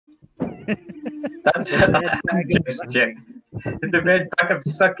That's the red bag of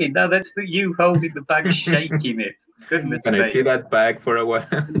sucking. No, that's you holding the bag, shaking it. Goodness Can I see that bag for a while?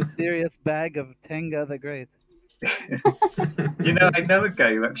 Mysterious bag of Tenga the Great. You know, I know a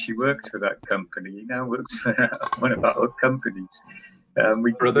guy who actually worked for that company. He now works for one of our companies.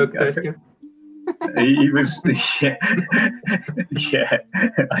 Product tester? He was, yeah,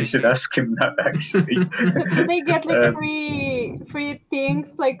 I should ask him that actually. Do they get like free things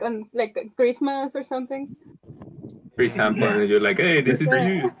like on like Christmas or something? Free sample, and you're like, hey, this is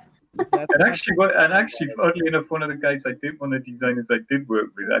used. And actually, oddly enough, one of the guys one of the designers I did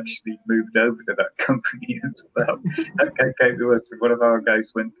work with actually moved over to that company as well. That guy came to us, and one of our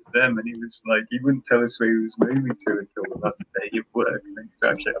guys went to them, and he was like, he wouldn't tell us where he was moving to until the last day of work. And he's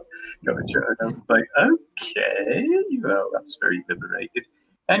actually got a job, and I was like, okay, well, that's very liberated.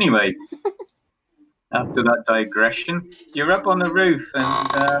 Anyway, after that digression, you're up on the roof,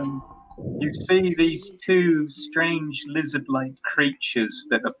 and you see these two strange lizard-like creatures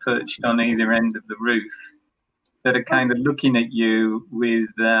that are perched on either end of the roof that are kind of looking at you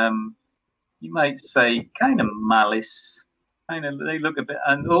with, you might say, kind of malice. They look a bit,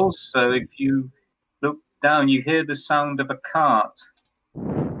 and also if you look down, you hear the sound of a cart.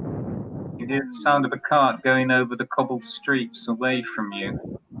 You hear the sound of a cart going over the cobbled streets away from you.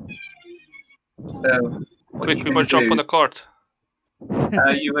 So, quick, we better jump on the cart.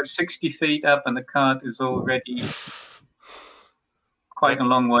 You are 60 feet up, and the cart is already quite a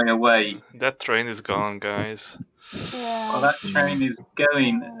long way away. That train is gone, guys. Yeah. Well, that train is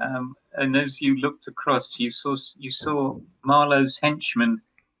going, and as you looked across, you saw Marlo's henchman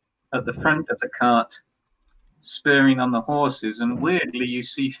at the front of the cart, spurring on the horses, and weirdly, you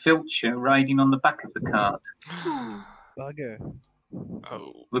see Filcher riding on the back of the cart. Bugger.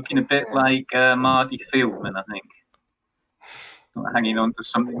 Oh. Looking a bit like Marty Fieldman, I think. Hanging on to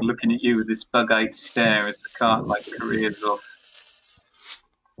something, looking at you with this bug-eyed stare as the cart like careers off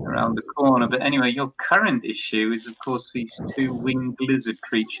around the corner. But anyway, your current issue is, of course, these two winged lizard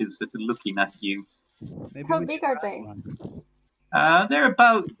creatures that are looking at you. Maybe How we big should are ask they? one.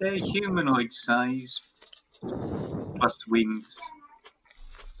 They're humanoid size, plus wings.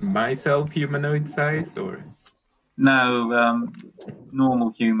 Myself humanoid size, or? No,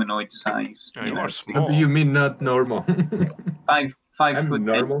 normal humanoid size. Yeah, you are small. What do you mean not normal? Five I'm foot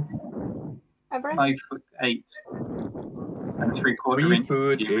normal. Average? 5'8" and 3/4 3 inch.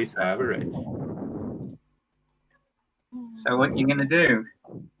 foot is average. So what are you gonna do?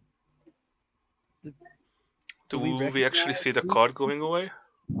 Do we actually see the cart going away?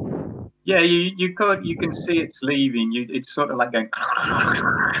 Yeah, you can see it's leaving. It's sort of like going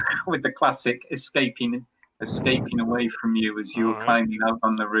with the classic escaping away from you as you're climbing out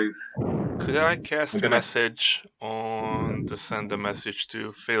on the roof. Could I cast a message to send a message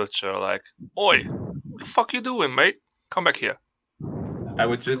to Filcher like, "Oi, what the fuck you doing, mate? Come back here." I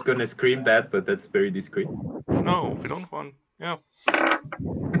was just gonna scream that, but that's very discreet. No, we don't want. Yeah.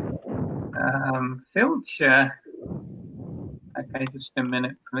 Filcher. Okay, just a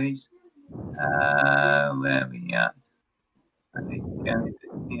minute, please. Where we at? I think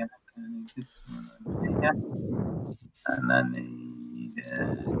here. This one here. And I need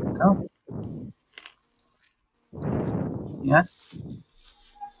yeah.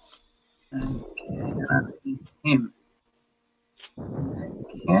 Okay, I need him.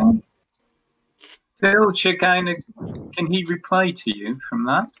 Okay. Filcher can he reply to you from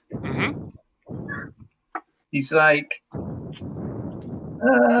that? Mm-hmm. He's like,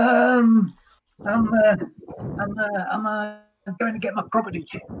 I'm going to get my property.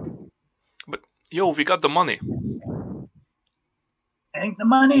 But yo, we got the money. Ain't the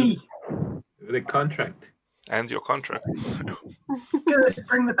money. The contract. And your contract. Good,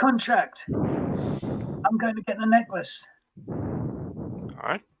 bring the contract. I'm going to get the necklace. All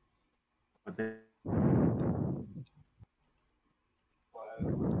right. Okay.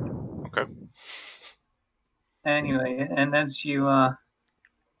 Anyway, and as you are,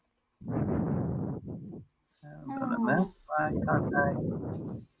 why can't I?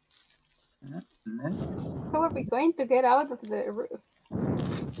 How are we going to get out of the roof?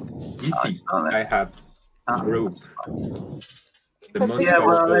 Easy. I have rope. The most yeah,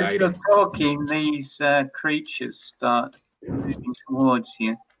 well, powerful as you're item. talking, these creatures start moving towards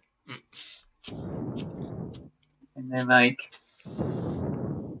you. And they're like,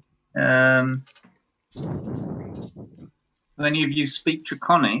 do any of you speak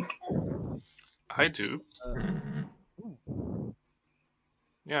Draconic? I do.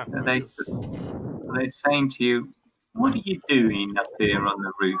 Yeah. Are they saying to you, what are you doing up there on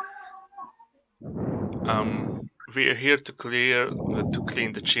the roof? we're here to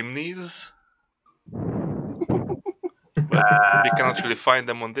clean the chimneys. But we cannot really find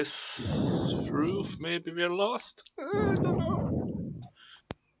them on this roof. Maybe we're lost. I don't know.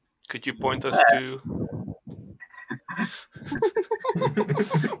 Could you point us to?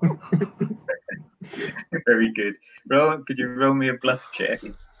 Very good. Could you roll me a bluff check?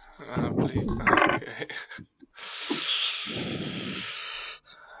 Please. Okay.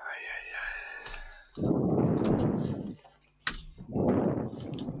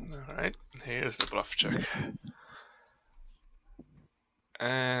 Alright, here's the bluff check.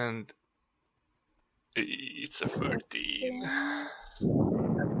 And it's a 13.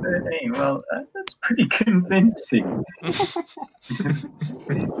 13. Well, that's pretty convincing. These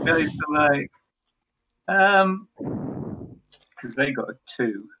guys are like, because they got a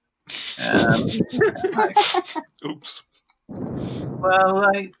 2. Oops. Well,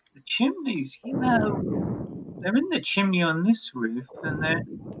 like the chimneys, they're in the chimney on this roof, and there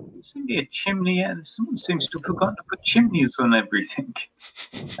seems to be a chimney, and someone seems to have forgotten to put chimneys on everything.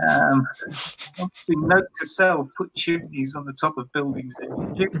 Obviously, note to self: put chimneys on the top of buildings in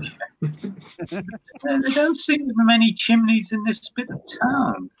the future. And there don't seem to be many chimneys in this bit of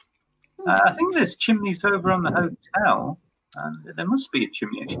town. I think there's chimneys over on the hotel, and there must be a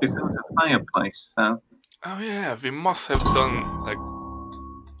chimney actually because there was a fireplace. So. Oh yeah, we must have done like.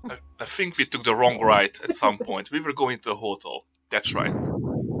 I think we took the wrong right at some point. We were going to the hotel. That's right.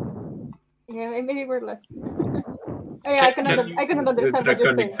 Yeah, maybe we're lost. Oh yeah, I cannot understand It's what you're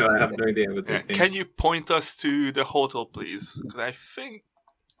recording, saying. so I have no idea what you're saying. Can you point us to the hotel, please? Because I think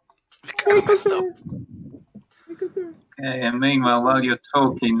we kind of messed up. And meanwhile, while you're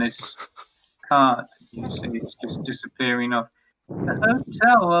talking, this cart, you see, it's just disappearing off. The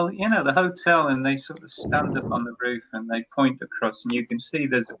hotel, well, the hotel, and they sort of stand up on the roof and they point across, and you can see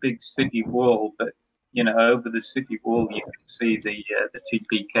there's a big city wall, but, over the city wall, you can see the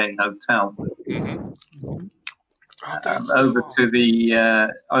TPK hotel. Mm-hmm. Over to the,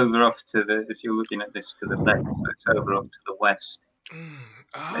 over off to the, if you're looking at this to the left, so it's over off to the west.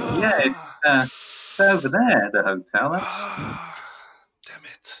 Yeah, it's over there, the hotel. Damn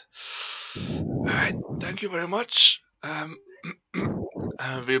it. Alright, thank you very much.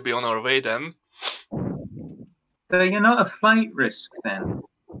 We'll be on our way then. So you're not a flight risk then?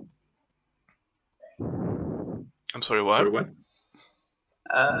 I'm sorry, what?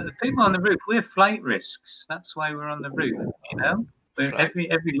 The people on the roof, we're flight risks. That's why we're on the roof, Every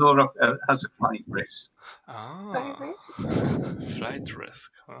law has a flight risk. Ah, flight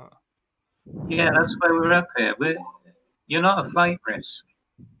risk. Huh. Yeah, that's why we're up here. You're not a flight risk.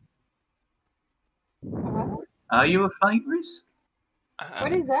 Are you a flight risk?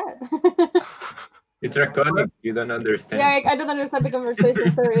 What is that? It's recording. You don't understand. Yeah, I don't understand the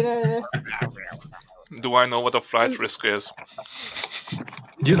conversation. Sorry. Do I know what a flight risk is?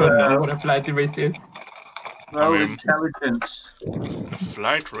 You don't know what a flight risk is? Well, intelligence.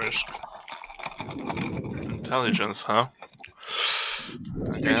 Flight risk. Intelligence, huh?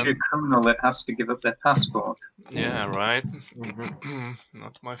 Usually a criminal that has to give up their passport. Yeah, right.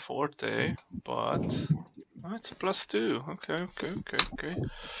 Not my forte, but it's a +2. Okay.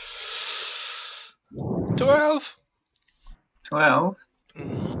 12. 12.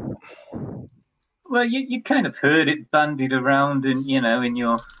 Well, you kind of heard it bandied around in in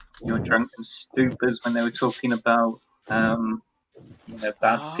your drunken stupors when they were talking about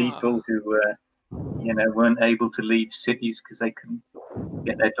bad people who weren't able to leave cities because they couldn't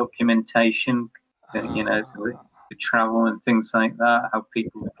get their documentation, to travel and things like that. How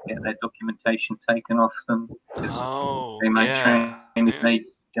people would get their documentation taken off them because they might try and evade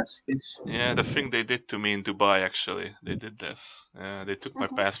justice. Yeah, the thing they did to me in Dubai, actually, they did this. They took my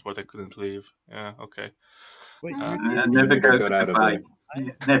passport. I couldn't leave. Yeah, okay. Wait, Never go to Dubai.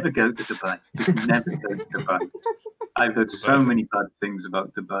 Never go to Dubai. Never go to Dubai. I've heard so many bad things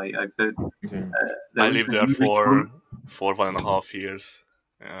about Dubai. I've heard. I lived there for 1.5 years.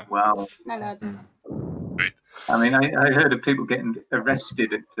 Yeah. Wow. Great. I mean, I heard of people getting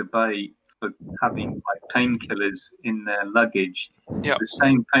arrested at Dubai for having like painkillers in their luggage. Yep. The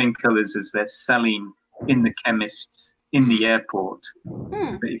same painkillers as they're selling in the chemists in the airport.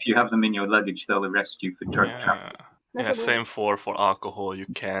 But if you have them in your luggage, they'll arrest you for drug trafficking. Yeah, same for alcohol. You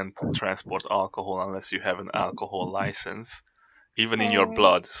can't transport alcohol unless you have an alcohol license, even in your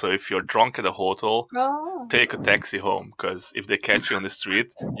blood. So if you're drunk at a hotel, take a taxi home, because if they catch you on the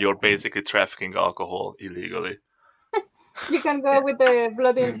street, you're basically trafficking alcohol illegally. You can go with the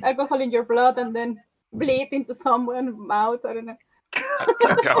alcohol in your blood and then bleed into someone's mouth. I don't know.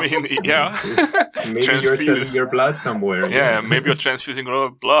 I mean, yeah. Maybe you're selling your blood somewhere. Yeah, maybe you're transfusing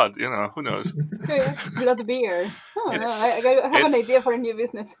blood. You know, who knows? Yeah, blood beer. Oh, It's- I have an idea for a new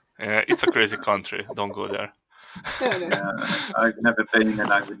business. It's a crazy country. Don't go there. No. I've never been and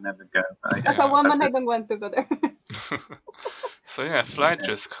I would never go. As a woman, I don't want to go there. So yeah, flight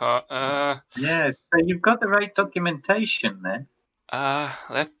risk. Yeah, so you've got the right documentation then.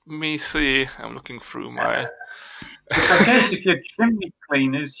 Let me see. I'm looking through my. I guess if you're chimney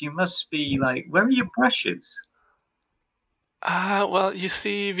cleaners, you must be like, where are your brushes? Well, you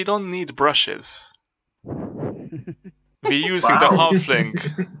see, we don't need brushes. We're using the Wow. halfling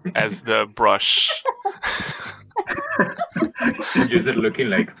as the brush. Just looking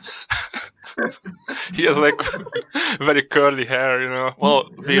like. He has like very curly hair, you know. Well,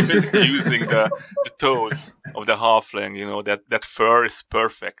 we're basically using the toes of the halfling, you know. That fur is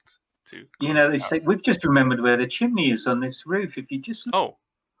perfect too. You know, they say, we've just remembered where the chimney is on this roof. If you just look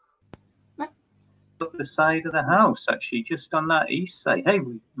up the side of the house, actually, just on that east side. Hey,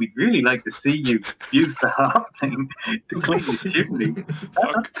 we'd really like to see you use the halfling to clean the chimney.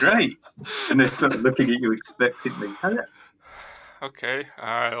 That's great. And they're sort of looking at you expectantly. Okay,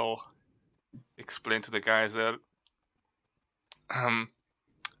 I'll explain to the guys that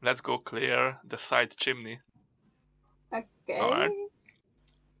let's go clear the side chimney. Okay. All right.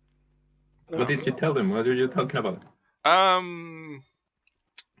 What did you tell them? What were you talking about? Don't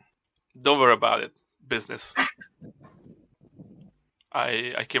worry about it. Business.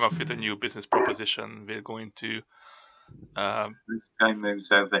 I came up with a new business proposition. We're going to. This guy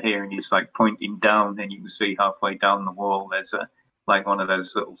moves over here and he's like pointing down, and you can see halfway down the wall there's like one of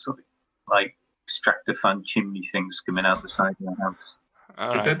those little sort of like extractor fan chimney things coming out the side of the house.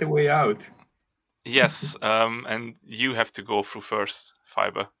 Is that the way out? Yes, and you have to go through first,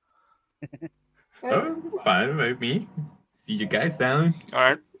 Fiber. Oh, fine with me. See you guys down. All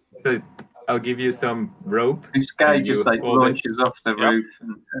right. So I'll give you some rope. This guy and you just like hold it. launches off the roof,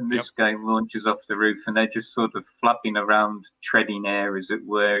 and this guy launches off the roof, and they're just sort of flapping around, treading air, as it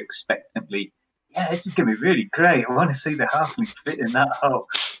were, expectantly. Yeah, this is gonna be really great. I want to see the halfling fit in that hole.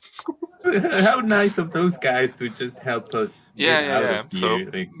 How nice of those guys to just help us get out of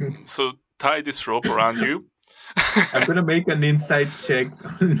here. So tie this rope around you. I'm gonna make an inside check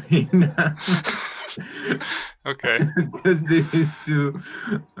on me now. Okay. Because this is too.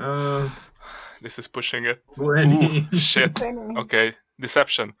 This is pushing it. 20. Ooh, shit. 20. Okay,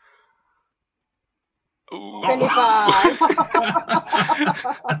 deception. Ooh. 25.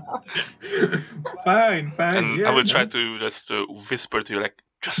 Fine. And Yeah, I will try to just whisper to you, like,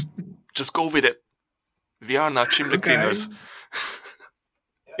 just go with it. We are now chimney cleaners.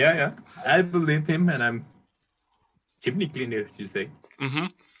 Yeah. I believe him, and I'm chimney cleaner, you say. Mm-hmm.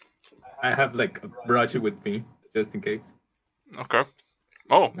 I have like a brush with me, just in case. Okay.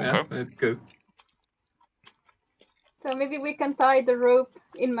 Oh, okay. Yeah, that's good. So maybe we can tie the rope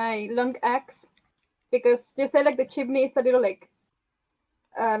in my long axe, because you say like the chimney is a little like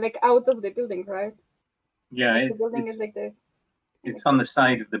out of the building, right? Yeah, Like the building is like this. it's on the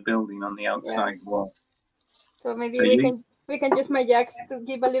side of the building, on the outside wall. So maybe So we can use my axe to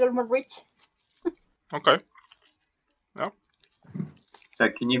give a little more reach. Okay. Yeah. So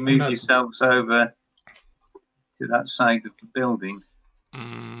can you move yourselves over to that side of the building?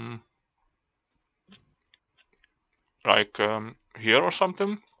 Like here or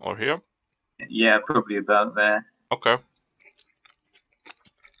something? Or here? Yeah, probably about there. Okay.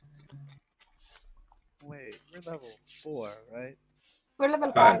 Wait, we're level 4, right? We're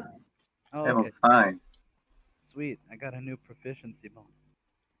level 5. Oh, Level okay. 5. Sweet, I got a new proficiency bonus.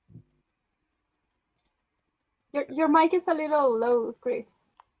 Your mic is a little low, Chris.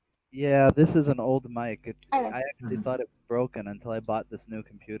 Yeah, this is an old mic. I know. I actually thought it was broken until I bought this new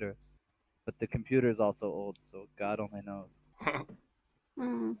computer. But the computer is also old, so God only knows.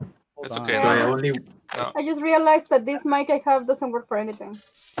 Mm. It's Hold okay. on. So I Yeah. only. I just realized that this mic I have doesn't work for anything.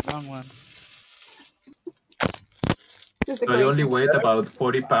 Wrong one. Just a So I glitch. only weigh about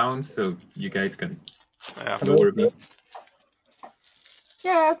 40 pounds, so you guys can Yeah. lower me.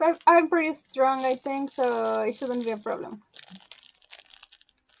 Yeah, I'm pretty strong, I think, so it shouldn't be a problem.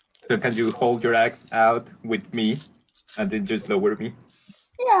 So can you hold your axe out with me and then just lower me?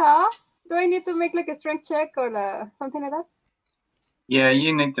 Yeah. Do I need to make like a strength check or something like that? Yeah,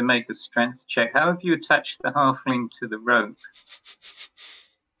 you need to make a strength check. How have you attached the halfling to the rope?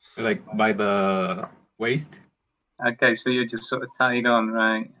 Like by the waist? Okay, so you're just sort of tied on,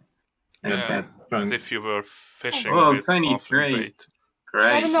 right? Yeah. Okay. As if you were fishing Oh, with 23. halfling bait. Great.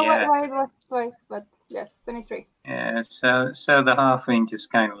 I don't know yeah. why it was twice, but yes, 23. Yeah, so the halfling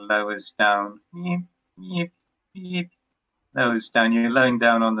just kind of lowers down. Yep, yep, yep. nose down. You're laying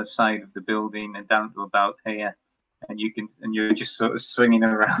down on the side of the building and down to about here, and you're just sort of swinging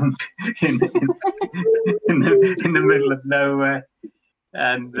around in the middle of nowhere.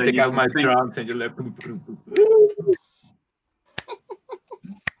 And take out my drums and you let them.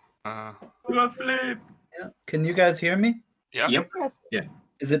 Do a flip. Yeah. Can you guys hear me? Yeah. Yep. Yeah.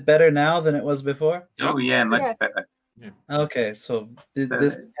 Is it better now than it was before? Oh yeah, much better. Yeah. Okay, so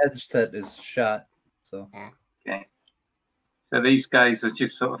this headset is shot. So okay. So these guys are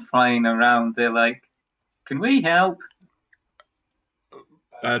just sort of flying around. They're like, "Can we help?"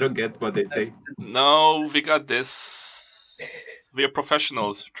 I don't get what they say. No, we got this. We are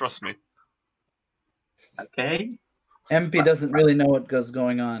professionals. Trust me. Okay. MP doesn't really know what goes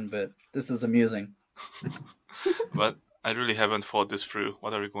going on, but this is amusing. But I really haven't thought this through.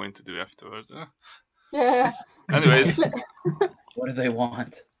 What are we going to do afterward? Yeah. Anyways. What do they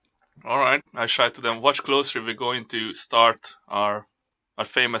want? All right. I shout to them, watch closely. We're going to start our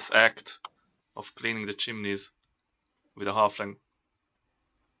famous act of cleaning the chimneys with a halfling.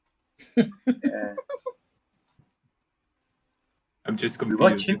 Yeah. I'm just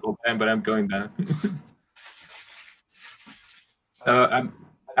confused the whole time, but I'm going down.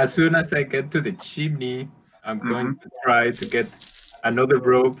 As soon as I get to the chimney, I'm going to try to get another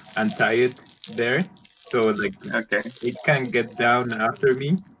rope and tie it there, so like it can get down after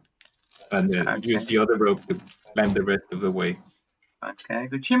me, and use the other rope to climb the rest of the way. Okay.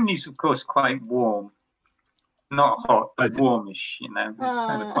 The chimney's, of course, quite warm. Not hot, but warmish, you know.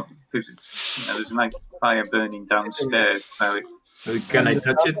 Kind of hot because it's, there's a nice fire burning downstairs. So can I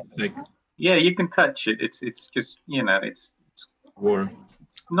touch it? Like, yeah, you can touch it. It's just, it's warm.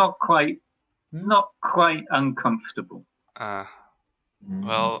 Not quite uncomfortable.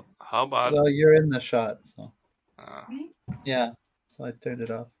 Well, how about? Well, you're in the shot, so. Yeah, so I turned it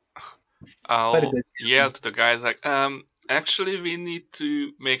off. I'll yell to the guys like, actually, we need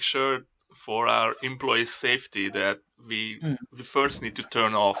to make sure for our employees' safety that we first need to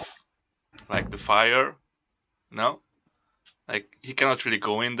turn off like the fire. No, like he cannot really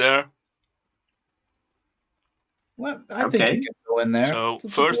go in there. Well, I think you can go in there. So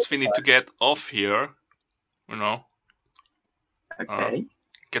first we need to get off here, Okay.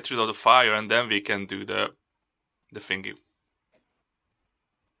 Get rid of the fire, and then we can do the thingy.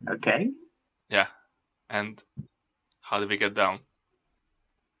 Okay. Yeah. And how do we get down?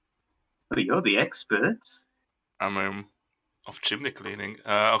 Well, you're the experts. I mean, of chimney cleaning.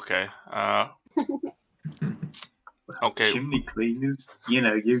 Okay. Okay. Chimney cleaners.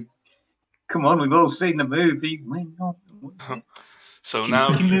 You. Come on, we've all seen the movie. So now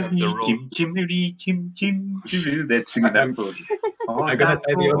you have the rope. They're singing that for you. I'm gonna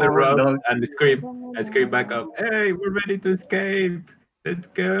tie the other rope and scream. I scream back up. Hey, we're ready to escape. Let's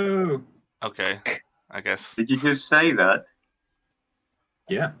go. Okay, I guess. Did you just say that?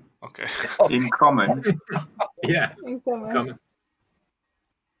 Yeah. Okay. In common. Yeah. In common.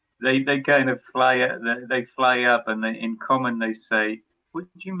 They kind of fly. They fly up, and in common they say, "What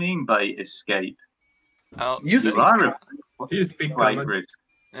do you mean by escape?" You speak common. Risk.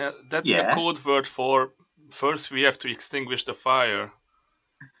 Yeah, that's the code word for first we have to extinguish the fire.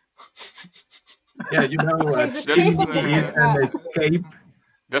 Yeah, you know what chimney is an escape.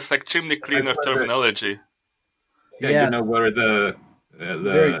 That's like chimney cleaner terminology. Yeah, you know where the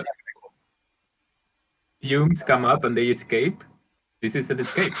fumes come up and they escape. This is an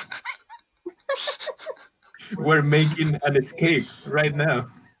escape. We're making an escape right now.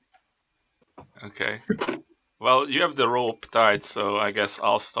 Okay. Well, you have the rope tied, so I guess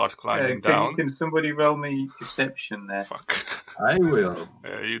I'll start climbing down. Can somebody roll me deception there? Fuck. I will.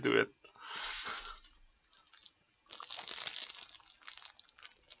 Yeah, you do it.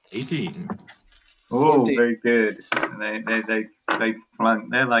 18. Oh, very good. They flunk.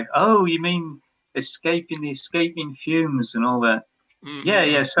 They're like, oh, you mean escaping the escaping fumes and all that? Mm-hmm.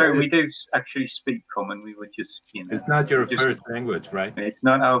 Yeah. So we do actually speak common. We would just, It's not your first language, right? It's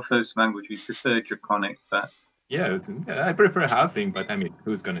not our first language. We prefer Draconic, but. Yeah, I prefer Halfling, but I mean,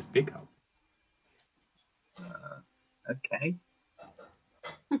 who's gonna speak Halfling? Okay.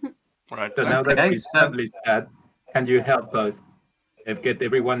 Right. So now that we established that, can you help us get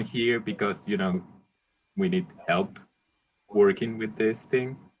everyone here because we need help working with this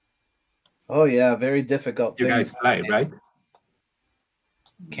thing? Oh yeah, very difficult. You guys fly, right?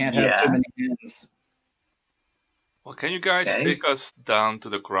 Can't have too many hands. Well, can you guys take us down to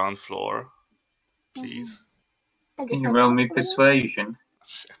the ground floor, please? Can you roll me persuasion?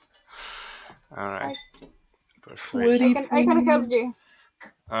 All right. Persuasion. I can help you.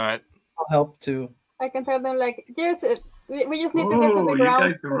 All right. I'll help too. I can tell them like, yes, we just need to get to the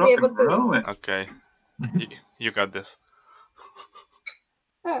ground to be able to. Okay. You got this.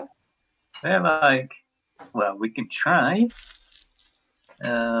 Oh. They're like, well, we can try.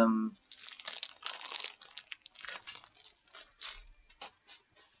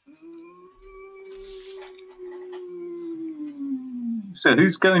 So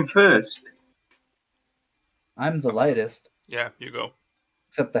who's going first? I'm the lightest. Yeah, you go.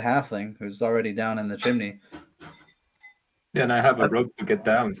 Except the halfling, who's already down in the chimney. Yeah, and I have a rope to get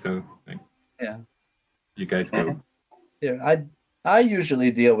down, so like, yeah, you guys go. Yeah, I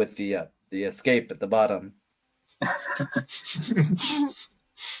usually deal with the escape at the bottom.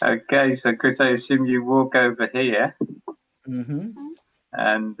 Okay, so Chris, I assume you walk over here,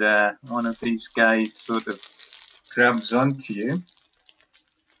 and one of these guys sort of grabs onto you.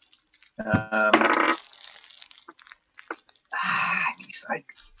 He's like,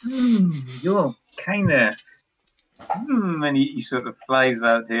 you're kind of, and he sort of flies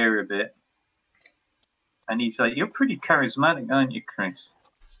out here a bit. And he's like, you're pretty charismatic, aren't you, Chris?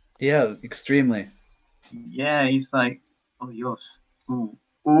 Yeah, extremely. Yeah, he's like, oh, yours. Ooh.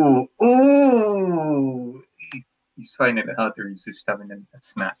 He's finding it hard to resist having a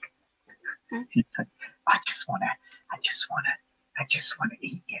snack. He's like, I just wanna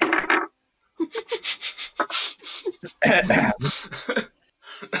eat you.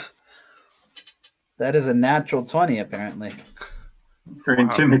 That is a natural 20, apparently. For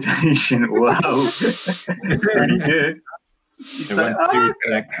intimidation, wow. Pretty good. Like,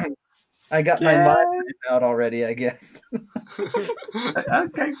 I got my mind out already, I guess.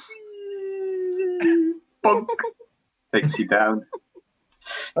 Okay. Bonk. Takes you down.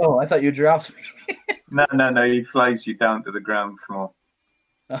 Oh, I thought you dropped me. No, he flies you down to the ground floor.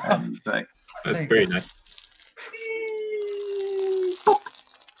 And he's like, that's very nice.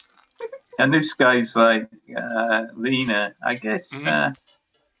 And this guy's like, Lena, I guess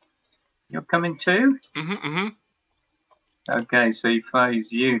you're coming too? Okay, so he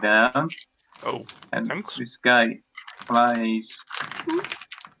flies you down. Oh, and thanks. This guy flies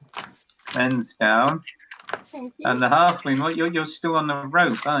Cleanse down. Thank you. And the halfling, what, you're still on the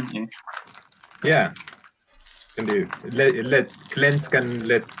rope, aren't you? Yeah. Can do. Cleanse can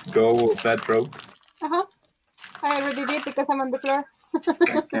let go of that rope. I already did because I'm on the floor.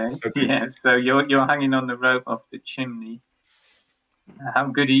 Okay. Yeah, so you're hanging on the rope off the chimney. How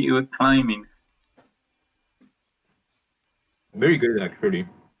good are you at climbing? Very good, actually.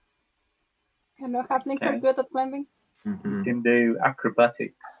 I know halflings are good at climbing. You can do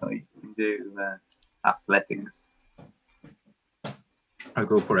acrobatics, or you can do athletics. I'll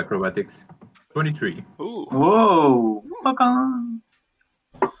go for acrobatics. 23. Ooh. Whoa!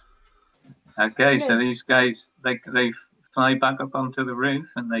 Okay, so these guys, they fly back up onto the roof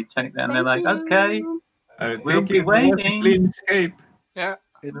and they take that and they're like, okay, we'll be waiting. Clean escape. Yeah.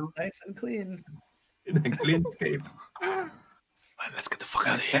 It's nice and clean. Clean escape. Well, let's get the fuck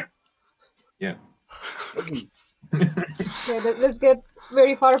out of here. Yeah. Yeah, let's get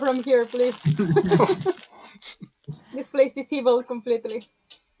very far from here, please. This place is evil completely.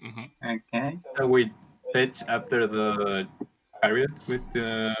 Okay. Shall we fetch after the chariot with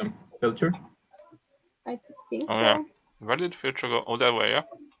Felcher? I think so. Yeah. Where did Felcher go? Oh, that way, yeah?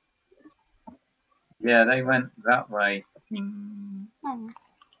 Yeah, they went that way.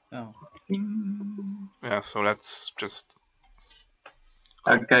 Oh. Yeah, so let's just...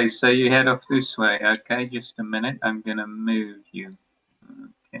 Okay, so you head off this way. Okay, just a minute. I'm going to move you.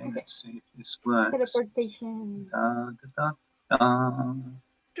 Okay, let's see if this works. Teleportation. Da, da, da, da.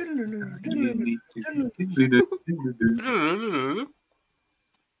 You need to...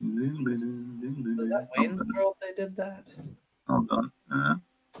 Was that Wayne's World they did that? Hold on.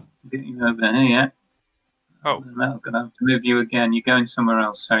 Get you over here. Oh. I'm going to have to move you again. You're going somewhere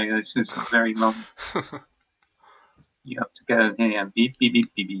else. Sorry, this is very long. You have to go here. Beep, beep,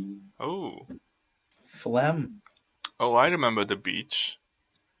 beep, beep, beep. Oh. Phlegm. Oh, I remember the beach.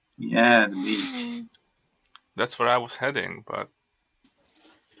 Yeah, the beach. That's where I was heading, but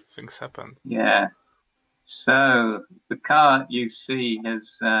things happened. Yeah. So the cart you see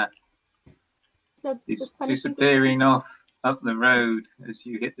has is disappearing off up the road as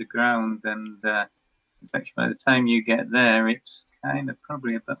you hit the ground, and actually by the time you get there, it's kind of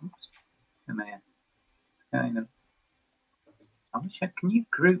probably about. Come here. Kind of. I wish can you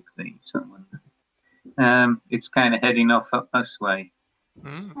group these? Someone. It's kind of heading off up this way.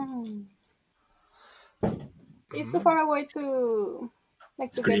 It's too far away to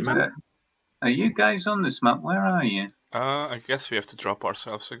get them. Are you guys on this map? Where are you? I guess we have to drop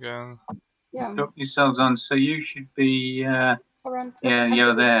ourselves again. Yeah. Drop yourselves on. So you should be. Around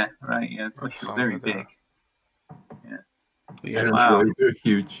you're there, right? Yeah, you're very big. Yeah. Wow. You're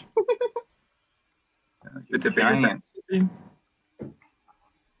huge. It's a giant.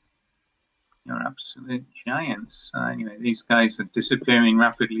 You're absolute giants. Anyway, these guys are disappearing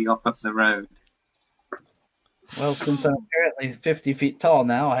rapidly off up the road. Well, since I'm apparently 50 feet tall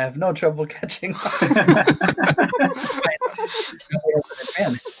now, I have no trouble catching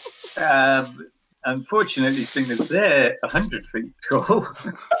up. Unfortunately, seeing as they're 100 feet tall,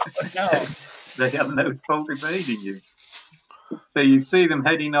 No. they have no fault evading you. So you see them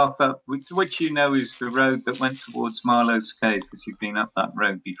heading off up, which you know is the road that went towards Marlo's cave, because you've been up that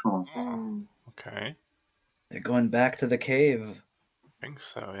road before. Okay. They're going back to the cave. I think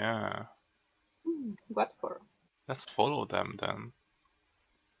so, yeah. What for? Let's follow them then.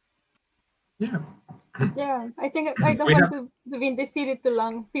 Yeah. Yeah, I think I don't want to be in the city too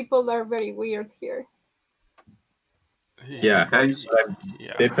long. People are very weird here. Yeah. Okay. I'm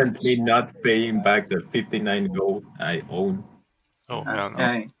definitely not paying back the 59 gold I own. Oh, hell no.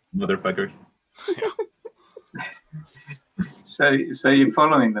 Okay. Motherfuckers. So you're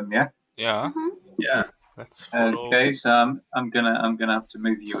following them, yeah? Yeah. Yeah. Let's follow. Okay, so I'm gonna have to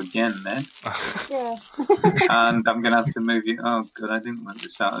move you again then. Yeah. And I'm gonna have to move you. Oh god, I didn't want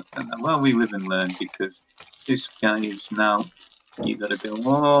this out. Well, we live and learn, because this guy is now. You got to go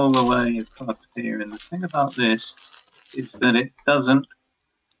all the way across here, and the thing about this is that it doesn't.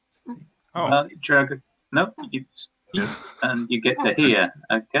 Drag it. Nope. And you get to here.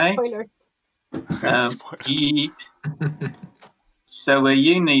 Okay. Spoiler. So where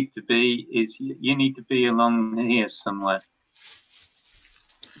you need to be is you need to be along here somewhere.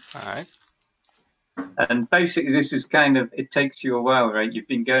 All right. And basically, this is kind of, it takes you a while, right? You've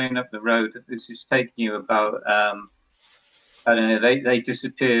been going up the road. This is taking you about, I don't know, they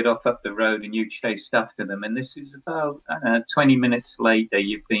disappeared off up the road and you chased after them. And this is about, I don't know, 20 minutes later,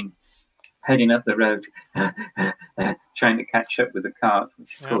 you've been heading up the road, trying to catch up with the cart,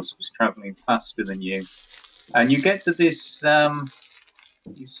 which of course was traveling faster than you. And you get to this,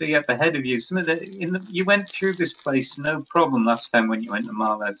 you see up ahead of you, you went through this place no problem last time when you went to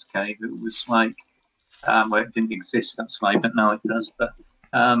Marlo's cave. It was like, well, it didn't exist, that's why, but now it does. But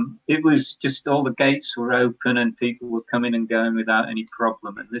it was just all the gates were open and people were coming and going without any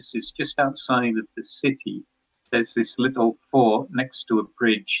problem. And this is just outside of the city. There's this little fort next to a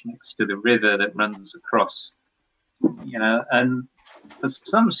bridge, next to the river that runs across, you know, and for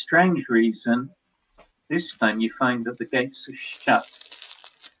some strange reason, this time you find that the gates are shut.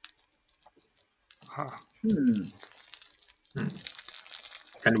 Huh.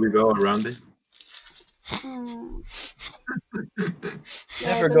 Can we go around it?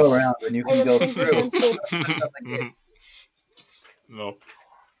 Never go around when you can go through. No.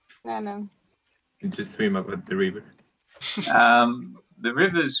 No. You just swim up at the river. The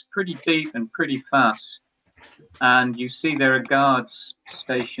river's pretty deep and pretty fast. And you see there are guards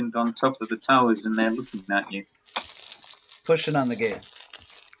stationed on top of the towers and they're looking at you. Pushing on the gate.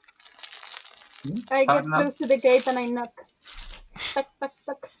 I get close to the gate and I knock. Tuck, tuck,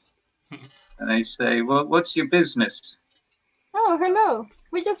 tuck. And they say, well, what's your business? Oh, hello.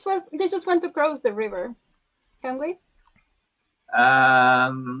 They just want to cross the river. Can we?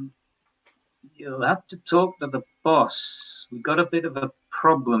 You'll have to talk to the boss. We've got a bit of a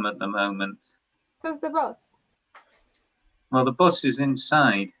problem at the moment. Who's the boss? Well, the boss is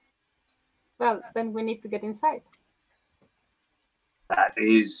inside. Well, then we need to get inside. That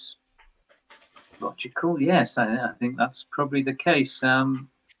is logical, yes. I think that's probably the case.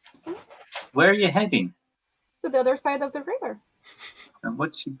 Where are you heading? To the other side of the river. And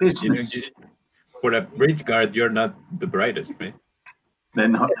what's your business? For a bridge guard, you're not the brightest, right? They're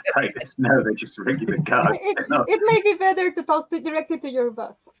not the brightest. No, they're just regular guards. It may be better to talk directly to your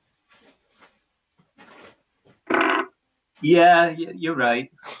boss. Yeah, you're right.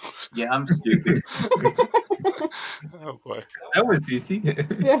 Yeah, I'm stupid. Oh boy. That was easy.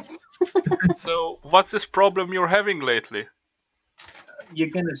 Yes. So, what's this problem you're having lately? You're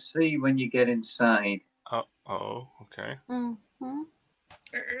going to see when you get inside. Oh, okay. Mm-hmm.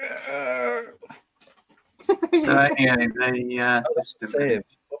 So anyway, they save.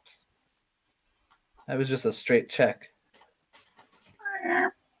 Whoops. That was just a straight check.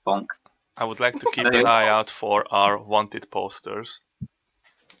 Bonk. I would like to keep an eye out for our wanted posters.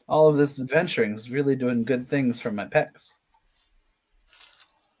 All of this adventuring is really doing good things for my pecs.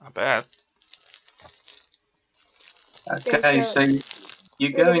 I bet. Okay, so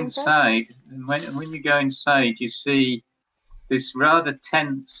you go inside, and when you go inside, you see this rather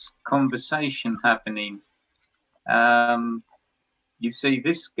tense conversation happening. You see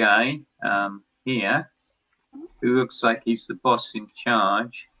this guy here, who looks like he's the boss in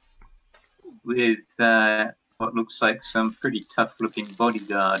charge, with what looks like some pretty tough-looking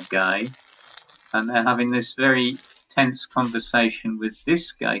bodyguard guy, and they're having this very tense conversation with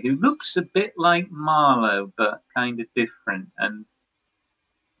this guy who looks a bit like Marlo, but kind of different, and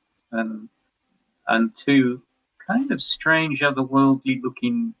two kind of strange, otherworldly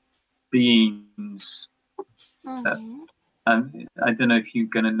looking beings. And I don't know if you're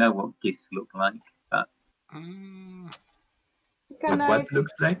going to know what gifts look like, but what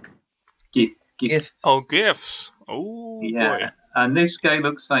looks like? Gifts. Oh, gifts. Oh, yeah. boy. And this guy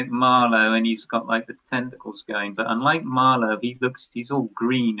looks like Marlo, and he's got like the tentacles going. But unlike Marlo, he's all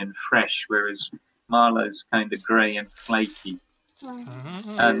green and fresh, whereas Marlo's kind of grey and flaky.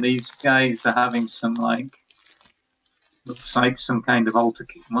 And these guys are having some looks like some kind of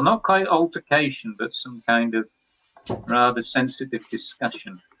altercation. Well, not quite altercation, but some kind of rather sensitive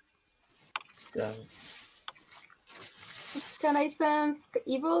discussion. Can I sense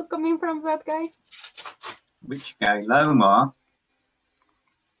evil coming from that guy? Which guy? Lomar?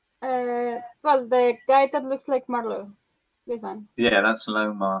 Well, the guy that looks like Marlo. This one. Yeah, that's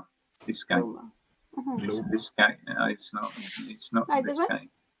Lomar. This guy. This guy. No, it's not this guy.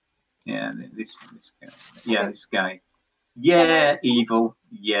 Yeah, this guy. Yeah, this guy. Yeah, evil.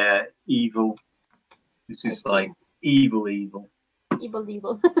 Yeah, evil. This is like evil. Evil.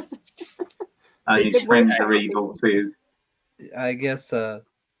 And his friends are evil too. I guess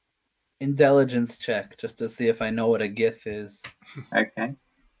intelligence check just to see if I know what a GIF is. Okay.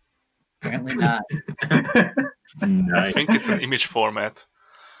 Apparently not. I think it's an image format.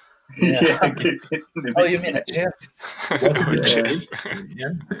 Yeah. Oh, you mean a GIF?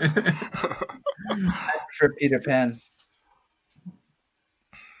 Yeah. For Peter Pan.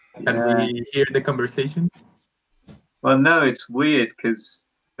 Can we hear the conversation? Well, no, it's weird because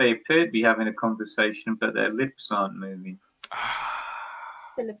they appear to be having a conversation, but their lips aren't moving.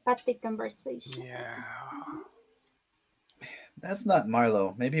 Telepathic conversation. Yeah. That's not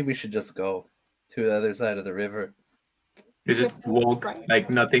Marlo. Maybe we should just go to the other side of the river. You just walk like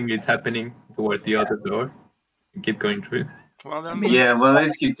nothing is happening toward the other door and keep going through. Well, then Yeah, well,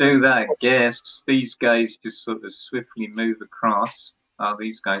 if you do that, I guess these guys just sort of swiftly move across. Oh,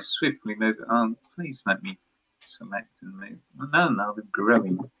 these guys swiftly move. Oh, please let me select and move. Well, no, they're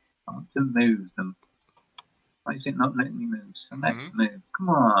growing. I want to move them. Why is it not letting me move? Select, move. Come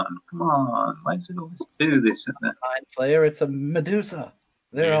on. Why does it always do this? Mind Flayer, it's a Medusa.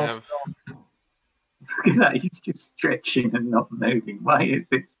 They're all stone. Look at that, he's just stretching and not moving. Why is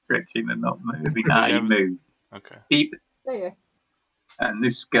it stretching and not moving? You move. Okay. Beep. There. And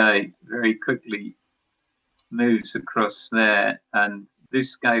this guy very quickly moves across there, and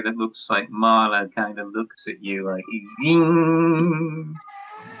this guy that looks like Marlo kind of looks at you like zing.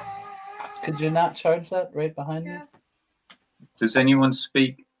 Could you not charge that right behind me? Does anyone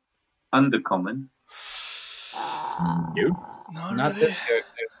speak Undercommon? You? Not this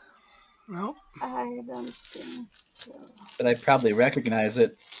character. No. I don't think so. But I probably recognize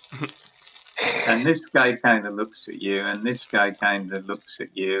it. And this guy kind of looks at you, and this guy kind of looks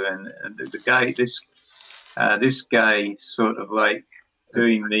at you, and the guy, this guy sort of like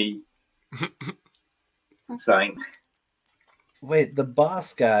doing the sign. Wait, the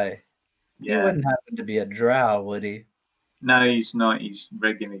boss guy. Yeah. He wouldn't happen to be a drow, would he? No, he's not. He's a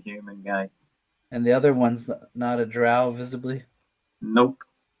regular human guy. And the other one's not a drow, visibly? Nope.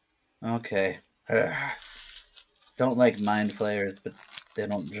 Okay. Don't like mind flayers, but they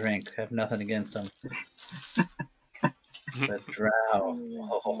don't drink. Have nothing against them. But drow.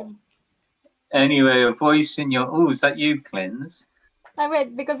 Oh. Anyway, a voice in your... Oh, is that you, Cleanse?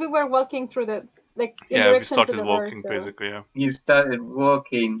 Wait, because we were walking through the... Yeah, we started walking, basically, yeah. You started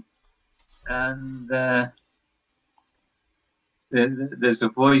walking, and there's a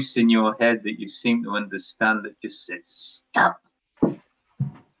voice in your head that you seem to understand that just says, stop.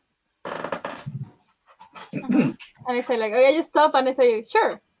 And I say like, I just stop, and I say,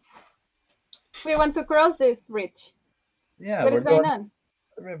 sure. We want to cross this bridge. Yeah, what is going on?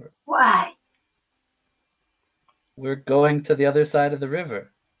 The river. Why? We're going to the other side of the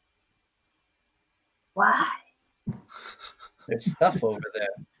river. Why? There's stuff over there.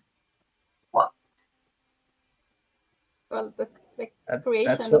 What? Well, that's like creation.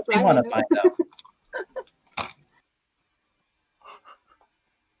 That's what we want to find out.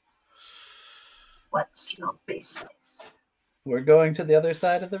 What's your business? We're going to the other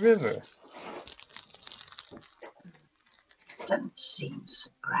side of the river. Don't seem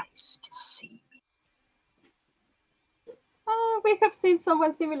surprised to see me. Oh, we have seen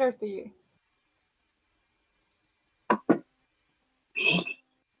someone similar to you. Really?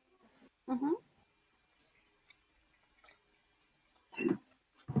 Mm-hmm.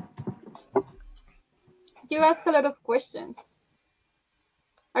 You ask a lot of questions.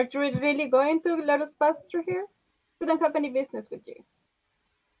 Are you really going to let us pass through here? don't have any business with you.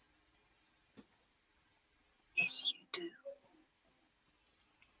 Yes, you do.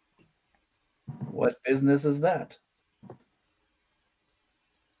 What business is that?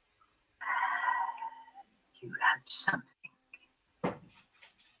 You have something.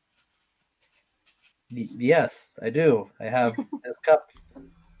 Yes, I do. I have this cup.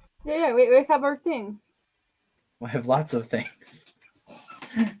 Yeah, we have our things. I have lots of things.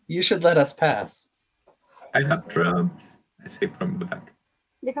 You should let us pass. I have drums. I say from the back.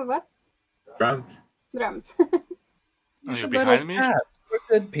 You have what? Drums. Drums. You Are you should let us behind me? pass.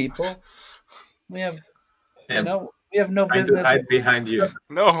 We're good people. We have, Yeah, we have no trying to business. hide behind you.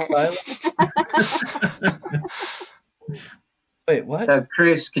 No. Wait, what? So,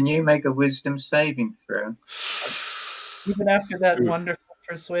 Chris, can you make a wisdom saving throw? Even after that wonderful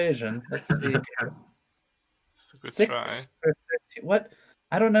persuasion, let's see. It's a good 6 try. or 13. What?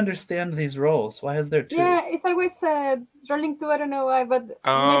 I don't understand these rolls. Why is there 2? Yeah, it's always rolling 2. I don't know why, but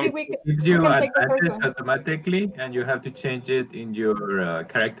maybe we It gives you can take the first advantage one. automatically, and you have to change it in your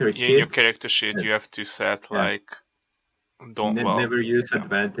character sheet. In your character sheet, you have to set like never use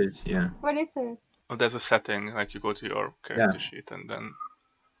advantage. Yeah. What is it? Oh, there's a setting, like you go to your character sheet and then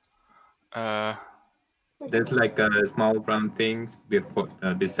there's like a small round things before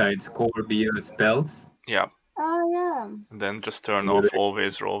besides core bio spells. Yeah. Oh yeah. And then just turn off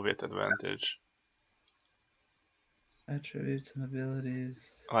always roll with advantage. Attributes and abilities.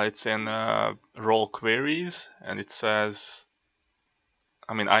 Well, it's in roll queries, and it says,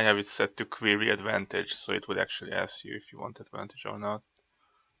 I mean, I have it set to query advantage, so it would actually ask you if you want advantage or not.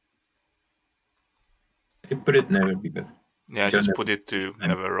 I put it never because. Yeah, just put it to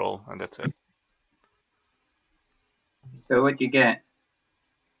never roll, and that's it. So what'd you get?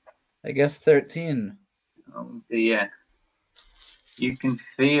 I guess 13. Oh dear. You can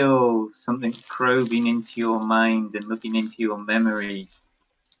feel something probing into your mind and looking into your memory.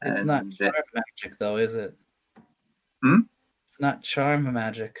 It's not charm magic, though, is it? Hmm? It's not charm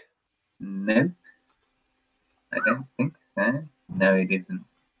magic. No. I don't think so. No, it isn't.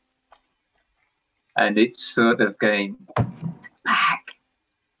 And it's sort of going, bag.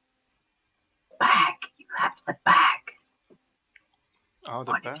 Bag. You have the bag. Oh,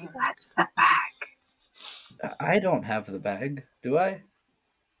 the bag? That's the bag. I don't have the bag, do I?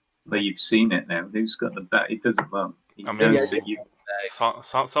 Well, you've seen it now. Who's got the bag? It doesn't matter. I mean,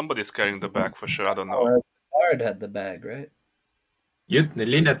 somebody's carrying the bag for sure. I don't know. The bard had the bag, right?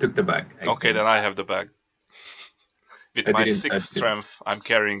 Lina took the bag. Okay, then I have the bag. With my 6 strength, I'm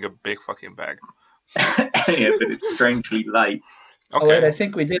carrying a big fucking bag. Yeah, but it's strangely light. Okay. Oh, wait, I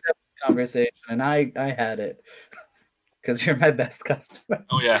think we did have this conversation, and I had it. Because you're my best customer.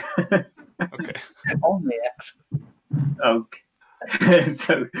 Oh, yeah. Okay. Only, actually. Okay.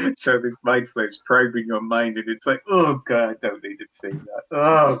 so this mind flow is probing your mind, and it's like, oh god, I don't need to say that.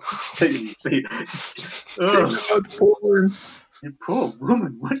 Oh, see, oh, you poor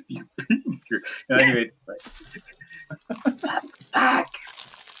woman, what have you been through? Anyway, that bag,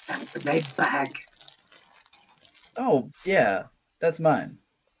 that's the red bag. Oh yeah, that's mine.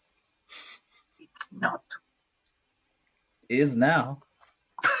 It's not. Is now.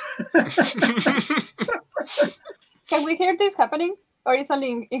 Can we hear this happening, or is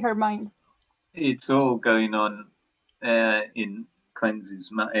only in her mind? It's all going on in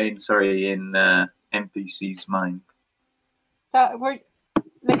Cleanse's mind. In NPC's mind. So we're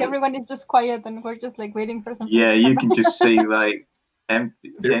like everyone is just quiet, and we're just like waiting for something. Yeah, you can just see like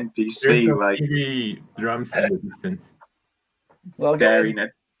NPC like drums in the distance. Well, staring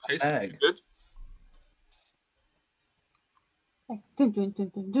at. Hey, good. Dun, dun,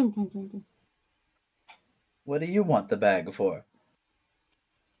 dun, dun, dun, dun, dun, dun. What do you want the bag for?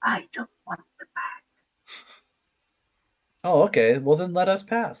 I don't want the bag. Oh, okay. Well, then let us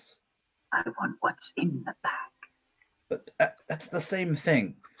pass. I want what's in the bag. But that's the same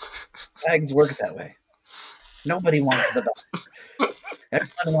thing. Bags work that way. Nobody wants the bag.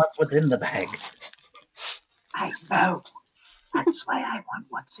 Everyone wants what's in the bag. I know. That's why I want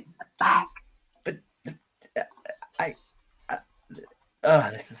what's in the bag. But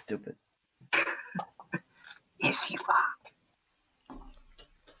this is stupid. Yes, you are.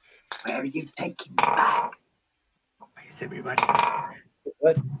 Where are you taking the bag? Why is everybody saying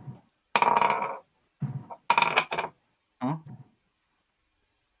what? Huh?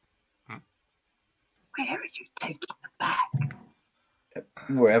 Where are you taking the bag?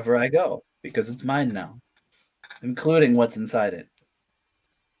 Wherever I go, because it's mine now, including what's inside it.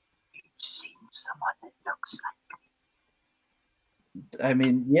 You've seen someone that looks like I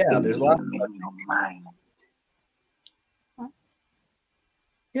mean, yeah, there's lots of in your mind.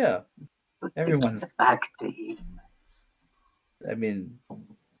 Yeah, everyone's back to him. I mean,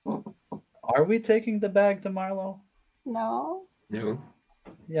 are we taking the bag to Marlo? No. No.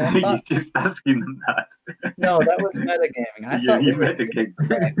 Yeah, I You're thought. just asking them that. No, that was metagaming. I thought we you were metagaming. taking the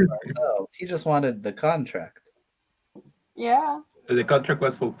bag for ourselves. He just wanted the contract. Yeah. The contract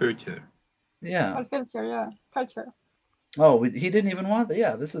was for future. Yeah. For culture, yeah. Culture. Oh, he didn't even want it.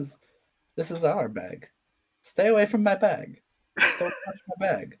 Yeah, this is our bag. Stay away from my bag. Don't touch my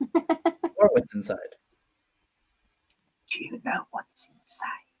bag. Or what's inside. Do you know what's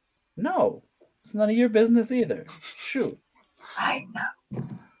inside? No, it's none of your business either. Shoot. I know.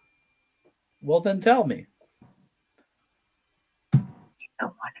 Well, then tell me. You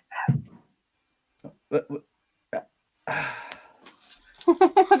don't want to know. But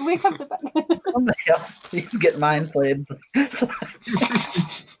we have the bag. Somebody else, please get mind played.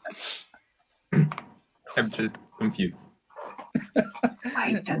 I'm just confused.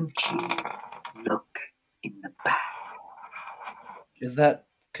 Why don't you look in the bag? Is that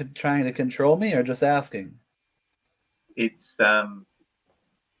trying to control me or just asking? It's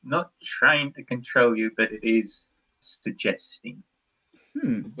not trying to control you, but it is suggesting.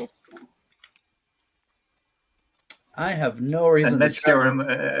 I have no reason Unless to trust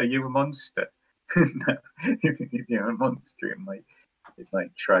are you a monster? No. If you're a monster, it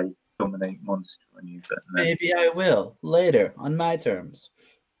might try dominate monster on you. But no. Maybe I will later on my terms.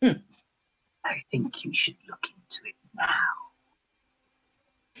 I think you should look into it now.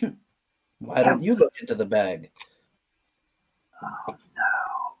 Why don't you look into the bag? Oh no.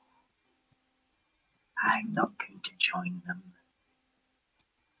 I'm not going to join them.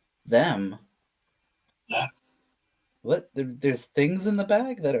 Them? Yes. What? There's things in the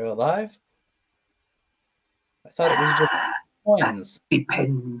bag that are alive? I thought it was just coins.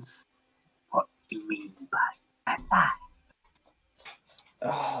 Depends what you mean by that.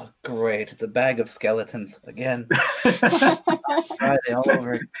 Oh, great. It's a bag of skeletons again. Friday all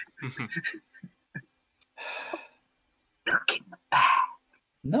over. Look in the bag.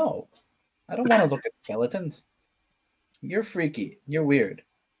 No. I don't want to look at skeletons. You're freaky. You're weird.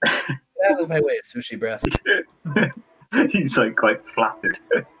 Get out of my way, sushi breath. He's like quite flattered.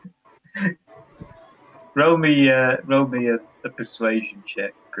 roll me a persuasion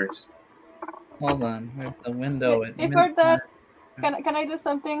check, Chris. Hold on. Where's the window? Before that, can I do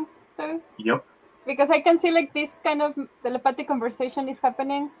something too? Yep. Because I can see like this kind of telepathic conversation is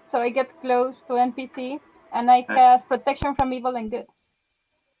happening, so I get close to NPC and I cast protection from evil and good.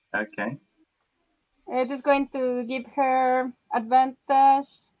 Okay. It is going to give her disadvantage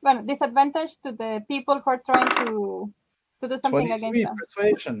to the people who are trying to do something against them.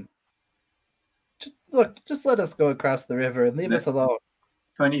 Persuasion. Just let us go across the river and leave us alone.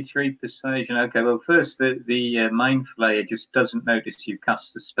 23 persuasion. Okay, well, first, the Mind Flayer just doesn't notice you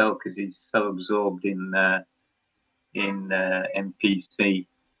cast the spell because he's so absorbed in NPC.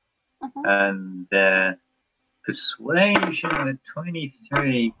 And persuasion at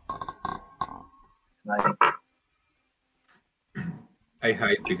 23. It's like... I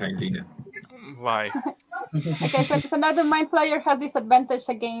hide behind Lina. Why? Okay, so now the Mind Flayer has disadvantage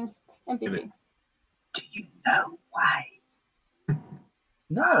against NPC. Do you know why?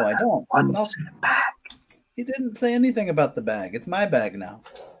 No, I don't. What's in the bag? He didn't say anything about the bag. It's my bag now.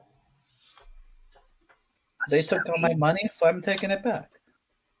 They took all my money, so I'm taking it back.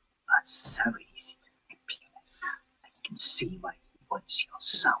 That's so easy to manipulate. I can see why he wants your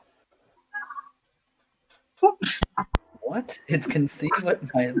soul. Oops. What? It can see what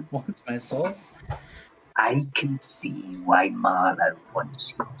wants my soul? I can see why Marlo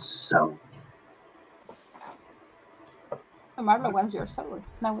wants your soul. Marlo wants your soul.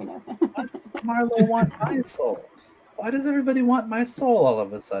 Now we know. Why does Marlo want my soul? Why does everybody want my soul all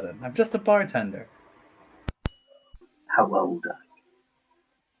of a sudden? I'm just a bartender. How old are you?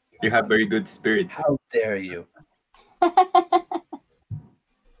 You have very good spirits. How dare you?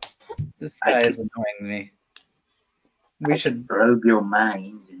 This guy is annoying me. We should probe your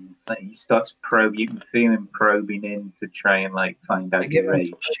mind, and he starts probing. You can feel him probing in to try and like find out your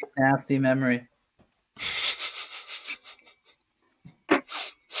age. Nasty memory. Do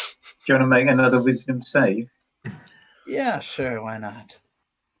you want to make another wisdom save? Yeah, sure. Why not?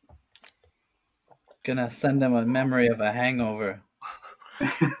 Gonna send him a memory of a hangover.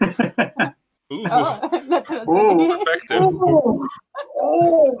 Ooh. Ooh, effective.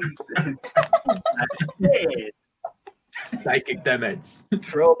 Oh. Psychic damage.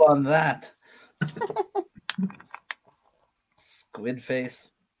 Probe on that. Squid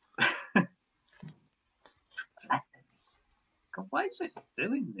face. Why is it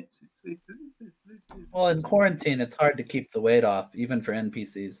doing this? Well, in quarantine, it's hard to keep the weight off, even for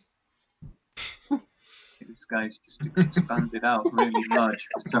NPCs. This guy's just expanded out really large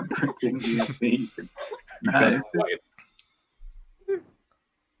for some freaking reason.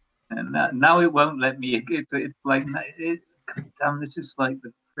 And now it won't let me. It's like damn. This is like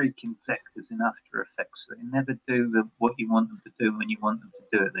the freaking vectors in After Effects. They never do what you want them to do when you want them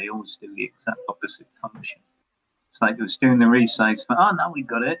to do it. They always do the exact opposite function. It's like it was doing the resize. Oh, now we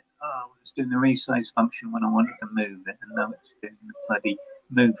got it. Oh, it was doing the resize function when I wanted to move it, and now it's doing the bloody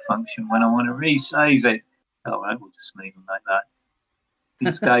move function when I want to resize it. Oh, I will just leave them like that.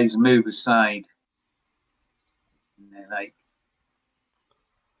 These guys move aside, and they're like,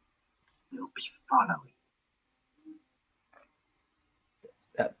 "You'll be following."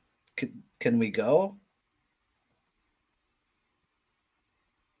 Can we go?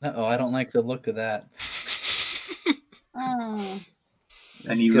 Uh-oh, I don't like the look of that.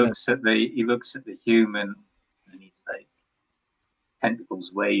 And he looks at the human, and he's like,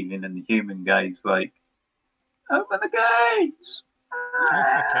 tentacles waving, and the human guy's like, "Open the gates!"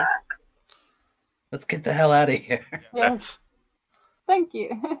 Okay. Let's get the hell out of here. Yes. Thank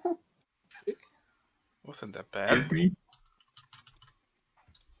you. Wasn't that bad.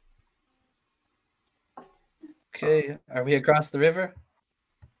 Okay, are we across the river?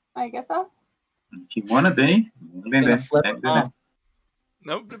 I guess so. If you want to be, Gonna flip off.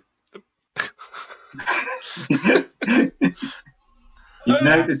 Nope. You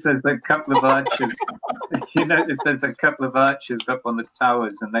notice there's a couple of archers. You notice there's a couple of archers up on the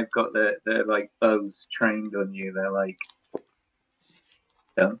towers, and they've got their like bows trained on you. They're like,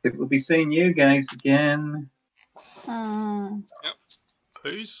 "Don't think we'll be seeing you guys again." Yep.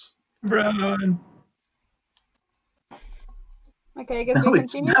 Peace. Run. Okay, I guess we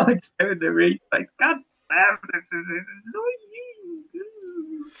continue. Now it's doing the replay. God damn, this is annoying.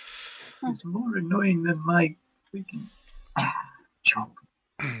 It's more annoying than my freaking job.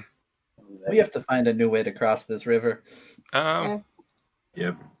 We have to find a new way to cross this river.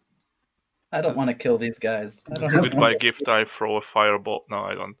 Yep. I don't want to kill these guys. I That's a goodbye gift. I throw a fireball. No,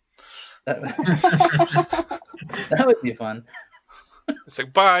 I don't. That would be fun. It's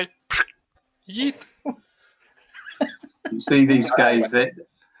like, bye. Yeet. You see these guys?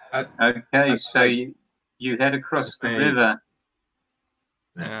 Okay, so you head across the river.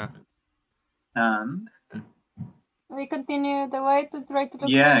 Yeah. And we continue the way to try to look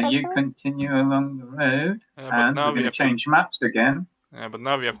yeah, you continue along the road. And now we're going to change maps again. Yeah, but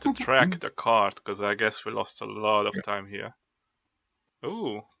now we have to track the cart, because I guess we lost a lot of time here.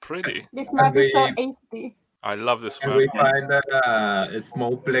 Ooh, pretty. This map is so HD. I love this map. Can we find a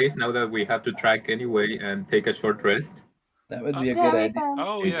small place now that we have to track anyway and take a short rest? That would be a good idea.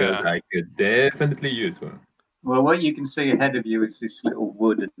 Oh, because I could definitely use one. Well, what you can see ahead of you is this little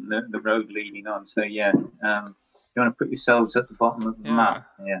wood and the road leading on. So yeah, you want to put yourselves at the bottom of the map.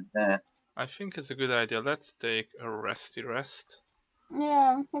 Yeah, there. I think it's a good idea. Let's take a resty rest.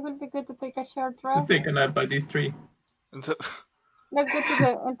 Yeah, it would be good to take a short rest. Let's take a nap by these trees. Let's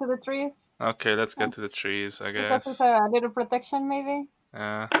get into the trees. Okay, let's get to the trees, I guess. Because it's a little protection, maybe.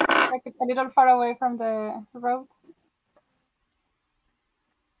 Yeah. Like a little far away from the road.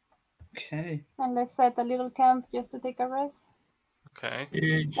 Okay. And let's set a little camp just to take a rest. Okay.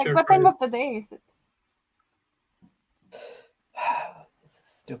 Like, what time of the day is it? This is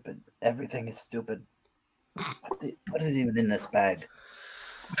stupid. Everything is stupid. What is even in this bag?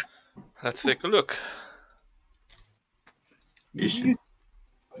 Let's take a look.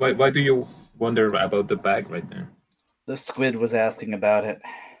 Why do you wonder about the bag right there? The squid was asking about it.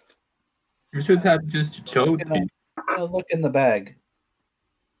 You should have just showed me. Look in the bag.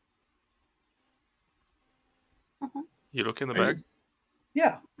 You look in the bag?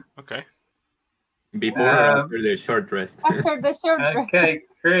 Yeah. Okay. Before or after the short rest? After the short rest. Okay,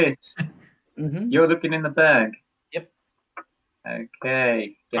 Chris. You're looking in the bag? Yep.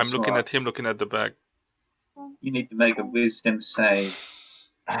 Okay. I'm looking at him looking at the bag. You need to make a wisdom save.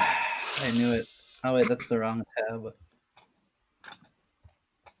 I knew it. Oh wait, that's the wrong tab.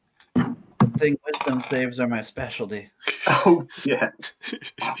 Good thing wisdom saves are my specialty. Oh yeah.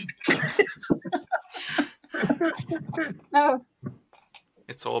 No.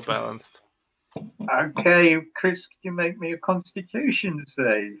 It's all balanced. Okay, Chris, can you make me a constitution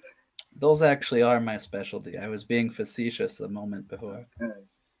save? Those actually are my specialty. I was being facetious a moment before. Okay.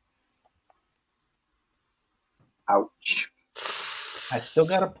 Ouch. I still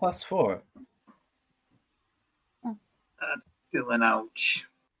got a +4. That's still an ouch.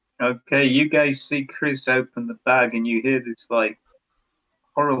 Okay, you guys see Chris open the bag and you hear this like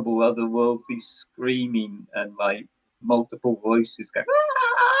horrible otherworldly screaming and like multiple voices go,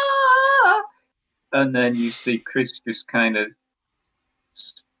 "Ah!" And then you see Chris just kind of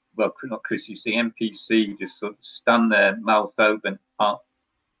well, not Chris, you see NPC just sort of stand there, mouth open, up.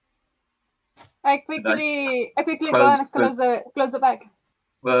 I quickly go and close the bag.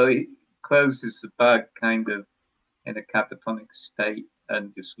 Well, he closes the bag kind of in a catatonic state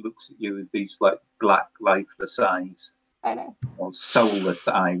and just looks at you with these like black, lifeless eyes. I know. Or soulless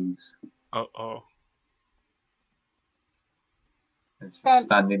eyes. Uh-oh. And she's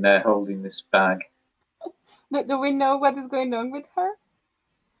standing there holding this bag. Do we know what is going on with her?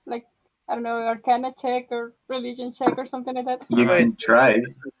 Like, I don't know, Arcana check or religion check or something like that? You can try.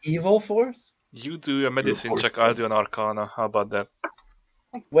 Evil force? You do a medicine check, I'll do an arcana. How about that?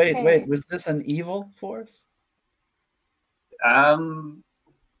 Okay. Wait, was this an evil force? I'm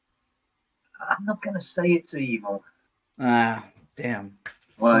not going to say it's evil. Ah, damn.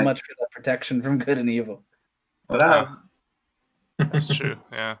 Why? So much for that protection from good and evil. Well, that's true,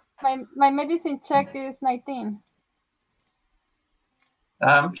 yeah. My medicine check is 19.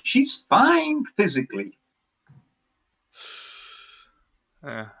 She's fine physically.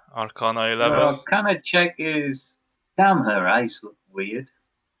 Arcana 11. Well, Arcana check is, damn, her eyes look weird.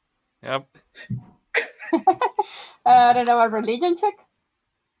 Yep. I don't know, a religion check?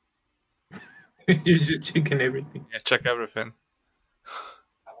 You're just checking everything. Yeah, check everything.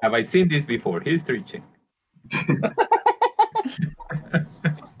 Have I seen this before? History check.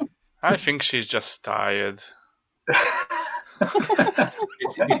 I think she's just tired.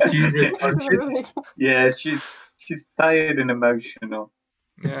 Is she responsive? Yeah, she's tired and emotional.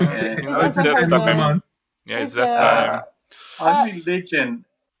 Yeah, you know, It it's doesn't that hurt time. them. Yeah, it's that time. On religion,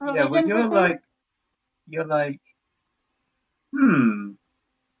 yeah, but you're like,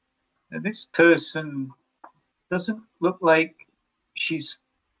 this person doesn't look like she's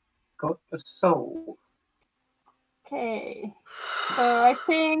got a soul. Okay. So I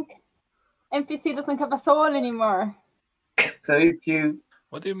think NPC doesn't have a soul anymore. So if you...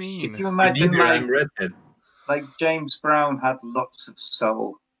 What do you mean? If you imagine redhead. like James Brown had lots of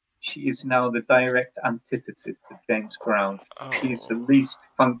soul, she is now the direct antithesis of James Brown. Oh. She is the least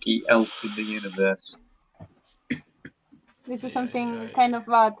funky elf in the universe. This is something kind of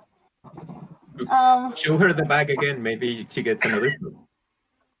bad. Show her the bag again. Maybe she gets another clue.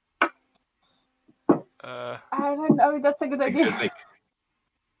 I don't know if that's a good idea.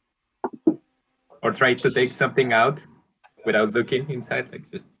 Or try to take something out without looking inside. Like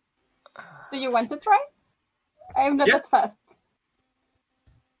just. Do you want to try? I'm not that fast.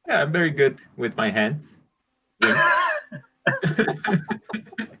 Yeah, I'm very good with my hands.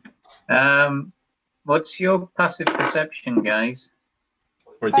 What's your passive perception, guys?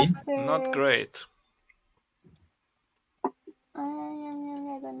 14? Not great.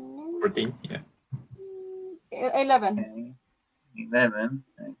 14, yeah. 11. Okay. 11,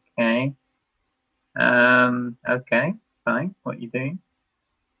 okay. Okay, fine. What are you doing?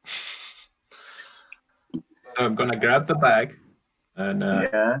 I'm gonna grab the bag and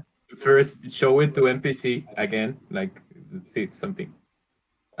first show it to NPC again. Like, let's see if something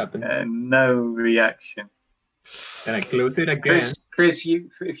happens. No reaction. And I close it again. Chris,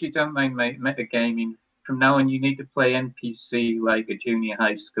 if you don't mind metagaming, from now on you need to play NPC like a junior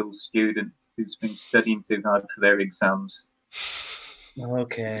high school student who's been studying too hard for their exams.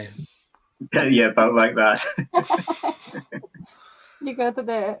 Okay. Yeah, about like that. You go to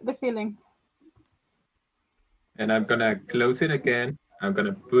the feeling. And I'm gonna close it again. I'm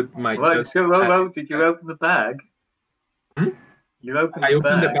gonna put my. Did you open the bag? You opened I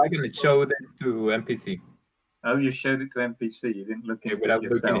opened the bag and it showed it to NPC. Oh, you showed it to NPC. You didn't look at it without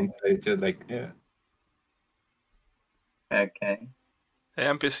yourself. looking inside. Just like Okay. Hey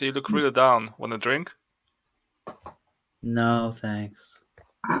NPC, you look really down. Want a drink? No, thanks.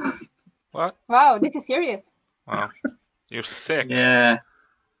 What? Wow, this is serious. Wow, you're sick. Yeah.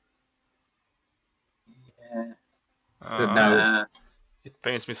 It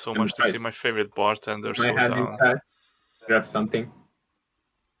pains me so much to see my favorite bartender so hand down. inside, grab something.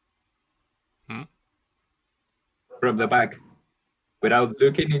 From the bag. Without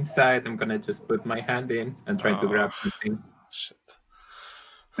looking inside, I'm gonna just put my hand in and try to grab something. Shit.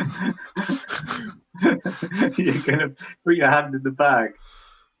 You're gonna put your hand in the bag.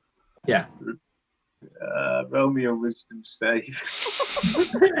 Yeah. Roll me a wisdom save.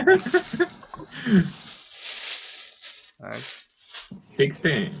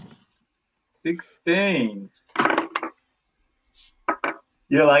 16. 16.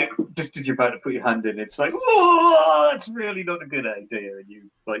 You're like, just as you're about to put your hand in, it's like, oh, that's really not a good idea. And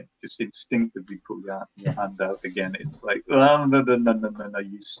you like just instinctively put your hand out again. It's like, oh, no.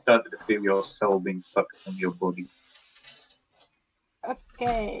 You started to feel your soul being sucked from your body.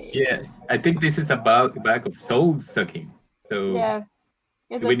 Okay. Yeah, I think this is about the bag of soul sucking. So yes,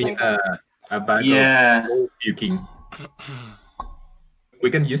 We need a bag of puking. We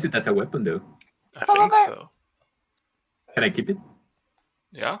can use it as a weapon, though. I think so. Can I keep it?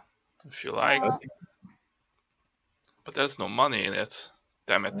 Yeah, if you like. But there's no money in it.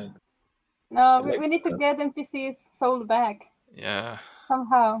 Damn it. No, we need to get NPC's soul back. Yeah.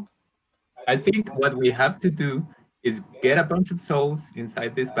 Somehow. I think what we have to do is get a bunch of souls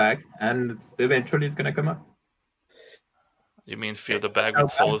inside this bag, and eventually it's gonna come up. You mean fill the bag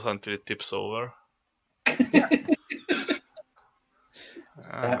with souls until it tips over?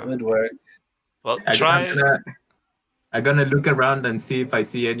 That would work. Well, try. I'm gonna look around and see if I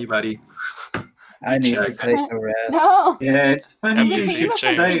see anybody. I need to take a rest. No. Yeah, it's funny you should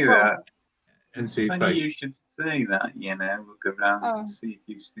say that. And see it's funny you should say that, you know, look around and see if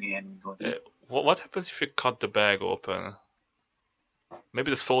you see anybody. What happens if you cut the bag open?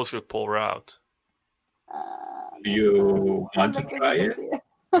 Maybe the souls will pour out. Do you want to try it?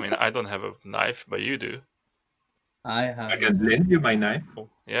 I mean, I don't have a knife, but you do. I can lend you my knife. Oh,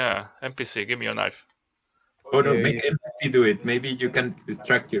 yeah, NPC, give me your knife. Oh no, make NPC do it. Maybe you can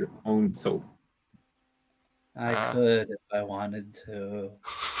extract your own soul. I could if I wanted to.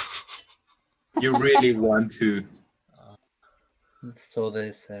 You really want to. So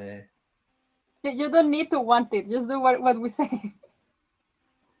they say. You don't need to want it. Just do what we say.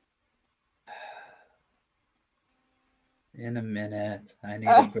 In a minute. I need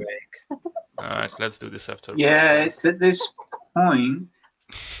a break. Alright, let's do this after. Yeah, it's at this point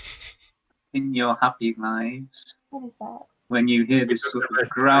in your happy lives What is that? when you hear this sort of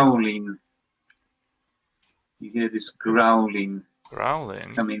growling. You hear this growling.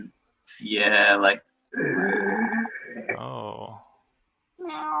 Growling? I mean, yeah, like. Oh.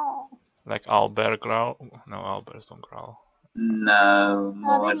 No. Like owlbear growl? No, owlbears don't growl. No,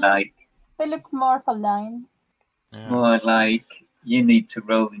 more like. They look more feline. Yeah, more like you need to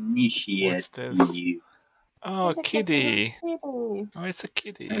roll initiate. What's this? You. Oh, kitty! Kitty. Oh, it's a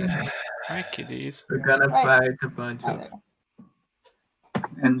kitty. Hi, kitties. We're gonna fight a bunch of.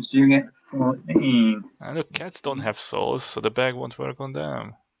 And you get 14. And look, cats don't have souls, so the bag won't work on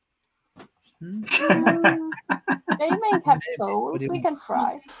them. They may have souls. We can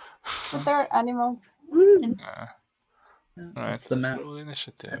try. But they're animals. Alright, let's roll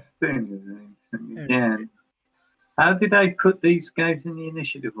initiative. Again. How did I put these guys in the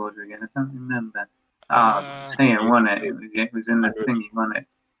initiative order again? I can't remember. Here, won it. It was in the thing, you won it.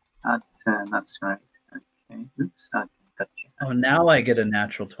 That's right. Okay. Oops, I got you. Oh, now I get a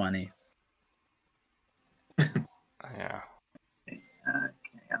natural 20. Yeah. Okay,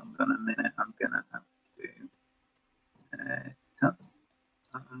 hold on a minute. I'm gonna have to do.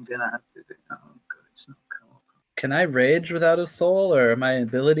 Oh god, it's not cool. Can I rage without a soul, or are my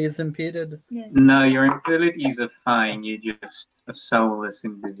abilities impeded? Yeah. No, your abilities are fine. You're just a soulless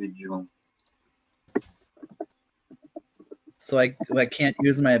individual. So I can't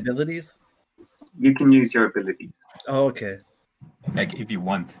use my abilities? You can use your abilities. Oh, okay. Like if you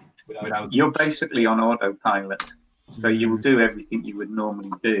want. You're basically on autopilot, so you will do everything you would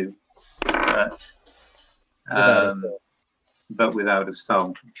normally do, but without a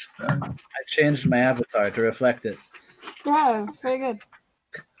soul. I changed my avatar to reflect it. Yeah, very good.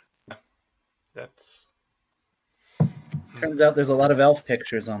 That's. Turns out there's a lot of elf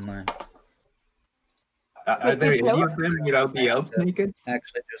pictures online. Are there any of them without the elves naked?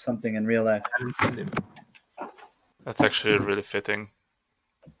 Actually, do something in real life. I haven't seen them. That's actually really fitting.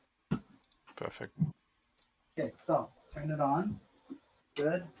 Perfect. Okay, so turn it on.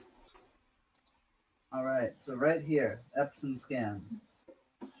 Good. All right, so right here, Epson scan.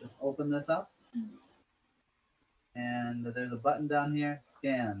 Just open this up. And there's a button down here,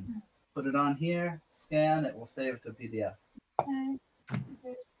 scan. Put it on here, scan, it will save to PDF.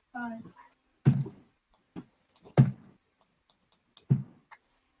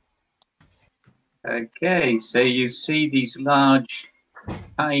 Okay, so you see these large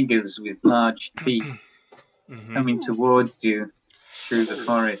tigers with large teeth coming towards you through the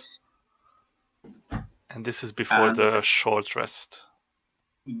forest. And this is before the short rest.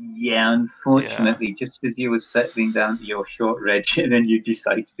 Yeah, unfortunately, just as you were settling down to your short rest, and then you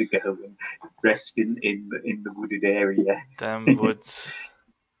decided to go and rest in the wooded area. Damn woods.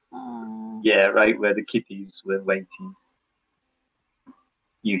 Yeah, right where the kitties were waiting.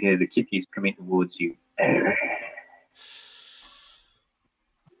 You hear the kitties coming towards you.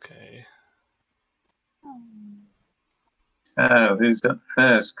 Okay. So, who's up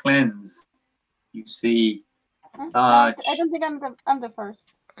first? Cleanse. You see large... I don't think I'm the first.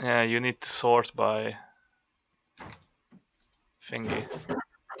 Yeah, you need to sort by thingy.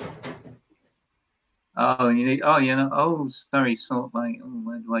 Oh, you need. Oh, you know. Oh, sorry. Sort by. Oh,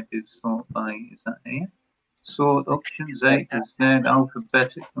 where do I do sort by? Is that here? Sort options A to Z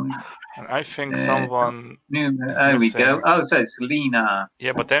alphabetically. And I think someone is there we missing. go. Oh, so it's Lena.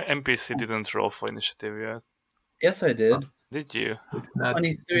 Yeah, but the NPC didn't roll for initiative yet. Yes, I did. Did you?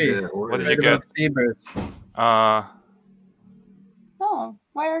 23. What did you get? Oh,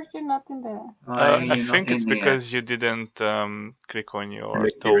 why are you not in the? I think it's because you didn't click on your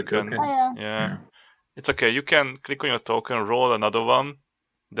token. Oh, yeah. It's okay. You can click on your token, roll another one.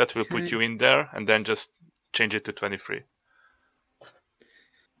 That will put you in there, and then just change it to 23.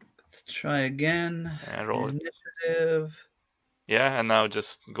 Let's try again. Yeah, roll initiative. Yeah, and now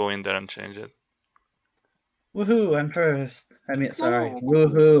just go in there and change it. Woohoo! I'm first. I mean, sorry.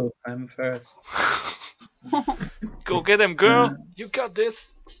 Woohoo! I'm first. Go get him, girl. You got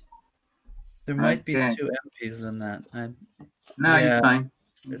this. There might be 2 MPs in that. No, you're fine.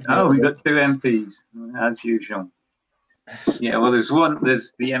 Oh, we got 2 MPs as usual. Yeah, well, there's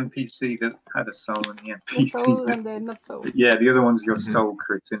the NPC that had a soul and the NPC. The soul and the not soul. Yeah, the other one's your soul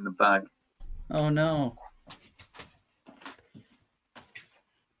crit in the bag. Oh no.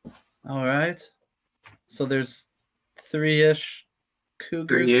 All right. So there's 3-ish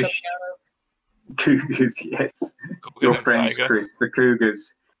cougars coming out. Cougars, yes. Your friends, tiger. Chris, the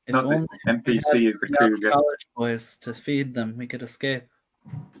cougars. If Not the NPC is the cougar. College boys to feed them, we could escape.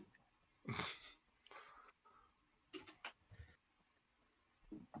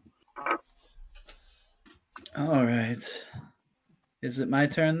 All right. Is it my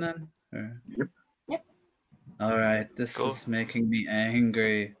turn then? Or... Yep. All right. This is making me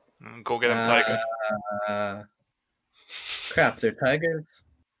angry. Go get them, tiger. Crap, they're tigers?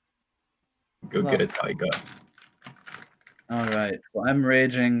 Go get a tiger. All right. So I'm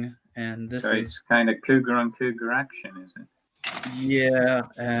raging, and this so is... it's kind of cougar on cougar action, is it? Yeah,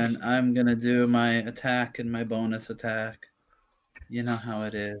 and I'm going to do my attack and my bonus attack. You know how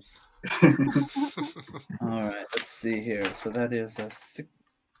it is. All right, let's see here. So that is a 6,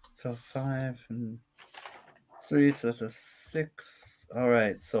 so 5 and 3, so that's a 6. All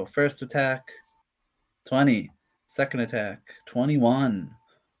right, so first attack, 20. Second attack, 21.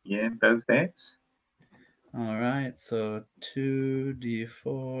 Yeah, both hits. All right, so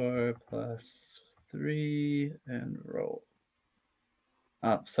 2d4 plus 3 and roll.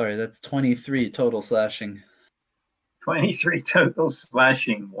 Oh, sorry, that's 23 total slashing. 23 total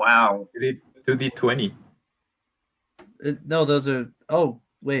slashing. Wow. 2d20. No, those are... Oh,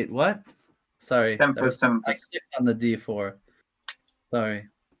 wait, what? Sorry. 10 plus 7. I clicked on the d4. Sorry.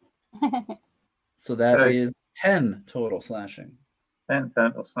 So that is 10 total slashing. 10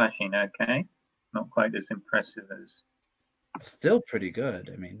 total slashing, okay. Not quite as impressive as... Still pretty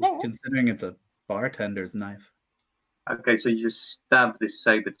good. I mean, considering it's a bartender's knife. Okay, so you just stab this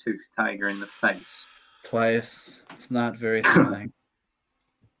saber-toothed tiger in the face. Twice. It's not very thrilling.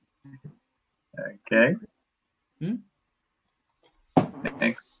 Okay.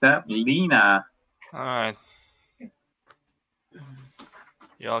 Next up, Lena. Alright.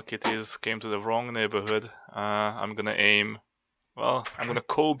 Y'all kitties came to the wrong neighborhood. I'm gonna aim... Well, I'm gonna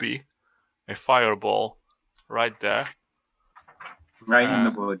Kobe a fireball right there. Right in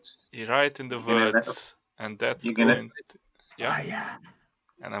the woods. Right in the woods. And that's going to... Yeah.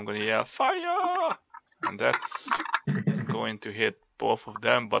 And I'm gonna yell, fire! And that's going to hit both of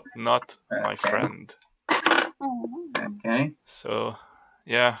them, but not my friend. Okay. So,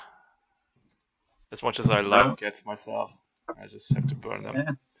 yeah. As much as I like cats myself, I just have to burn them.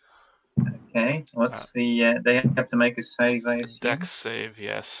 Yeah. Okay. What's the... they have to make a save, I assume? Dex save,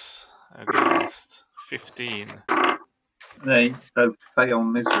 yes. Against 15. They both fail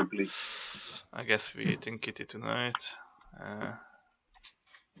miserably. I guess we're eating kitty tonight. I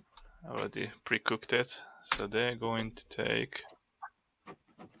already pre-cooked it, so they're going to take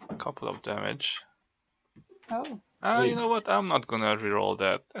a couple of damage. Oh. You know what? I'm not gonna reroll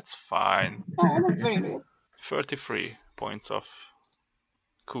that. That's fine. Oh, that's very good. 33 points of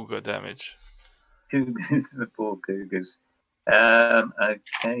cougar damage. The poor cougars.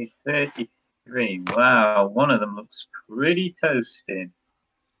 Okay, 33. Wow, one of them looks pretty toasted.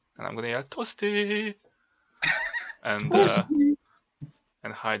 And I'm gonna yell toasty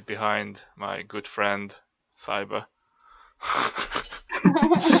and hide behind my good friend Cyber.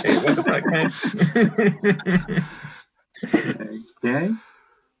 Hey, what the fuck, man?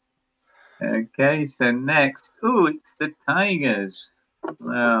 Okay, so next, it's the tigers.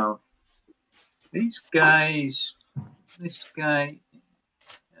 Wow, these guys, this guy,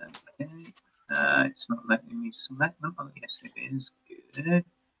 okay, it's not letting me select them. Oh, yes, it is. Good.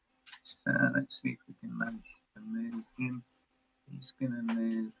 So let's see if we can manage to move him. He's gonna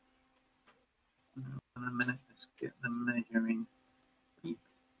move A minute, let's get the measuring.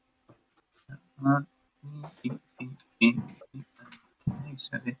 Okay,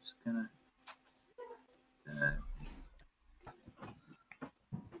 so it's gonna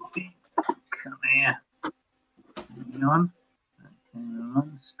come here. Hang on.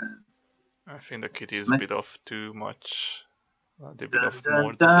 I think the kitty is a bit of too much. A bit of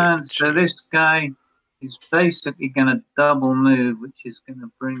more than so this guy is basically going to double move, which is going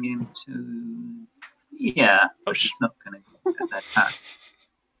to bring him to... Yeah, but it's not going to get that attack.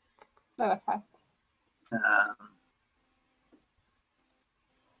 That was fast.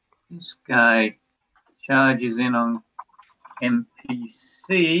 This guy charges in on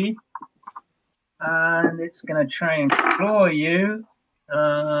NPC, and it's going to try and claw you.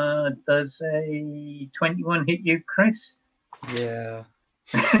 Does a 21 hit you, Chris? Yeah.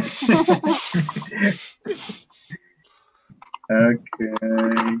 Okay.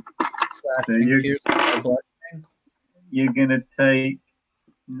 So you're going to take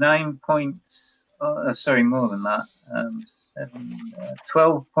 9 points. Sorry, more than that.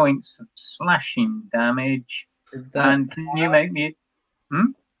 12 points of slashing damage. And can you make me...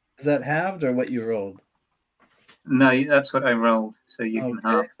 Is that halved or what you rolled? No, that's what I rolled, so you can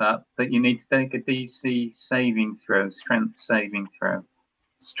halve that. But you need to take a DC saving throw, strength saving throw.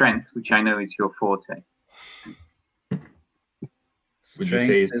 Strength, which I know is your forte. Would you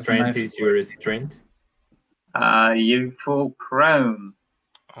say strength is your strength? You fall prone.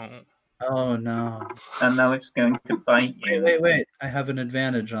 Oh no. And now it's going to bite you. Wait. I have an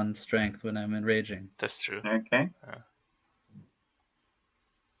advantage on strength when I'm enraging. That's true. Okay.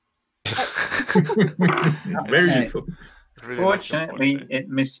 Very useful. Really Fortunately, it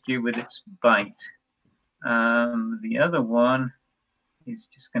missed you with its bite. The other one is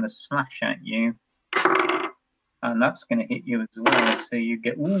just going to slash at you. And that's going to hit you as well. So you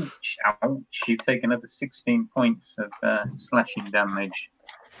get, ouch, you take another 16 points of slashing damage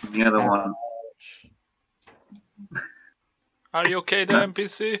from the other one. Are you okay there,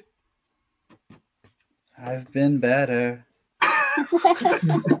 NPC? I've been better.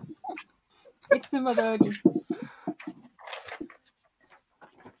 It's Madori.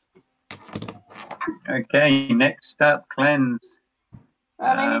 Okay, next up, cleanse.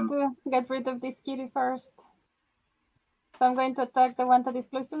 Well, I need to get rid of this kitty first. So I'm going to attack the one that is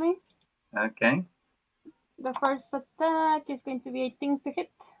close to me. Okay. The first attack is going to be 18 to hit.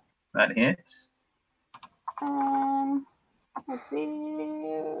 That hits. Let's see.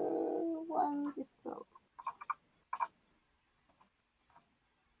 1 d12.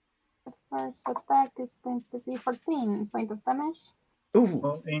 The first attack is going to be 14 points of damage. Ooh.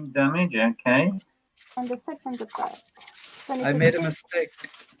 14 damage, okay. And the second attack. I made a mistake.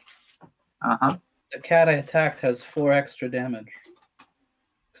 Uh-huh. The cat I attacked has 4 extra damage.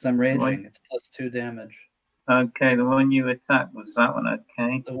 Because I'm raging. It's +2 damage. Okay, the one you attacked was that one,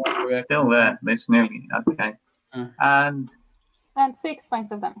 okay. The one still there. It's nearly, okay. And 6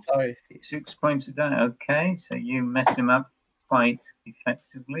 points of damage. Sorry. 6 points of damage, okay. So you mess him up quite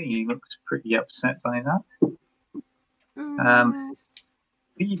effectively. He looks pretty upset by that.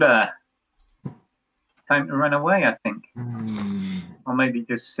 Fever. Time to run away, I think. Or maybe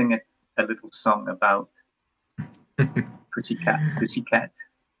just sing a little song about Pussycat.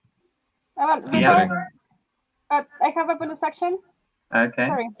 I have a bonus action. Okay.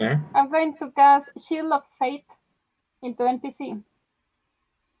 Sorry. Yeah. I'm going to cast Shield of Fate into NPC.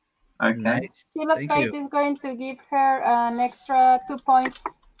 Okay. Nice. Shield of Fate is going to give her an extra 2 points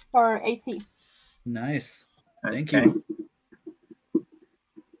for AC. Nice. Thank you.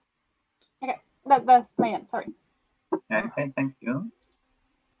 Okay, that's my end. Sorry. Okay, thank you.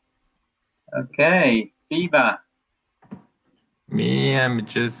 Okay, Fever. Me, I'm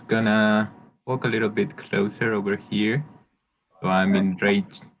just gonna walk a little bit closer over here. So I'm in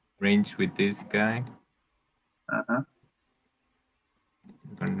range with this guy. Uh-huh.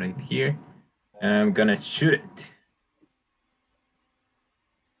 One right here. I'm gonna shoot it.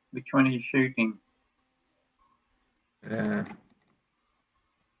 Which one are you shooting?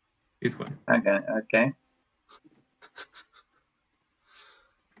 This one. Okay.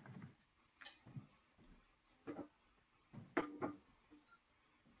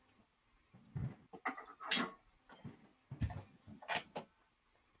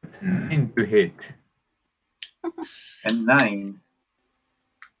 To hit. A 9.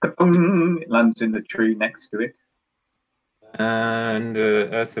 It lands in the tree next to it. And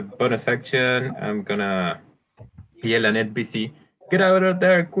as a bonus action, I'm gonna yell at NPC, "Get out of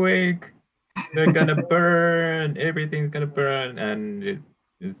there quick! They're gonna burn! Everything's gonna burn!" And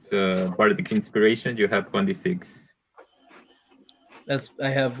it's Bardic Inspiration. You have 1d6. As I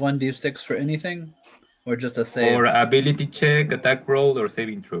have 1d6 for anything, or just a save? Or ability check, attack roll, or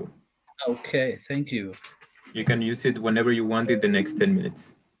saving throw. Okay, thank you. You can use it whenever you want in the next 10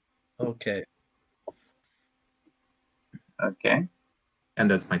 minutes. Okay. Okay. And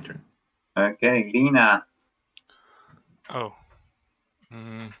that's my turn. Okay, Lena. Oh.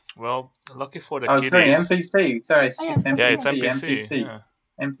 Well, lucky for the kiddies. Sorry, NPC. Sorry, NPC. Yeah, it's NPC. NPC. Yeah.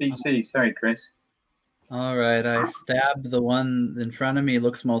 NPC. Sorry, Chris. All right, I stab the one in front of me.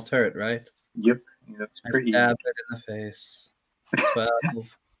 Looks most hurt, right? Yep, that's pretty. I stab it in the face. 12.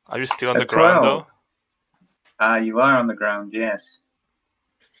 Are you still on the ground, though? You are on the ground, yes.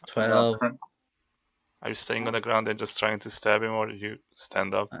 12. Are you staying on the ground and just trying to stab him, or did you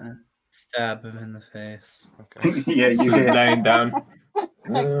stand up? Stab him in the face. Okay. Yeah, you just lying down.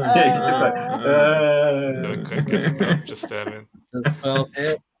 Don't get him up, just stab him. Does 12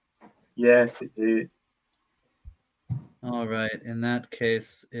 hit? Yes, it did. All right, in that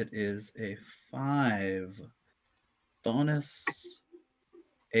case, it is a 5. Bonus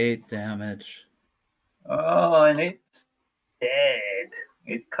 8 damage. Oh, and it's dead.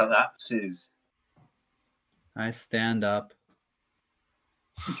 It collapses. I stand up.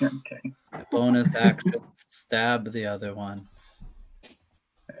 Okay. Bonus action, stab the other one.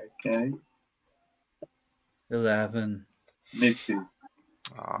 Okay. 11. Misses.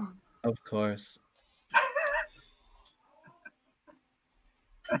 Oh. Of course.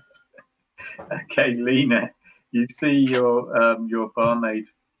 Okay, Lena, you see your barmaid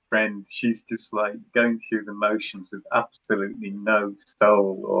friend. She's just like going through the motions with absolutely no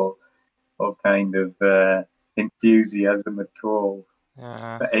soul or kind of enthusiasm at all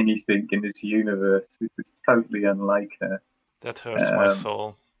for anything in this universe. This is totally unlike her. That hurts my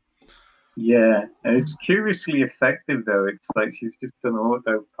soul. Yeah, and it's curiously effective though. It's like she's just an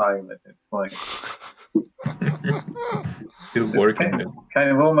autopilot. It's like still working. Kind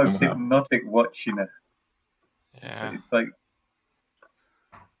of almost hypnotic watching her. Yeah. But it's like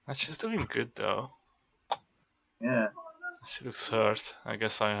she's doing good though. Yeah. She looks hurt. I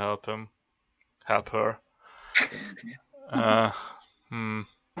guess I help her.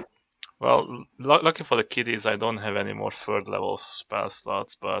 Well, lucky for the kiddies, I don't have any more 3rd level spell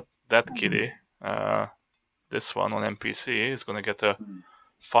slots, but that kiddie, this one on NPC, is gonna get a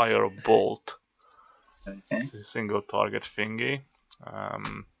fire bolt. Okay. It's a single target thingy.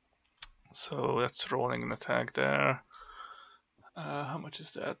 So that's rolling an attack there. How much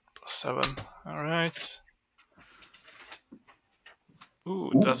is that? +7. Alright.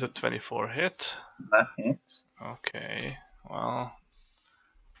 Ooh, does a 24 hit? That hits. Okay, well,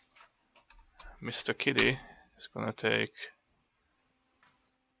 Mr. Kitty is gonna take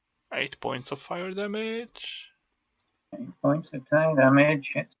 8 points of fire damage. 8 points of fire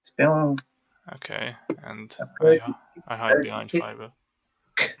damage. It's still okay, and I hide okay. behind Fiber.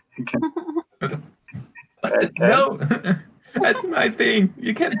 Okay. No, that's my thing.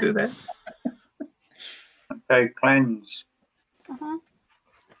 You can't do that. Okay, cleanse.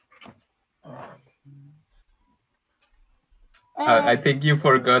 I think you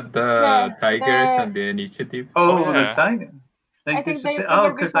forgot the tigers and the initiative. Oh, the tiger. I think they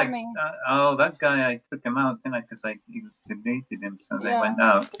because that guy, I took him out, didn't I? Because I deleted him, so they went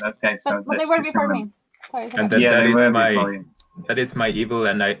out. Okay, so but they were before me. And that is my evil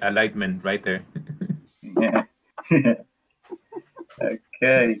alignment right there. Yeah.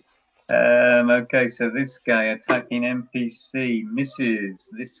 Okay. Okay, so this guy attacking NPC misses.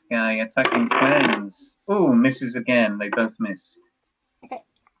 This guy attacking cleanse. Oh, misses again. They both missed. Okay.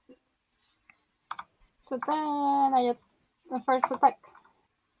 So then I the first attack.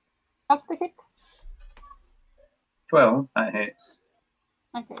 Up the hit. 12. That hits.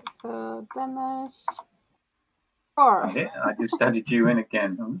 Okay, so damage 4. I just added you in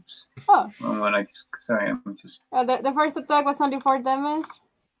again. Oops. Oh. Sorry, I'm just. The first attack was only 4 damage.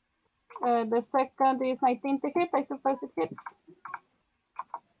 The second is 19 to hit. I suppose it hits.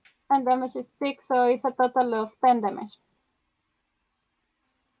 And damage is 6, so it's a total of 10 damage.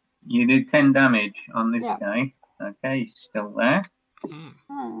 You did 10 damage on this guy. Okay, he's still there. And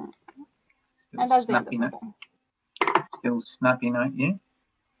that's still snapping at you.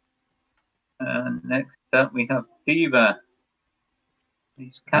 And next up we have Diva.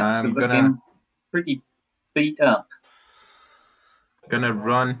 These cats are looking pretty beat up. Gonna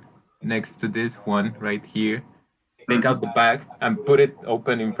run next to this one right here. Take out the bag and put it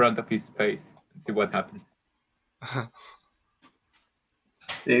open in front of his face and see what happens.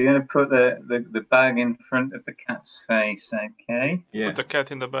 So you're going to put the bag in front of the cat's face, okay? Yeah. Put the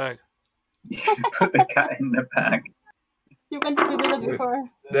cat in the bag. You put the cat in the bag. You wanted to do that before.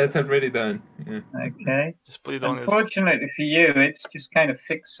 That's already done. Yeah. Okay. Just put it on his... Unfortunately for you, it's just kind of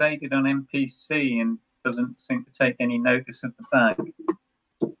fixated on NPC and doesn't seem to take any notice of the bag.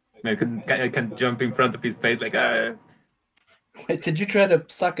 I can jump in front of his face like, ah. Wait, did you try to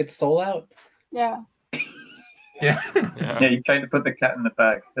suck its soul out? Yeah. Yeah. Yeah, you tried to put the cat in the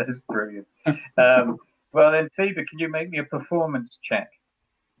bag. That is brilliant. Well, then, Siva, can you make me a performance check?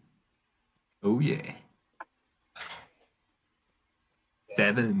 Oh, yeah.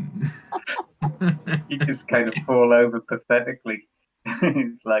 7. You just kind of fall over pathetically.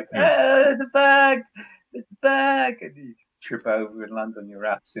 It's like, the bag! The bag! And you trip over and land on your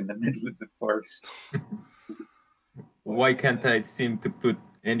ass in the middle of the forest. Why can't I seem to put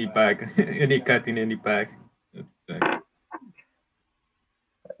any cat in any bag? That sucks.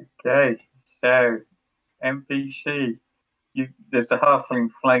 Okay, so NPC, there's a halfling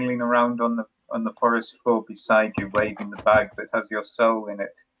flailing around on the forest floor beside you, waving the bag that has your soul in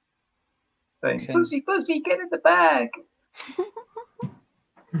it, saying, "Pussy, pussy, get in the bag."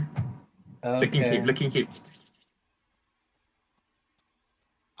 Okay. Looking hip.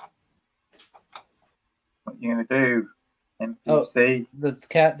 What are you gonna do, NPC? Oh, the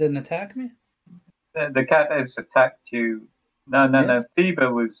cat didn't attack me? The cat has attacked you. No. Phoebe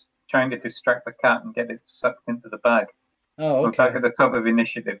was trying to distract the cat and get it sucked into the bag. Oh, okay. We're back at the top of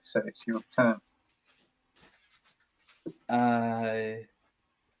initiative, so it's your turn.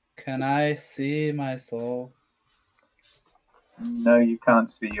 Can I see my soul? No, you can't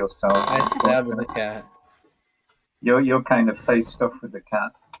see your soul. I stabbed the cat. You're kind of faced off with the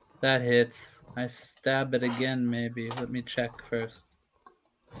cat. That hits. I stab it again, maybe. Let me check first.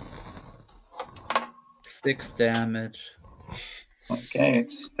 6 damage. Okay,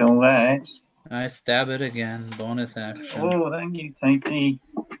 it's still there. I stab it again. Bonus action. Oh, thank you, Takey.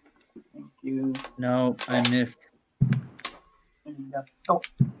 Thank you. No, I missed. Oh.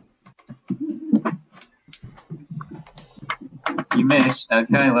 You missed.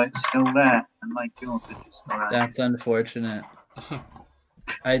 Okay, well, it's still there. And like yours, it's just all right. That's unfortunate.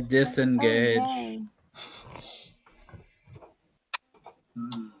 I disengage. Okay.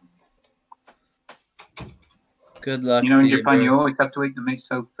 Good luck. You know, in Fever. Japan, you always have to eat the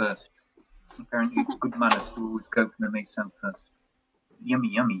miso first. Apparently, it's good manners to always go for the miso first. Yummy,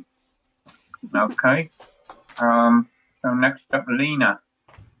 yummy. Okay. So next up, Lena.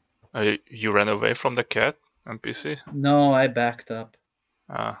 You ran away from the cat, NPC? No, I backed up.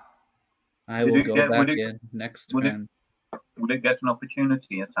 Ah. I will go back in next turn. Would it get an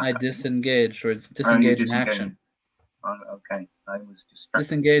opportunity attack? I disengaged, or it's disengage in action. Oh, okay, I was distracted.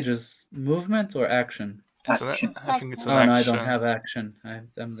 Disengage is movement or action? Action. I think it's an action. action. No, I don't have action.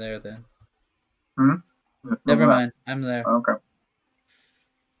 I'm there then. Never mind. I'm there. Okay.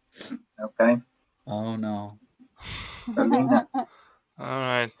 Okay. Oh no.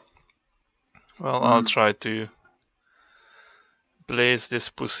 Alright. Well, I'll try to blaze this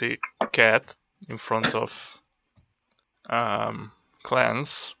pussy cat in front of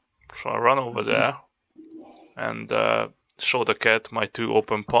clans. So I run over there and show the cat my 2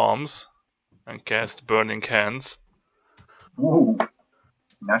 open palms and cast Burning Hands. Ooh,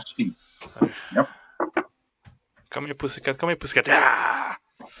 nasty. Yep. Come here, pussycat. Come here, pussycat. Yeah!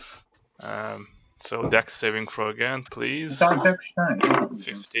 So Dex saving throw again, please.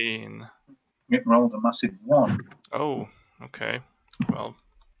 15. It rolled a massive 1. Oh, okay. Well,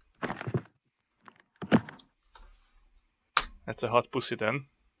 that's a hot pussy then.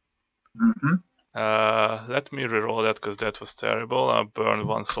 Let me reroll that because that was terrible. I'll burn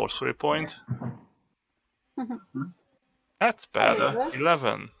 1 sorcery point. That's better.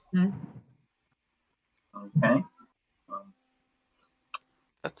 11. Okay.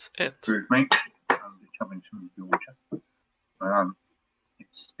 That's it. Excuse me. I'm just having some water.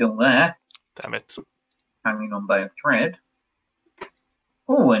 It's still there. Damn it. Hanging on by a thread.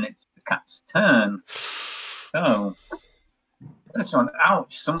 Oh, and it's the cat's turn. So, that's one.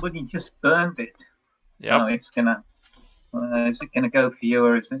 Ouch! Somebody just burned it. Yeah. Oh, it's gonna. Is it gonna go for you,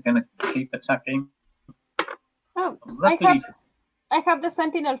 or is it gonna keep attacking? Oh, Luckily, I have the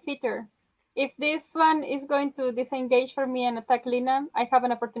Sentinel feature. If this one is going to disengage for me and attack Lena, I have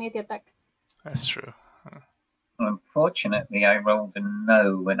an opportunity attack. That's true. Unfortunately, I rolled a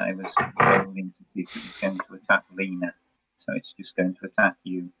no when I was rolling to see if it was going to attack Lena. So it's just going to attack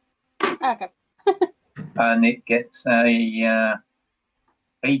you. Okay. And it gets a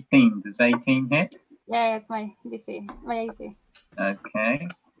 18. Does 18 hit? Yeah, it's my DC, my AC. Okay.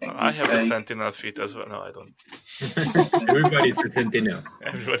 I have a Sentinel feat as well. No, I don't. Everybody's a Sentinel.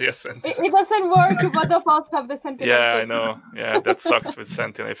 Everybody has Sentinel. It doesn't work if both of us have the Sentinel. Yeah, I know. Yeah, that sucks with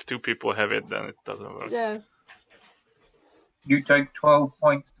Sentinel. If 2 people have it, then it doesn't work. Yes. You take 12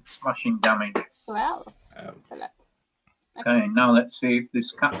 points of smashing damage. Wow. Okay, now let's see if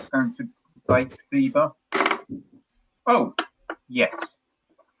this cat's going to bite Fever. Oh, yes.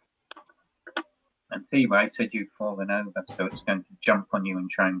 And Fever, I said you'd fallen over, so it's going to jump on you and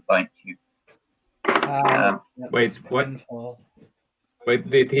try and bite you. Wait, what? Wait,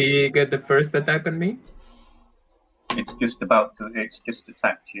 did he get the first attack on me? It's just about to, it's just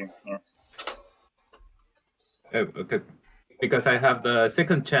attacked you, yes. Oh, okay. Because I have the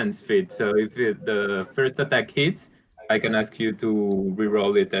second chance feat, so if the first attack hits, I can ask you to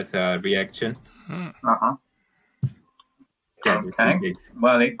reroll it as a reaction. Uh-huh. Yeah, okay.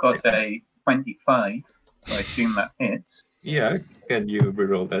 Well, it got a 25, so I assume that hits. Yeah, can you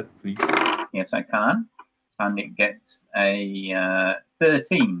reroll that, please? Yes, I can. And it gets a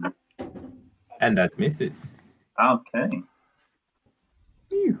 13. And that misses. Okay.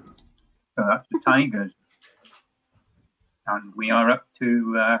 Phew. So that's the Tigers. And we are up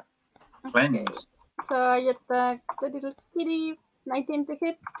to Glenn's. Okay. So I attack the little kitty, 19 to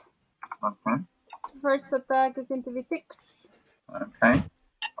hit. Okay. First attack is going to be 6. Okay.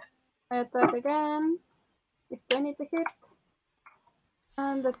 I attack again. It's 20 to hit.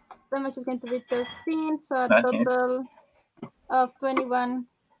 And the damage is going to be 13, so a total of 21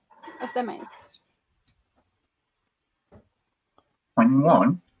 of damage.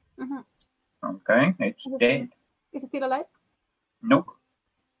 21? Mm-hmm. Okay, it's dead. Is it still alive? Nope.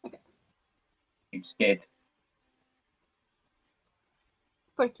 Okay. It's dead.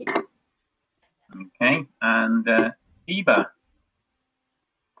 Poor kitty. Okay, and Eba.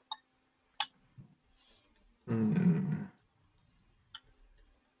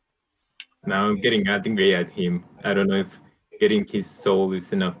 Now I'm getting angry at him. I don't know if getting his soul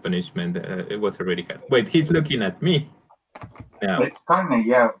is enough punishment. It was already had. Wait, he's looking at me. Now. It's kind of,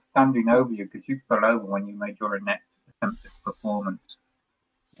 yeah, standing over you because you fell over when you made your next attempt at performance.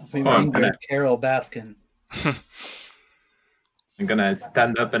 We angered Carol Baskin. I'm gonna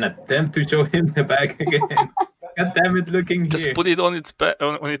stand up and attempt to show him the bag again. God damn it, looking Just here. put it on its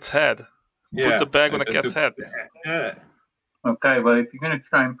on its head. Yeah, put the bag on the cat's head. Yeah. Okay, well, if you're going to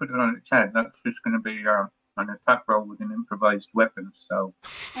try and put it on its head, that's just going to be an attack roll with an improvised weapon. So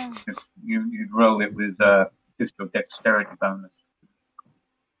just, you'd roll it with just your dexterity bonus.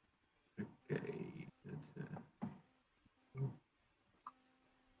 Okay, that's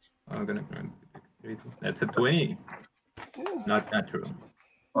I'm gonna grab the dexterity. That's a 20. Not natural.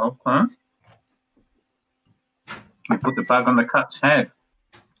 Okay. You put the bag on the cat's head.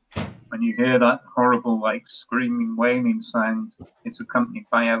 When you hear that horrible, like, screaming, wailing sound, it's accompanied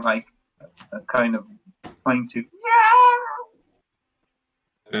by a kind of plaintive,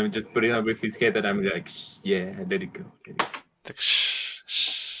 yeah! I'm just putting it over his head and I'm like, yeah, let it go. Like, shh,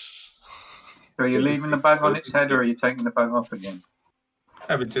 shh. So are you leaving the bag on its head or are you taking the bag off again?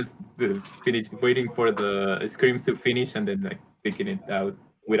 I would just finish, waiting for the screams to finish and then, like, taking it out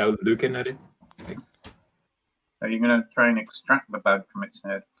without looking at it. Like, are you going to try and extract the bag from its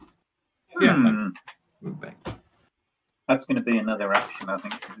head? Yeah, move back. That's going to be another action, I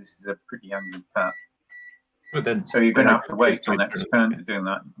think, because this is a pretty angry cat. But then, so you're going to have to wait till next turn to do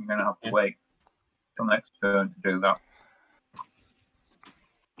that. You're going to have to wait till next turn to do that.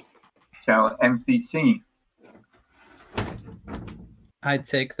 So, NPC. I'd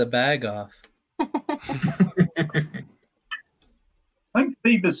take the bag off. I think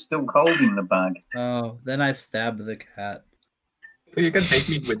Phoebe's still holding the bag. Oh, then I stab the cat. You can take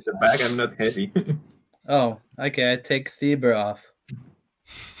me with the bag, I'm not heavy. Oh, okay, I take Thieber off.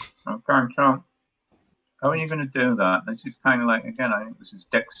 Okay, so how are you going to do that? This is kind of like, again, I think this is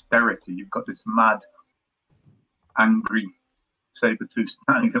dexterity. You've got this mad, angry saber-toothed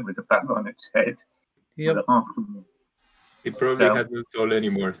tiger with a bag on its head. Yep. It probably has no soul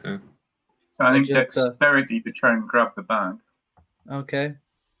anymore, so. So I think dexterity to try and grab the bag. Okay.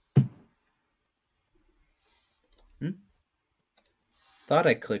 Thought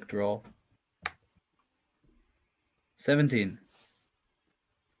I clicked roll. 17.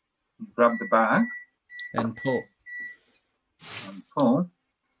 Grab the bag. And pull. And pull.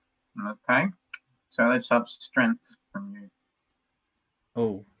 Okay. So let's have strength from you.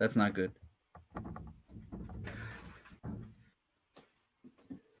 Oh, that's not good.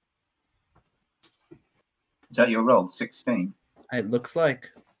 Is that your roll? 16? It looks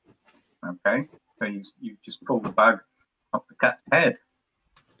like. Okay. So you just pull the bag off the cat's head.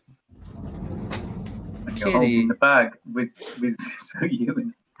 And you're holding the bag with so you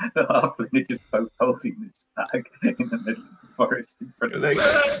and the halfling are just both holding this bag in the middle of the forest in front of the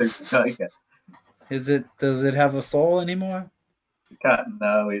tiger. Does it have a soul anymore? The cat,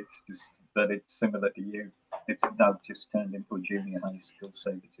 no, it's just that it's similar to you. It's a dog just turned into a junior high school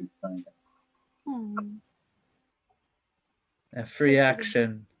saber-tooth tiger. A free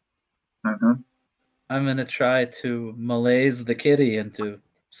action. Mm-hmm. I'm gonna try to malaise the kitty into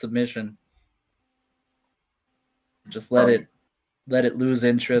submission. Just let it lose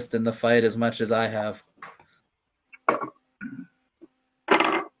interest in the fight as much as I have.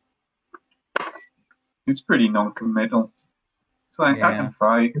 It's pretty non-committal. So I can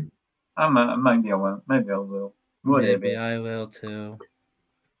fight. Maybe I won't. Maybe I will. Whatever. Maybe I will too.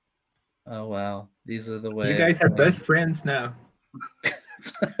 Oh well, these are the ways. You guys are best friends now.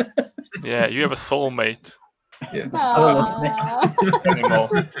 Yeah, you have a soulmate. Yeah. Animal.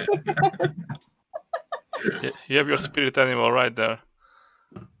 You have your spirit animal right there.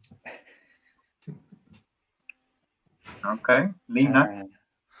 Okay, Lena.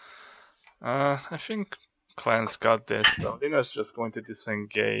 I think Clan's got this, so Lena's just going to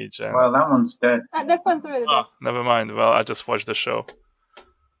disengage. And... Well, that one's dead. That one's already dead. Never mind. Well, I just watched the show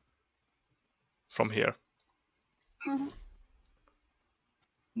from here. Mm-hmm.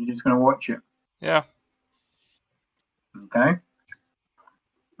 You're just going to watch it? Yeah. Okay.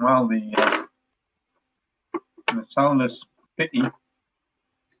 Well, the soulless pity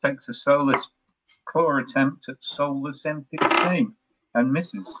takes a soulless claw attempt at soulless NPC and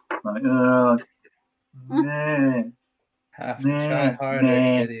misses. Like, have to try harder,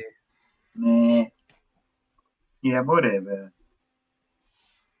 kitty. Nah. Yeah, whatever.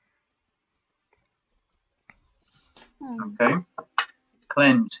 Okay.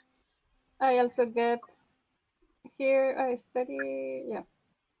 Cleanse. I also get here. I study. Yeah.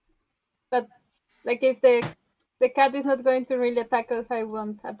 But like if the cat is not going to really attack us, I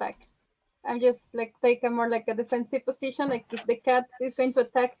won't attack. I'm just like take a more like a defensive position. Like if the cat is going to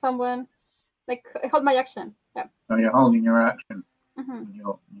attack someone, like I hold my action. Yeah. So you're holding your action. Mm-hmm.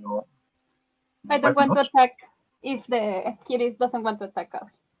 You're I don't want to attack if the kitty doesn't want to attack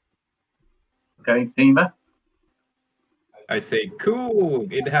us. Okay, Diva. I say, cool,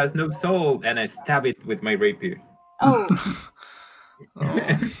 it has no soul, and I stab it with my rapier. Oh.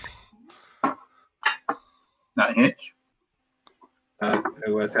 That hits. It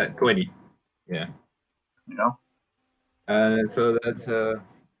was at 20. Yeah. Yeah. So that's a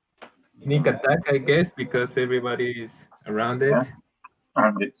sneak attack, I guess, because everybody is around it. Yeah.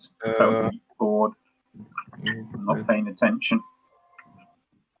 And it's totally bored. Not paying attention.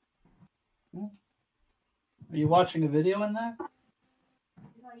 Are you watching a video in there?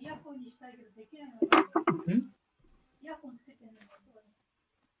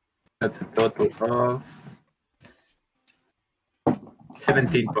 That's a total of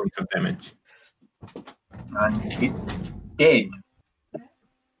 17 points of damage. And it's dead.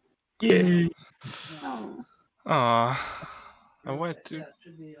 Yay! I wanted to.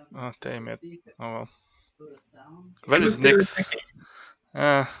 Oh, damn it. Oh well. Where is Nyx?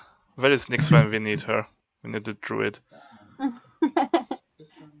 Where is Nyx when we need her? We need the druid.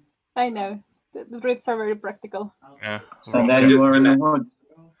 I know. The druids are very practical. Yeah. So there you are in the woods.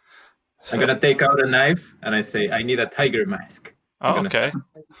 I'm gonna take out a knife and I say, I need a tiger mask. Oh, okay.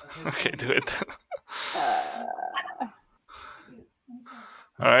 Okay, do it.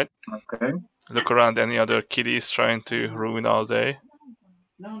 Alright. Okay. Look around, any other kitties trying to ruin our day?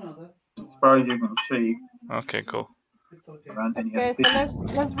 No, that's as far as you can see. Okay, cool. It's okay. Okay, so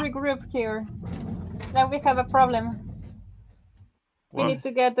let's regroup here. Now we have a problem. We need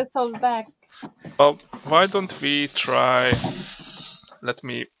to get the soul back. Well, why don't we try... Let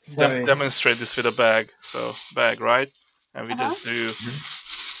me demonstrate this with a bag. So, bag, right? And we just do...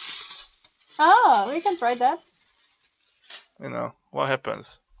 Oh, we can try that. You know, what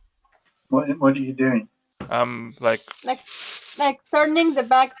happens? What are you doing? Like turning the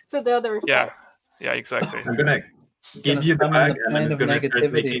bag to the other side. Yeah, exactly. I'm gonna give you the bag and I'm just gonna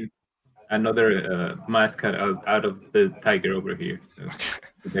start making another mask out of the tiger over here. So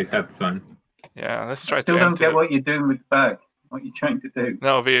you guys have fun. Yeah, let's try to still don't get what you're doing with the bag. What are you trying to do?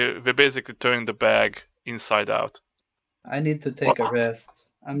 No, we're basically turning the bag inside out. I need to take a rest.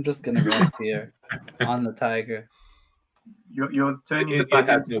 I'm just gonna rest here on the tiger. You're turning the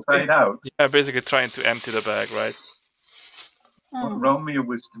bag inside out? Yeah, basically trying to empty the bag, right? Well, roll me a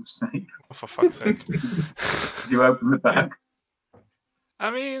wisdom save. Oh, for fuck's sake. You open the bag? I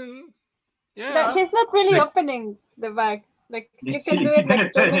mean, yeah. No, he's not really opening the bag. Like, you can do it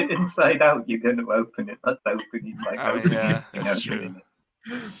like turn it inside out, you're going to open it. That's opening like opening. Yeah, that's true.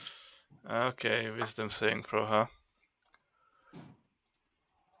 Okay, wisdom saving throw, huh?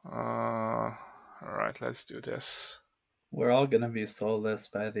 Alright, let's do this. We're all gonna be soulless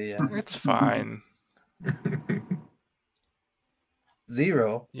by the end. It's fine.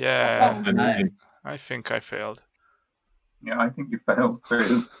 0? Yeah. I think I failed. Yeah, I think you failed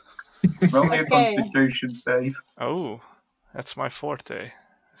too. Roll me a Constitution save. Oh, that's my forte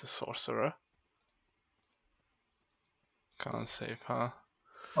as a sorcerer. Can't save, huh?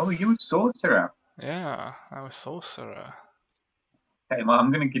 Oh, you a sorcerer? Yeah, I'm a sorcerer. Okay, well,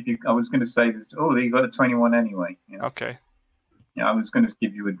 I'm going to give you. I was going to say this. Oh, you got a 21 anyway. Yeah. Okay. Yeah, I was going to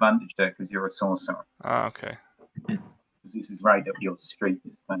give you advantage there because you're a sorcerer. Ah, okay. Because this is right up your street.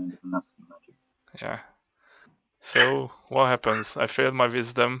 This kind of nasty magic. Yeah. So what happens? I failed my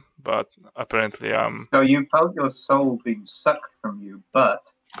wisdom, but apparently I'm. So you felt your soul being sucked from you, but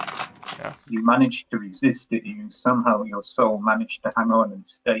you managed to resist it. You somehow your soul managed to hang on and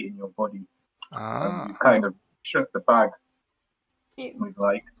stay in your body. You kind of shut the bag with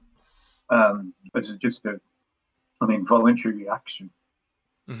like as just an involuntary reaction.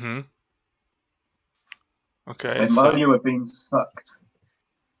 Mm-hmm. Okay. And so... while you were being sucked,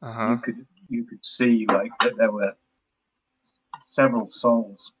 Uh-huh. you could see like that there were several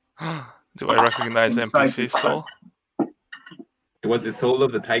souls. Do I recognize NPC soul? Was the soul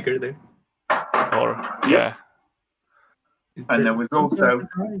of the tiger there? Or yeah. And there was also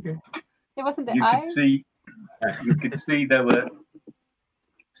it wasn't the eye. You could see there were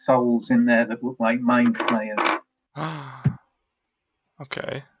souls in there that looked like mind flayers.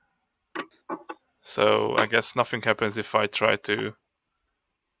 Okay. So I guess nothing happens if I try to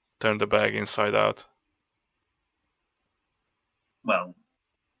turn the bag inside out. Well,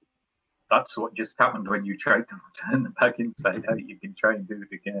 that's what just happened when you tried to turn the bag inside out. You can try and do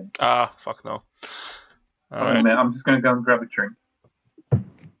it again. Ah, fuck no. All right. I'm just going to go and grab a drink.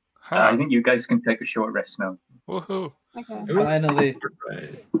 Huh. I think you guys can take a short rest now. Woohoo. Okay. Finally.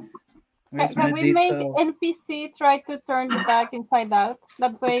 Can we make NPC try to turn the bag inside out?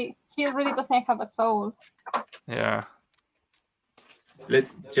 That way, she really doesn't have a soul. Yeah.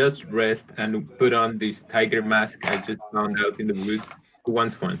 Let's just rest and put on this tiger mask I just found out in the woods. Who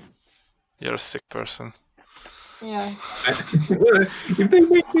wants one? You're a sick person. Yeah. If they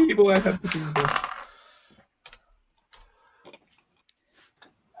make me evil, I have to do that.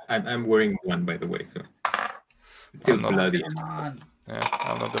 I'm wearing one, by the way, so it's still bloody. Yeah,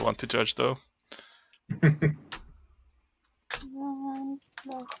 I'm not the one to judge, though.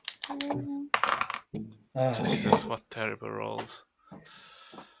 Jesus, what terrible rolls.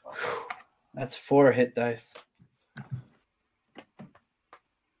 That's 4 hit dice.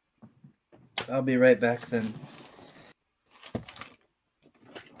 I'll be right back then.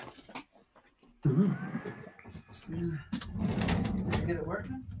 Did you get it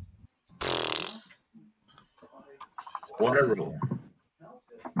working? What a roll.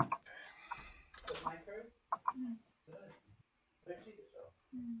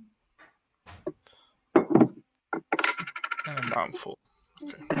 And I'm full.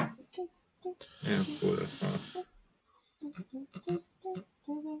 Okay. Yeah, full.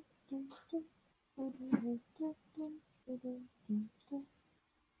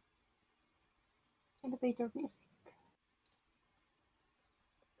 Elevator music.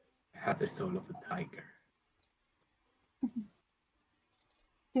 Have the soul of a tiger.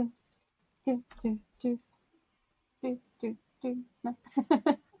 I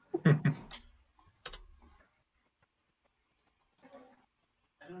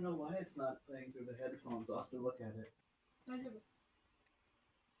don't know why it's not playing through the headphones. I'll have to look at it.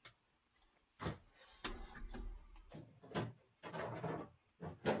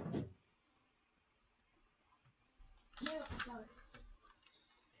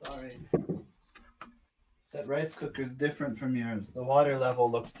 Sorry. That rice cooker's different from yours. The water level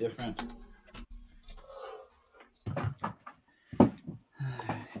looks different.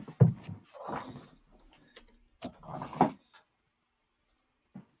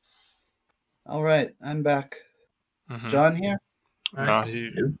 All right, I'm back. Mm-hmm. John here? No,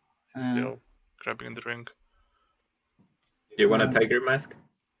 he's still grabbing the drink. You want a tiger mask?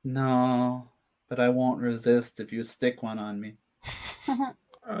 No, but I won't resist if you stick one on me.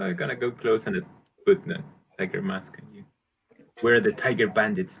 I'm gonna go close and put the tiger mask on you. Where are the tiger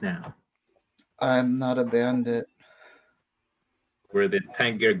bandits now? I'm not a bandit. We're the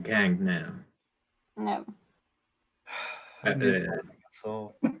tiger gang now. No.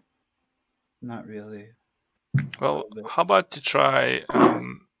 So, not really. Well, how about you try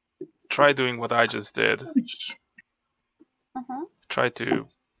doing what I just did? Try to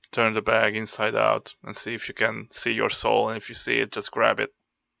turn the bag inside out and see if you can see your soul, and if you see it, just grab it,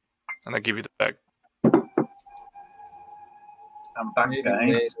 and I give you the bag. I'm back,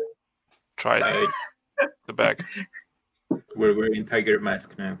 guys. Try the bag. We're wearing tiger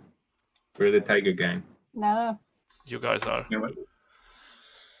mask now. We're the tiger gang. No. You guys are.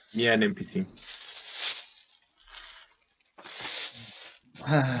 Yeah, an NPC.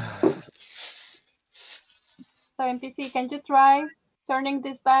 So NPC, can you try turning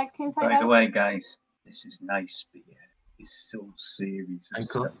this back inside By out? the way, guys, this is nice beer. This Soul series of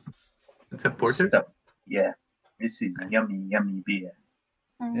Uncle, stuff. it's a porter? Stuff. Yeah, this is yummy, yummy beer.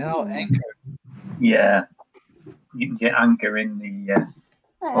 Yeah, Anchor. Yeah, you can get Anchor in the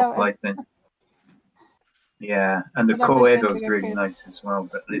Hoplight thing. Yeah, and the Coedo is really nice as well,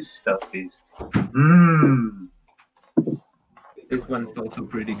 but this stuff is... This one's also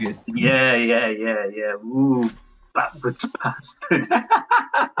pretty good. Yeah. Ooh, backwards bastard.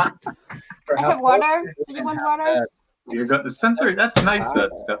 I have water. Do you want water? You got the center. That's nice,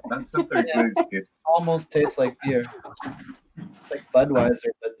 that stuff. That center is good. Almost tastes like beer. It's like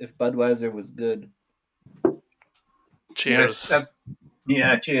Budweiser, but if Budweiser was good. Cheers.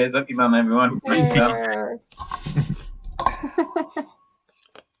 Yeah, cheers. Up your mum, everyone. Cheers.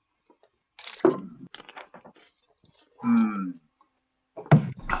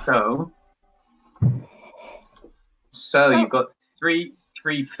 So you've got three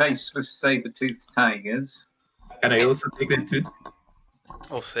faceless saber-toothed tigers. Can I also take the tooth?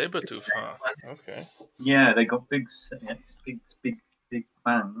 Oh, saber-tooth, huh? Okay. Yeah, they got big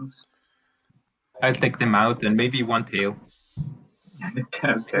fangs. I'll take them out and maybe one tail.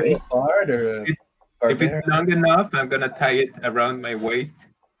 Okay. If it's long enough, I'm gonna tie it around my waist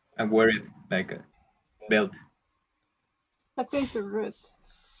and wear it like a belt. That's going to root.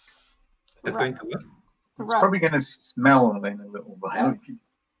 That's going to what? It's probably going to smell in a little while.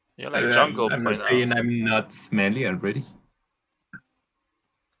 You're like jungle I'm by not now. saying I'm not smelly already. I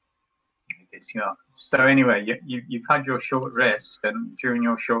guess you are. So anyway, you've had your short rest, and during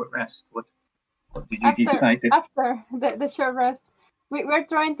your short rest, what did you decide? After the short rest, we're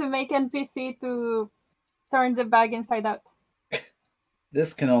trying to make NPC to turn the bag inside out.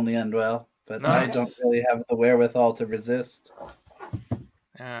 This can only end well, but I don't really have the wherewithal to resist.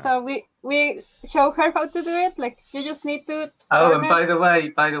 Yeah. So we show her how to do it. Like, you just need to. Oh, and by the way,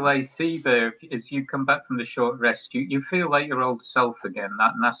 Theba, as you come back from the short rest, you feel like your old self again.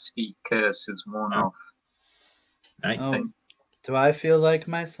 That nasty curse has worn off. Nice. Oh, do I feel like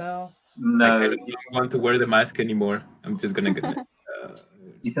myself? No. I don't want to wear the mask anymore. I'm just gonna get.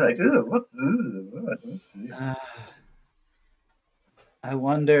 You're like, what's I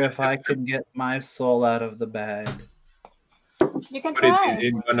wonder if I could get my soul out of the bag. You can put try. it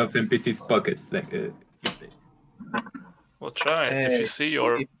in one of NPC's pockets, like Well, try it. If you see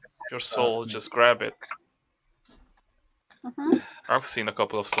your soul, just grab it. I've seen a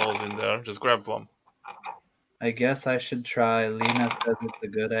couple of souls in there. Just grab one. I guess I should try. Lena says it's a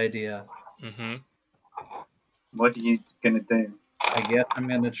good idea. What are you gonna do? I guess I'm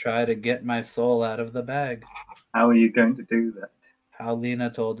gonna try to get my soul out of the bag. How are you going to do that? How Lena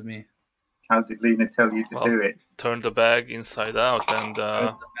told me. How did Lena tell you to do it? Turn the bag inside out and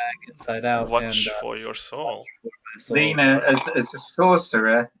watch for your soul. Lena, as a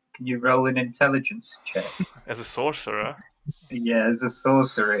sorcerer, can you roll an intelligence check? As a sorcerer? Yeah, as a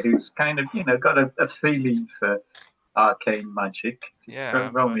sorcerer who's kind of, got a feeling for arcane magic.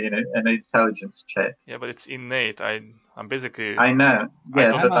 Roll me an intelligence check. Yeah, but it's innate. I'm basically. I know.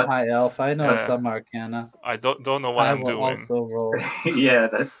 Yeah, I'm a high elf. I know some arcana. I don't know what I'm doing. I will also roll.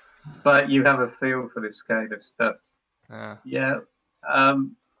 Yeah, but you have a feel for this kind of stuff. Yeah.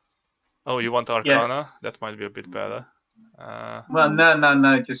 Oh, you want arcana? That might be a bit better. Well,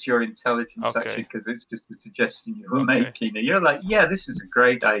 no, just your intelligence, actually, because it's just a suggestion you were making. And you're like, yeah, this is a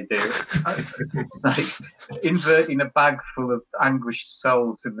great idea. Like inverting a bag full of anguished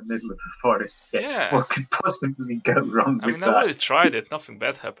souls in the middle of the forest. Yeah. What could possibly go wrong with that? I already tried it. Nothing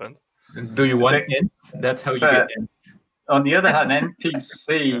bad happened. Do you want ents? That's how you get ents. On the other hand,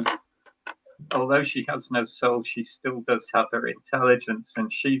 NPC, although she has no soul, she still does have her intelligence,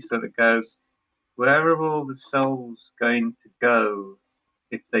 and she sort of goes, where are all the souls going to go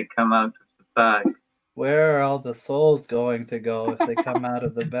if they come out of the bag? Where are all the souls going to go if they come out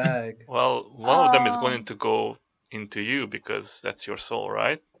of the bag? Well, one of them is going to go into you because that's your soul,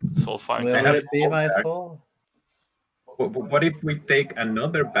 right? Soul finds Will it be my soul? What if we take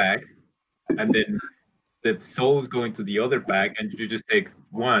another bag and then the souls go into the other bag and you just take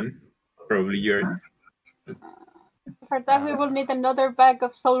one, probably yours? For that, we will need another bag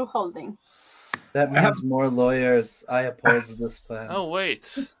of soul holding. That means more lawyers. I oppose this plan. Oh,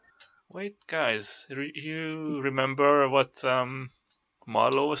 wait, guys. You remember what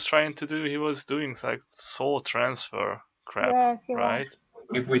Marlo was trying to do? He was doing like soul transfer crap, right?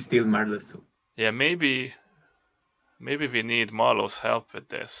 If we steal Marlo's soul. Yeah, maybe we need Marlo's help with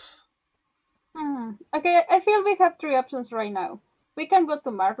this. Okay, I feel we have three options right now. we can go to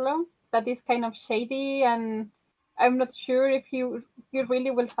Marlo. That is kind of shady, and I'm not sure if he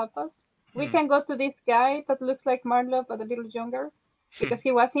really will help us. We can go to this guy that looks like Marlo but a little younger, because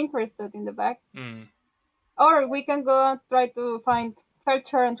he was interested in the bag. Or we can go try to find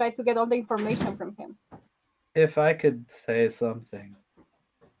Felcher and try to get all the information from him. If I could say something.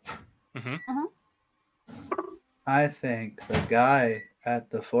 I think the guy at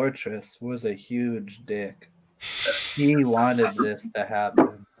the fortress was a huge dick. He wanted this to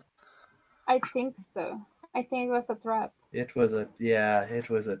happen. I think so. I think it was a trap. It was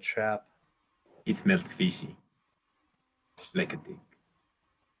a trap. He smelled fishy. Like a dick.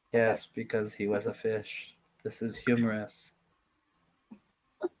 Yes, because he was a fish. This is humorous.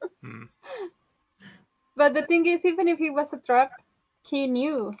 But the thing is, even if he was a trap, he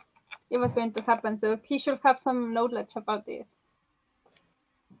knew it was going to happen, so he should have some knowledge about this.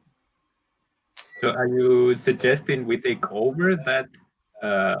 So are you suggesting we take over that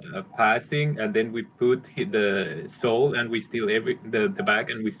passing, and then we put the soul and we steal the bag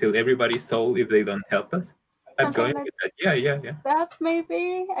and we steal everybody's soul if they don't help us? I'm going with that. Yeah. That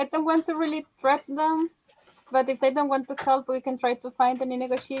maybe. I don't want to really threat them, but if they don't want to help, we can try to find any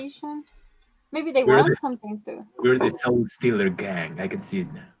negotiation. Maybe they want something too. We're the soul stealer gang. I can see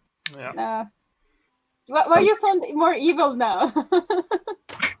it now. Yeah. Why you sound more evil now?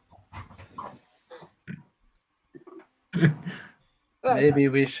 Maybe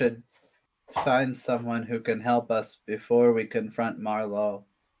we should find someone who can help us before we confront Marlo,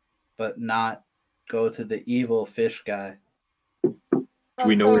 but not go to the evil fish guy. Do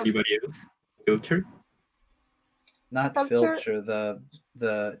we know anybody else? Filcher? Not Filcher,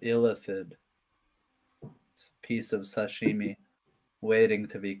 the illithid. Piece of sashimi waiting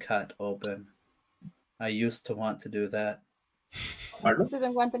to be cut open. I used to want to do that. Marlo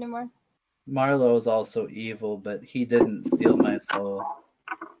doesn't want anymore. Marlo is also evil, but he didn't steal my soul.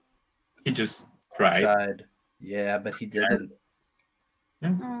 He just tried. Yeah, but he didn't.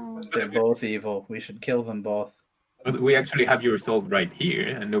 Yeah. They're both evil. We should kill them both. But we actually have your soul right here,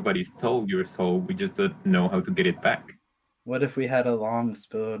 and nobody's told your soul. We just don't know how to get it back. What if we had a long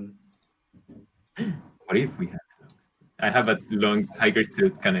spoon? What if we had a long spoon? I have a long tiger's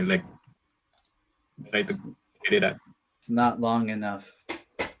tooth, kind of like try to get it out. It's not long enough.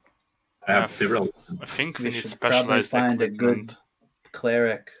 I have several. I think we need should specialized probably find equipment. a good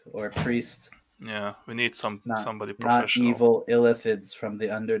cleric or priest. Yeah, we need somebody professional. Not evil illithids from the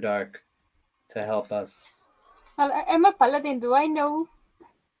Underdark to help us. Well, I'm a paladin. Do I know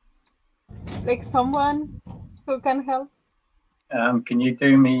like someone who can help? Can you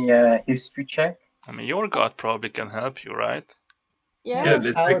do me a history check? I mean, your god probably can help you, right? Yeah.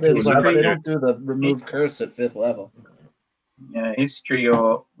 Paladins, but they don't do the remove curse at 5th level. Yeah, history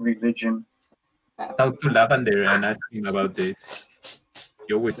or religion. Talk to Lavender and ask him about this.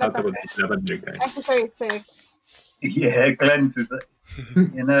 You always talk about this Lavender guy. I'm sorry, sick. Yeah, Glenn's is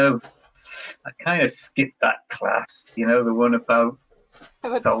you know, I kind of skipped that class, you know, the one about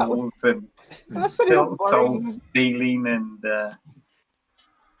souls and soul stealing and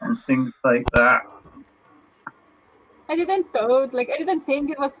things like that. I didn't think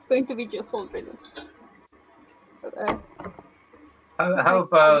it was going to be useful, really. But, how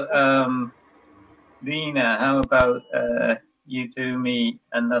about Lena? How about you do me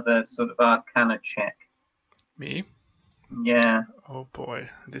another sort of Arcana check? Me? Yeah. Oh boy,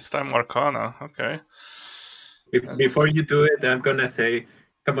 this time Arcana. Okay. Before you do it, I'm gonna say,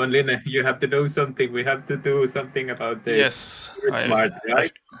 come on, Lena, you have to know something. We have to do something about this. Yes, You're smart,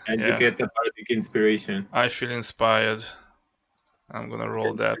 right? And you get the bardic inspiration. I feel inspired. I'm gonna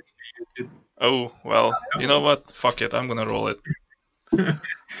roll that. Oh well, you know what? Fuck it, I'm gonna roll it.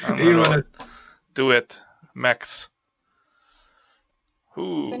 I'm gonna roll it. Do it, Max.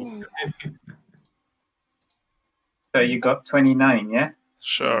 Ooh. So you got 29, yeah?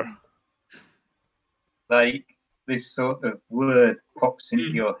 Sure. Like this sort of word pops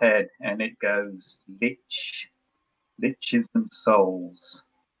into your head and it goes liches and souls.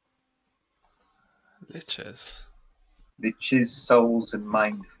 Liches. Liches, souls and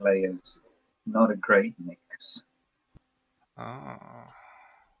mind flayers. Not a great mix. Ah.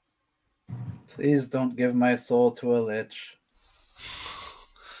 Please don't give my soul to a lich.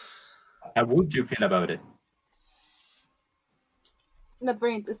 How would you feel about it? Not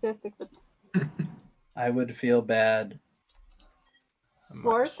very enthusiastic, but I would feel bad.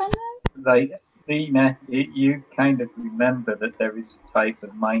 worse than that? Like, Dina, you kind of remember that there is a type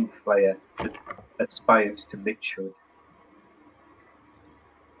of mind flayer that aspires to lichhood.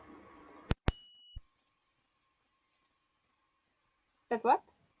 That's what?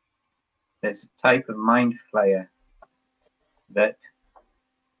 There's a type of mind flayer that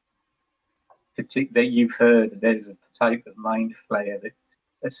that you've heard there's a type of mind flayer that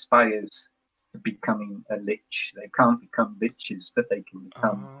aspires to becoming a lich. They can't become liches, but they can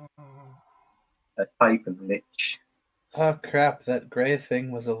become a type of lich. Oh crap! That gray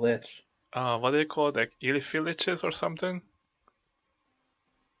thing was a lich. What do they call it? Like illithiliches or something?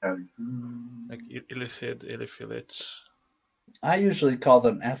 Like illithilich. I usually call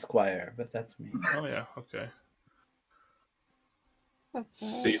them Esquire, but that's me. Oh yeah, okay.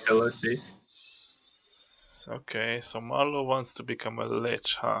 Do you tell us this? Okay, so Marlo wants to become a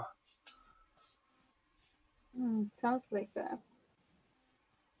lich, huh? Sounds like that.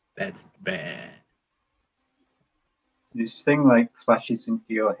 That's bad. This thing like flashes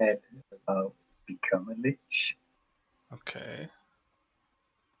into your head about become a lich. Okay.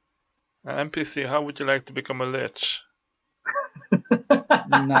 NPC, how would you like to become a lich?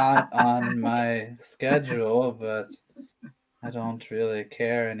 Not on my schedule, but I don't really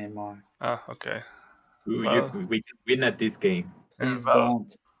care anymore. Ah, okay. Well, we can win at this game. Please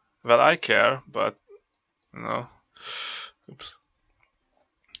don't. Well, I care, but no. Oops.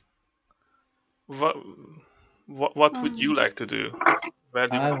 What would you like to do? Where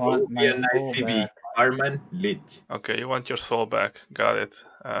do you I want my a nice soul CV. back. Arman Lich. Okay, you want your soul back. Got it.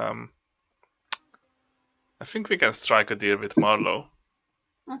 I think we can strike a deal with Marlo.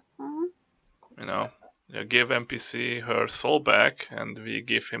 You know, give NPC her soul back, and we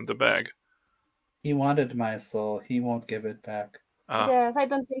give him the bag. He wanted my soul. He won't give it back. Yes, I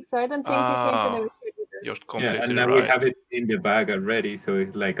don't think so. I don't think he's going to negotiate with us. You're completely and now right. we have it in the bag already, so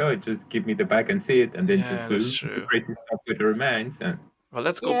it's like, oh, just give me the bag and see it, and then just do the crazy stuff with the remains. And well,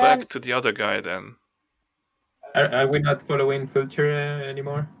 let's go back to the other guy then. Are we not following Filcher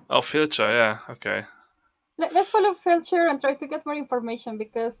anymore? Oh, Filcher, yeah, okay. Let's follow Filcher and try to get more information,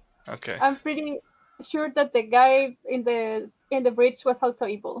 because I'm pretty sure that the guy in the bridge was also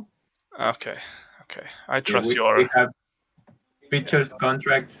evil. Okay. I trust your. We have Filcher's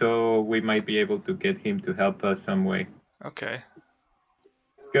contract, so we might be able to get him to help us some way. Okay.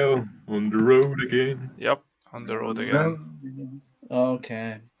 Go on the road again. Yep, on the road again.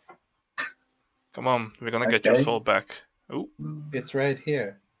 Okay. Come on, we're gonna get your soul back. Ooh. It's right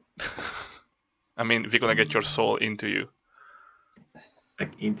here. I mean, we're gonna get your soul into you.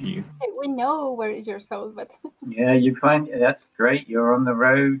 Like into you. We know where is your soul, but yeah, you find that's great. You're on the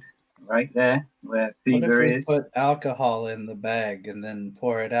road, right there where fever is. Put alcohol in the bag and then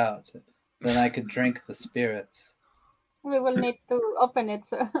pour it out. Then I could drink the spirits. We will need to open it.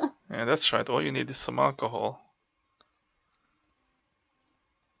 So. Yeah, that's right. All you need is some alcohol.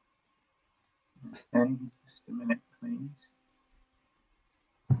 Okay, just a minute, please.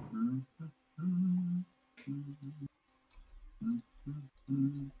 I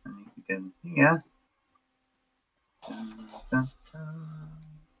need to go here. Here.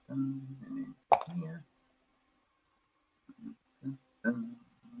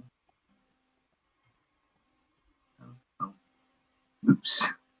 Oops.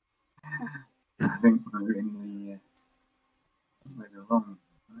 I think we're in the wrong.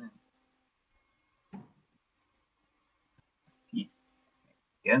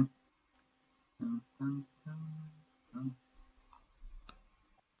 Yeah.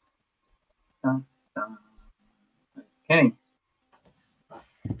 Okay.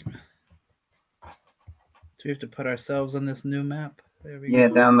 So we have to put ourselves on this new map. There we go.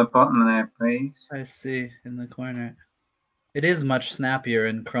 Down the bottom there, please. I see, in the corner. It is much snappier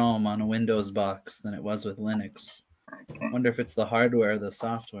in Chrome on a Windows box than it was with Linux. Okay. I wonder if it's the hardware or the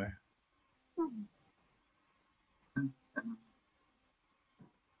software.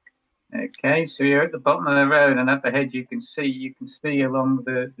 Okay, so you're at the bottom of the road, and up ahead you can see along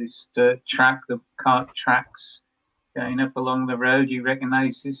this dirt track, the cart tracks going up along the road. You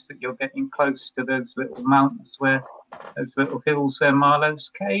recognise this, that you're getting close to those little mountains those little hills where Marlo's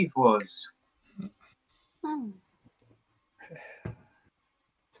cave was.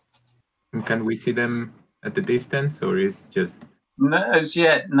 Can we see them at the distance, or is just? No, as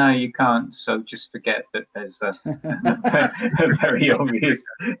yet, no, you can't. So just forget that there's a very obvious.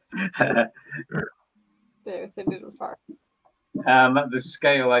 There's a little far. The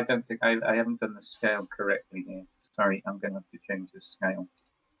scale, I don't think I haven't done the scale correctly here. Sorry, I'm going to have to change the scale.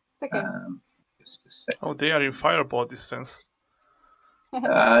 Okay. Just a second. Oh, they are in fireball distance.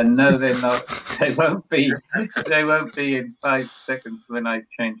 No, they're not. They won't be. They won't be in 5 seconds when I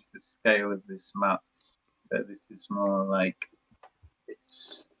change the scale of this map. So this is more like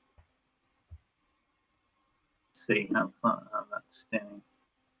it's. Let's see how far that's doing.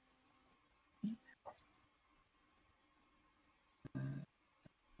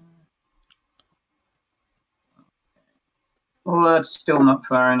 Oh, that's still not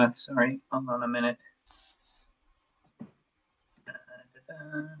far enough. Sorry, hold on a minute.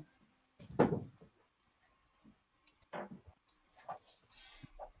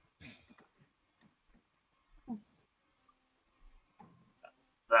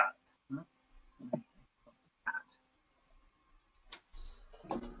 That.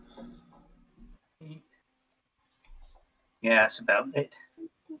 Yeah, that's about it.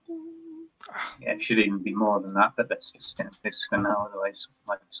 Yeah, it should even be more than that, but let's just end this for now, otherwise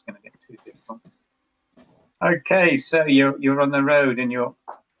life's going to get too difficult. Okay, so you're on the road, and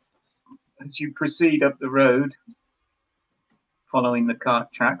as you proceed up the road, following the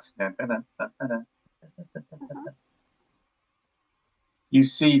cart tracks, you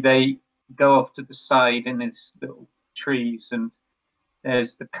see they go off to the side, and there's little trees, and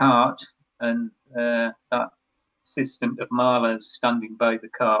there's the cart, and that assistant of Marlo's standing by the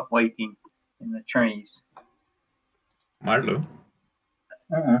cart, waiting in the trees. Marlo?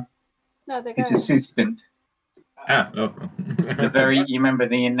 No, the His guy. assistant. Ah, oh. You remember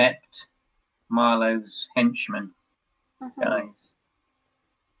the inept Marlo's henchman guys.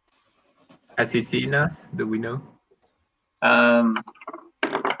 Has he seen us? Do we know?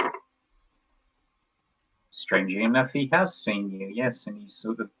 Strangely enough, he has seen you, yes, and he's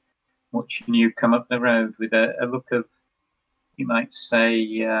sort of watching you come up the road with a look of, you might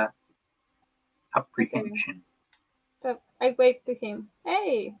say, apprehension. So I wave to him.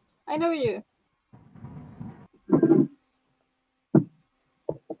 Hey, I know you.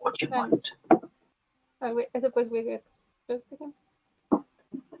 What do you want? I suppose we get close to him.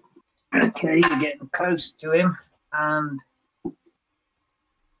 Okay, you're getting close to him, and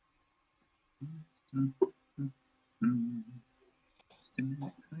just a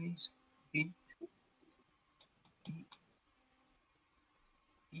minute, please. Beep. Beep.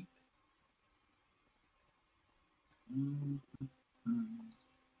 Beep.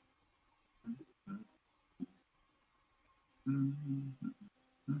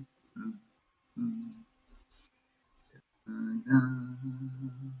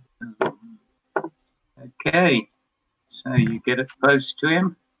 Okay, so you get it close to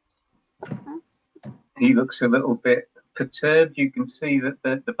him. He looks a little bit perturbed. You can see that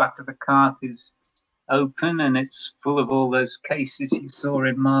the back of the cart is open, and it's full of all those cases you saw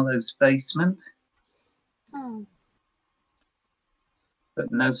in Marlo's basement.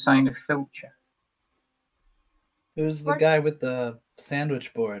 But no sign of Filcher. Who's the guy with the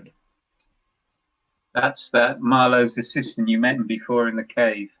sandwich board? That's Marlo's assistant. You met him before in the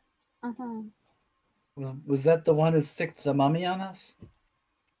cave. Well, was that the one who sicked the mummy on us?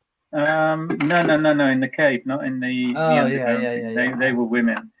 No, in the cave, not in the underground. Yeah. They were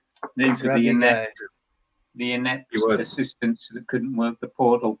women. These are the inept was... assistants that couldn't work the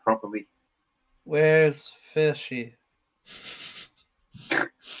portal properly. Where's Fishy?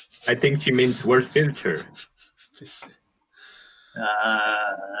 I think she means where's Filcher?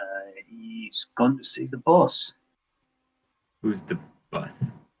 He's gone to see the boss. Who's the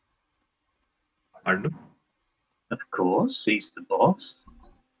boss? Marlo? Of course, he's the boss.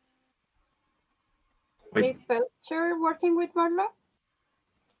 Wait. Is Filcher working with Marlo?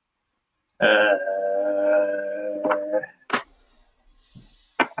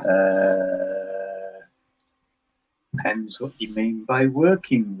 Depends what you mean by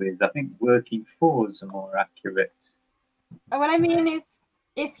working with. I think working for is more accurate. What I mean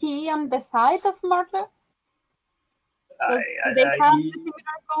is he on the side of Marlo? Do they have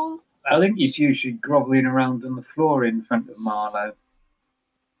similar goals? I think he's usually groveling around on the floor in front of Marlo.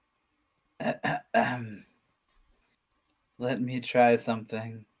 Let me try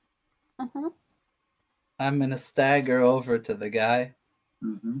something. I'm gonna stagger over to the guy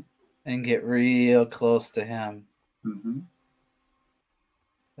and get real close to him.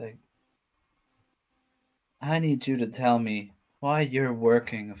 Like, I need you to tell me why you're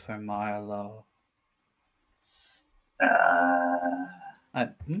working for Marlo.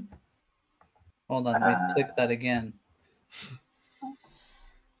 Hold on, let me click that again.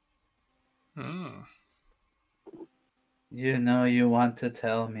 You know you want to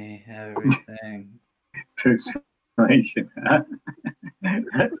tell me everything. Persuasion.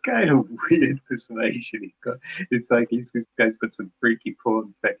 That's kind of weird persuasion. It's like this guy's got some freaky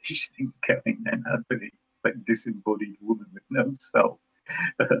porn fetish thing going then, hasn't he? Like disembodied woman with no soul.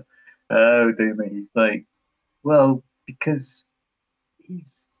 Oh dear me. He's like, well, because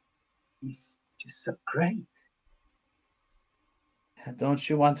he's just so great. Don't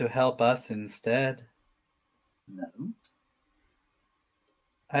you want to help us instead? No.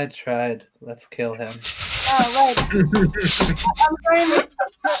 I tried. Let's kill him. Oh, right. I'm going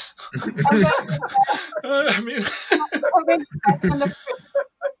I mean,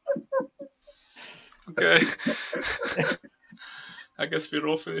 okay. I guess we're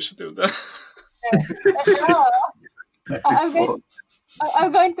all finished with that.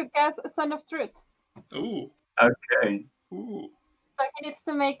 I'm going to cast Son of Truth. Ooh. Okay. Ooh. So he needs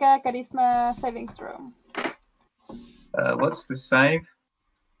to make a charisma saving throw. What's the save?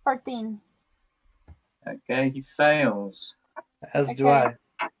 14. Okay, he fails. As do I.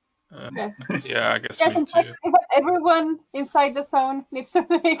 Yes. Yeah, I guess Yes, me too. but everyone inside the zone needs to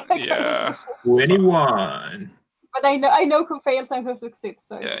make a Yeah. 21. But I know who fails and who succeeds.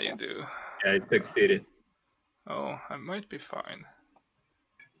 So Yeah, you do. Yeah, I succeeded. Oh, I might be fine.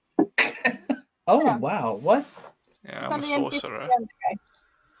 Oh, Yeah. wow. What? Yeah, I'm a sorcerer.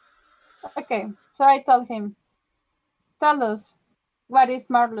 Okay, so I tell him, tell us, what is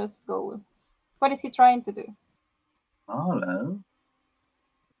Marlo's goal? What is he trying to do? Marlo?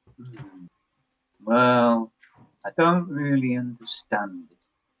 Well, I don't really understand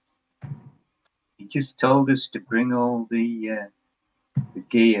it. He just told us to bring all the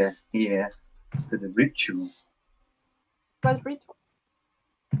gear here for the ritual. What ritual?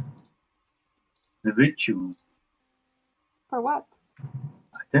 The ritual. For what?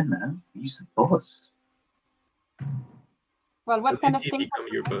 I don't know. He's the boss. Well, what kind of thing? Become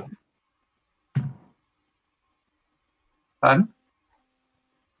your boss? Pardon?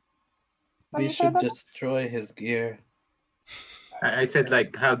 We should destroy his gear. I said,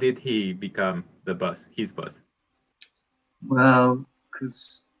 like, how did he become the boss? His boss? Well,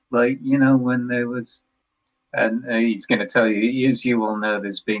 because, like, you know, when there was, and he's going to tell you, as you all know,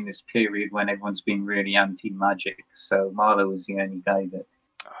 there's been this period when everyone's been really anti-magic. So Marlo was the only guy that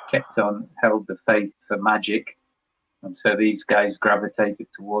held the faith for magic. And so these guys gravitated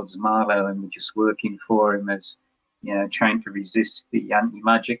towards Marlo and were just working for him as, you know, trying to resist the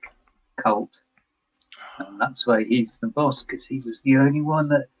anti-magic cult. And that's why he's the boss, because he was the only one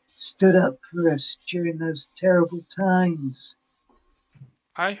that stood up for us during those terrible times.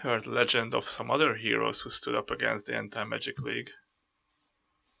 I heard legend of some other heroes who stood up against the Anti-Magic League.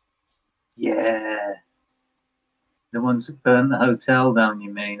 Yeah. The ones that burned the hotel down,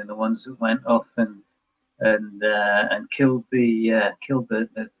 you mean, and the ones that went off and killed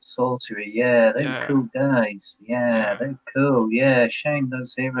the sorcery. Yeah, they were cool guys. Yeah, they're cool. Yeah, shame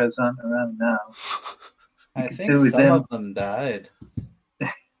those heroes aren't around now. I think some of them died.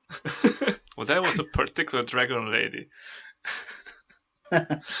 Well, that was a particular dragon lady.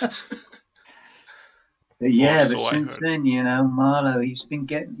 But yeah, but since then, you know, Marlo, he's a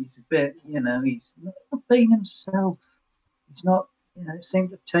bit, you know, he's not being himself. He's not, you know, it seems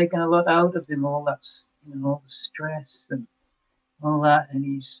to have taken a lot out of him, all that, you know, all the stress and all that, and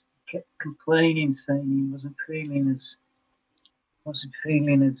he's kept complaining, saying he wasn't feeling as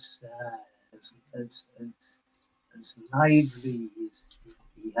lively as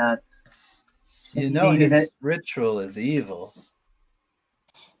he had. You know, his ritual is evil.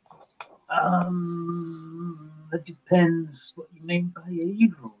 It depends what you mean by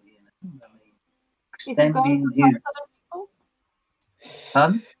evil, you know. I mean, extending his.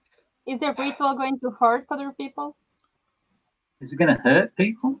 Huh? Is the ritual going to hurt other people? Is it going to hurt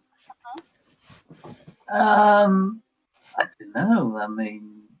people? I don't know. I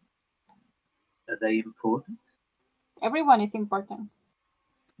mean, are they important? Everyone is important.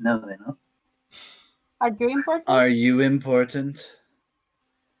 No, they're not. Are you important? Are you important?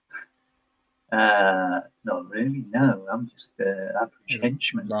 Not really. No, I'm just average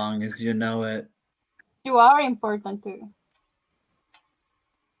henchman. As long as you know it. You are important too.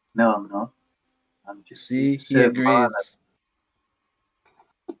 No, I'm not. I'm just. See, he agrees. Marlo.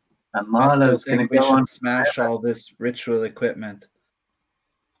 And Marlo's going to go on. Smash all this ritual equipment.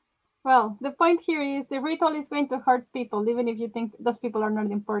 Well, the point here is the ritual is going to hurt people, even if you think those people are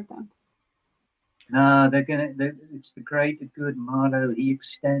not important. No, it's the greater good, Marlo. He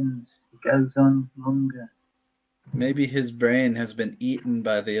extends. He goes on longer. Maybe his brain has been eaten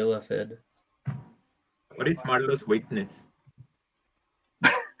by the illithid. What is Marlo's weakness?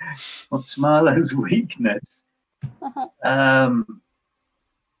 What's Marlo's weakness?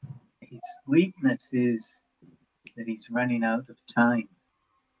 His weakness is that he's running out of time.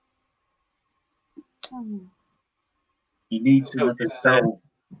 He needs another soul.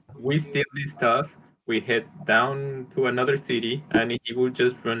 We steal this stuff, we head down to another city, and he will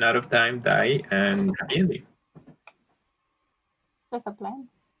just run out of time, die, and happy ending. That's a plan.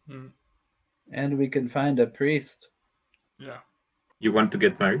 And we can find a priest. Yeah. You want to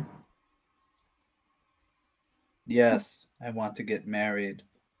get married? Yes, I want to get married.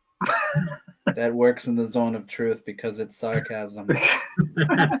 That works in the zone of truth because it's sarcasm.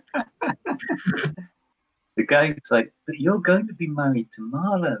 The guy's like, but you're going to be married to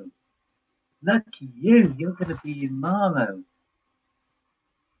Marlo. Lucky you, you're going to be in Marlo.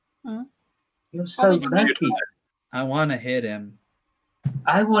 Hmm? You're so lucky. I want to hit him.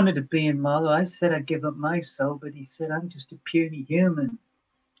 I wanted to be in Marlo. I said I'd give up my soul, but he said I'm just a puny human.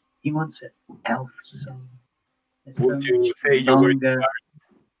 He wants an elf soul. Would you say you were charmed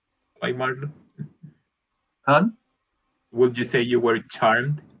by Marlo? Huh? Would you say you were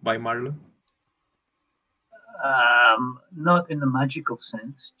charmed by Marlo? Not in the magical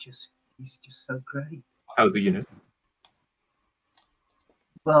sense. He's just so great. How do you know?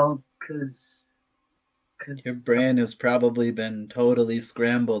 Well, because your brain has probably been totally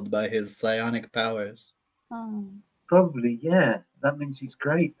scrambled by his psionic powers. Probably, yeah. That means he's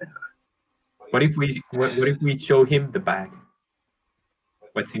great. What if we show him the bag?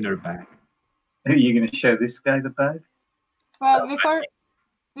 What's in our bag? Are you going to show this guy the bag? Well, before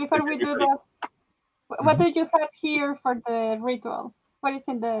we do that, what do you have here for the ritual? What is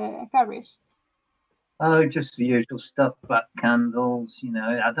in the carriage? Oh, just the usual stuff, black candles. You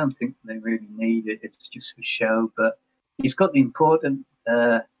know, I don't think they really need it. It's just for show. But he's got the important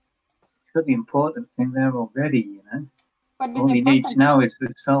thing there already. You know, all he needs now is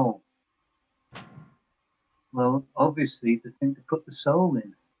the soul. Well, obviously, the thing to put the soul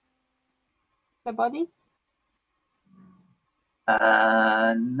in. The body?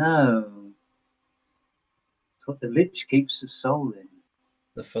 No. It's what the lich keeps the soul in.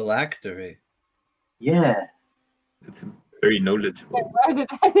 The phylactery. Yeah. It's very knowledgeable. I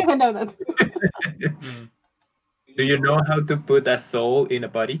didn't know that. Do you know how to put a soul in a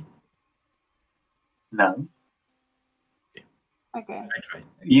body? No. Okay. I tried.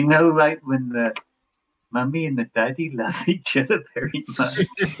 You know, like when the mummy and the daddy love each other very much.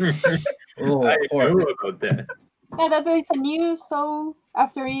 Oh, I know about that. Yeah, that is a new soul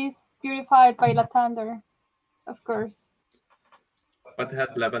after he's purified by Latander, of course. What has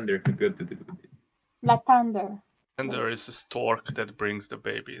lavender got to do with it? Latander. And there is a stork that brings the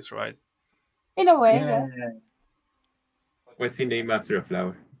babies, right? In a way, yeah. yes. What's the name after a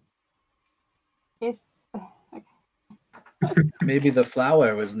flower? It's, Maybe the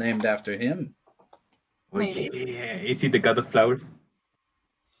flower was named after him. Oh, yeah. Is he the god of flowers?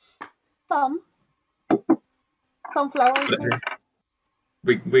 Some flowers.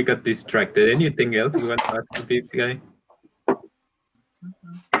 We got distracted. Anything else you want to ask about this guy?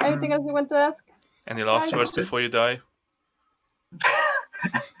 Anything else you want to ask? Any last words before you die?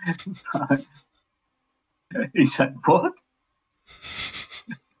 Is that what?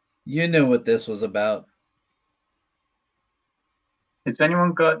 You knew what this was about. Has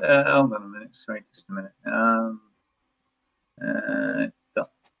anyone got? Hold on a minute. Sorry, just a minute. Hold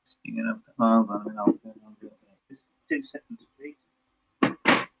on a minute. I'll do it. Just 2 seconds, please.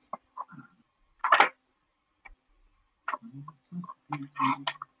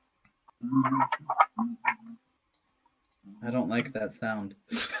 I don't like that sound.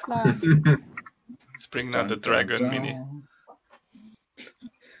 No. Let's bring out the dragon mini.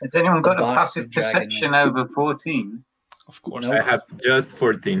 Has anyone got The a box passive of dragon perception over 14? Of course. Nope. I have just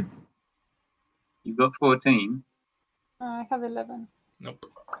 14. You got 14? I have 11. Nope.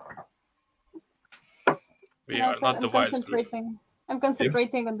 We are not the wise group. I'm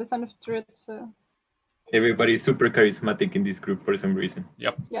concentrating on the Son of Truth, so... Everybody's super charismatic in this group for some reason.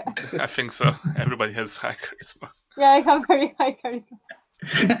 Yep. Yeah. I think so. Everybody has high charisma. Yeah, I have very high charisma.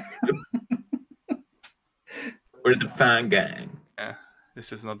 We're the fan gang. Yeah.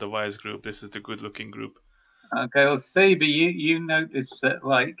 This is not the wise group. This is the good-looking group. Okay, well, Saber, you notice that,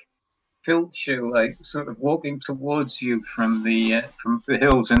 like, Filcher, like, sort of walking towards you from the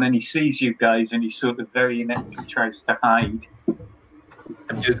hills, and then he sees you guys, and he sort of very ineptly tries to hide.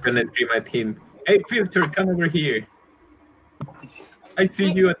 I'm just gonna scream at him. Hey, Filter, come over here. I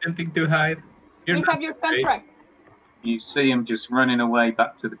see you attempting to hide. You have your contract. You see him just running away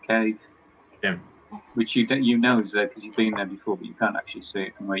back to the cave. Yeah. Which you know is there because you've been there before, but you can't actually see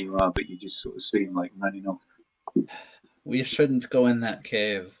it from where you are, but you just sort of see him, like, running off. We shouldn't go in that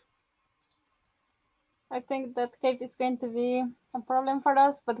cave. I think that cave is going to be a problem for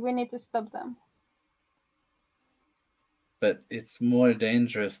us, but we need to stop them. But it's more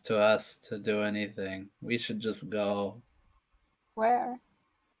dangerous to us to do anything. We should just go. Where?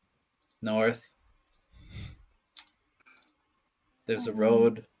 North. There's a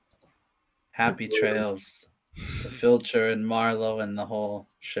road. Happy trails. The Filcher and Marlo and the whole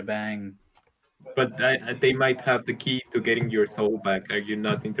shebang. But they might have the key to getting your soul back. Are you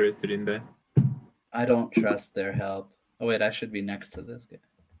not interested in that? I don't trust their help. Oh wait, I should be next to this guy.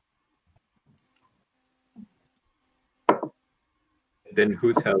 Then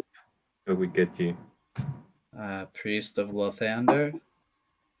whose help? So we get you. Priest of Lothander.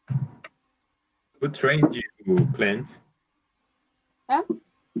 Who trained you, Clint? Huh?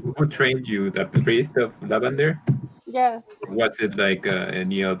 Who trained you, the priest of lavender? Yes. Or was it like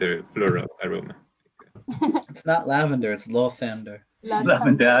any other floral aroma? It's not lavender, it's Lothander.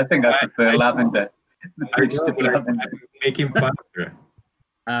 Lavender. I think I prefer lavender. The priest of lavender. I'm making fun of her.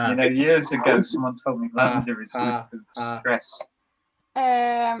 You know, years ago, someone told me lavender is good for stress.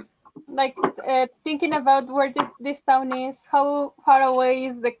 Like thinking about where this town is, how far away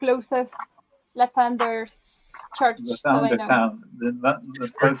is the closest Lathander church? Lathander town,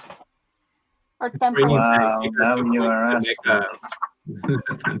 the closest. Or temple. Wow, now you are asking.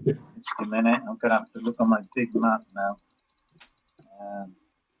 Just a minute, I'm gonna have to look on my big map now.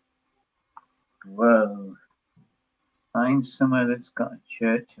 Whoa. Find somewhere that's got a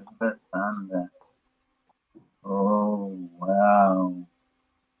church of Lathander. Oh, wow.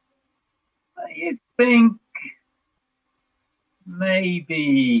 You think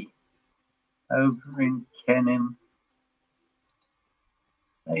maybe over in Kenham,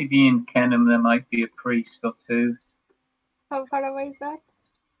 maybe in Kenham there might be a priest or two. How far away is that?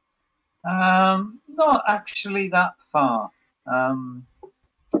 Not actually that far.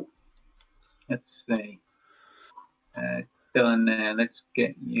 Let's see. Down there, let's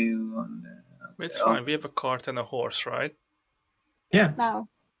get you on there. It's fine. We have a cart and a horse, right? Yeah. No.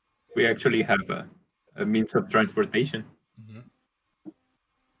 We actually have a means of transportation.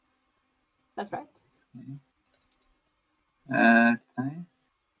 That's right. Okay.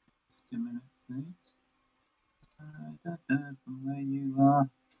 Just a minute, please. From where you are.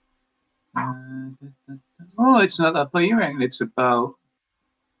 Oh, it's not that far. You reckon it's about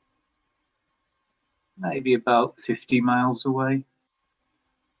maybe about 50 miles away.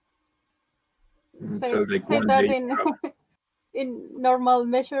 So like say one that day in normal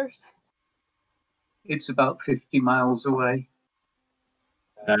measures. It's about 50 miles away.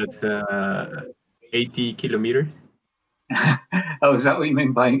 That's 80 kilometers. Oh, is that what you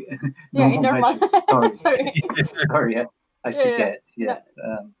mean by normal measures? Sorry. Sorry, I forget. Yeah.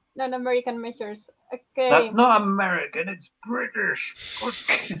 Non-American measures. Okay. That's not American, it's British.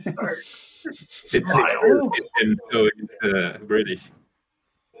 It's miles. So it's British.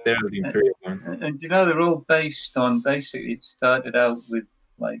 They're the Imperial ones. And you know, they're all based on, basically, it started out with,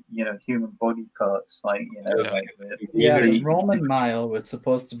 like, you know, human body parts, like, you know, like the Roman mile was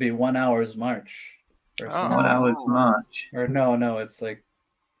supposed to be 1 hour's march. Or 1 hour's march. Or no, it's like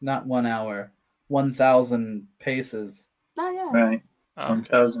not 1 hour, 1,000 paces. Oh yeah. Right.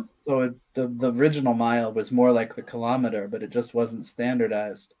 1,000. So the original mile was more like the kilometer, but it just wasn't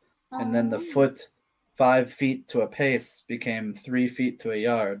standardized. And then the foot, 5 feet to a pace, became 3 feet to a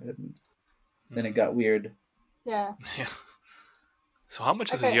yard, and then it got weird. Yeah. So how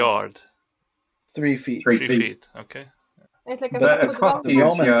much is a yard? 3 feet. 3 feet. Okay. It's like a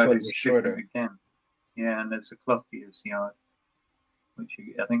Clothiers yard is shorter again. Yeah, and there's a Clothiers yard, which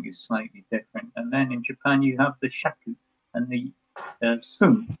I think is slightly different. And then in Japan you have the shaku and the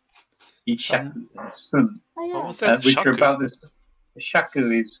sun. The shaku and sun. What was that? Which Shaku? are about this. The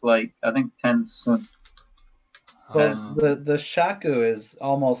shaku is like, I think, 10 sun. Well, the shaku is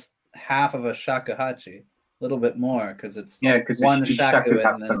almost half of a shakuhachi, a little bit more, because it's one shaku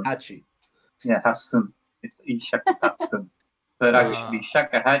and then hachi. Yeah, hasun. It's ishaku hasun. But actually,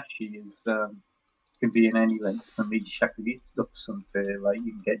 shakuhachi is can be in any length from ishaku. It's up some for, like,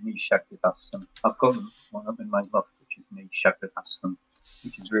 you can get an ishaku hasun. I've got one up in my loft, which is an ishaku hasun,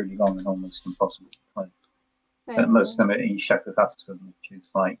 which is really long and almost impossible to play. But most of them are ishaku hasun, which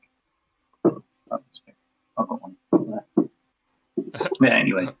is like, I've got one. But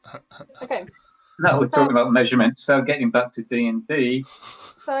anyway. Okay. Now we're talking about measurements. So getting back to D&D.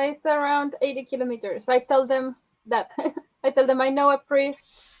 So it's around 80 kilometers. I tell them that. I tell them I know a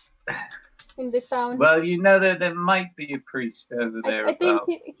priest in this town. Well, you know that there might be a priest over there. I think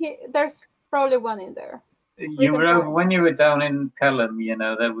there's probably one in there. You were over when you were down in Pelham. You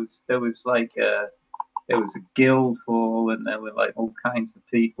know, there was like there was a guild hall, and there were like all kinds of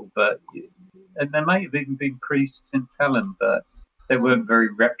people. And there might have even been priests in Pelham, but they weren't very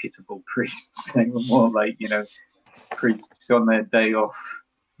reputable priests. They were more like, you know, priests on their day off.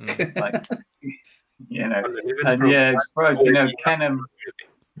 Like, you know, and yeah, as far as you know, Kenham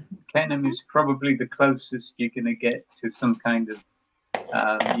is probably the closest you're going to get to some kind of,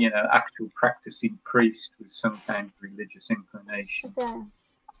 you know, actual practicing priest with some kind of religious inclination. Yeah.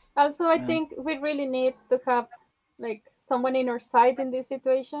 Also, I think we really need to have like someone in our side in this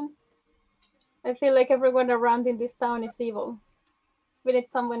situation. I feel like everyone around in this town is evil. We need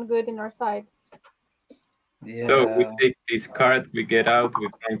someone good in our side. Yeah. So we take this cart, we get out, we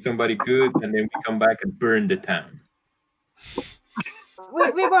find somebody good, and then we come back and burn the town.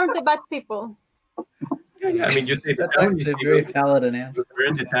 We weren't the bad people. Yeah. I mean, you say the That's town, actually a very paladin answer.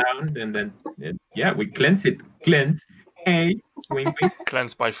 burn the town, and then we cleanse it. Cleanse. Hey, wink, wink.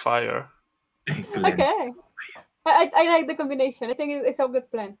 Cleanse by fire. Cleanse. Okay. I like the combination. I think it's a good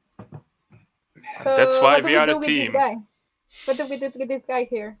plan. So That's why what do we are do a with team. This guy? What do we do with this guy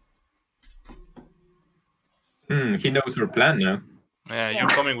here? He knows our plan now. Yeah, you're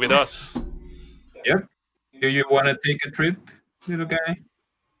coming with us. Yep. Do you want to take a trip, little guy?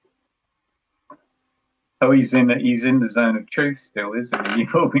 Oh, he's in the zone of truth still, isn't he?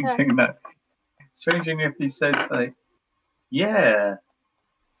 You've all been doing that. Strange enough, he says like, yeah.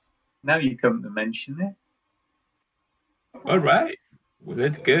 Now you come to mention it. All right. Well,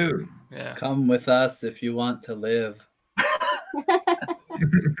 let's go. Yeah. Come with us if you want to live.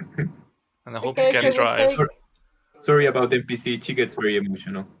 And I hope you can drive. Sorry about NPC. She gets very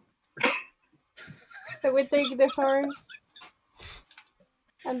emotional. So we take the horse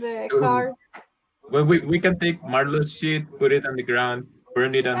and the car. Well, we can take Marlo's shit, put it on the ground,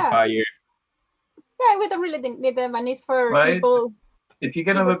 burn it on fire. Yeah, we don't really need the money for people. If you're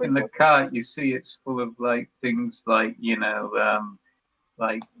gonna look in the cart, you see it's full of like things like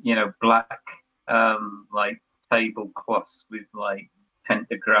black like tablecloths with like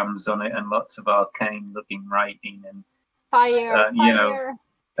pentagrams on it and lots of arcane looking writing and fire.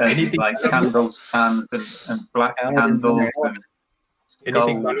 And like candle stands and black candles and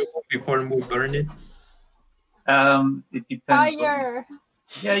anything before we burn it. It depends. Fire.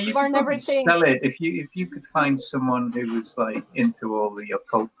 Yeah, you can probably sell it if you could find someone who was like into all the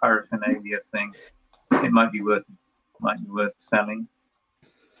occult paraphernalia thing. It might be worth selling.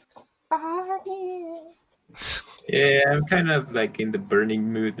 Yeah, I'm kind of like in the burning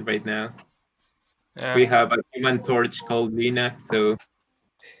mood right now. Yeah. We have a human torch called Lena, so.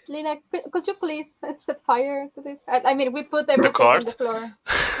 Lena, could you please set fire to this? I mean, we put everything on the floor.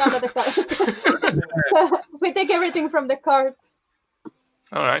 No, not the cart. We take everything from the cart.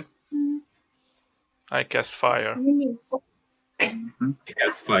 All right. I cast fire.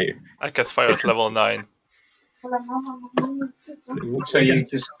 Cast fire. I cast fire at level 9. So you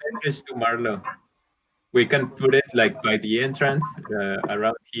just message to Marlo. We can put it like by the entrance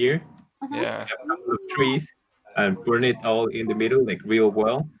around here. Yeah. A couple of trees and burn it all in the middle, like real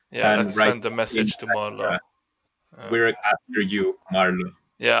well. Yeah, and let's send a message to Marlo. We're after you, Marlo.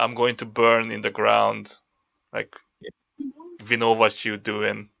 Yeah, I'm going to burn in the ground. Like, we know what you're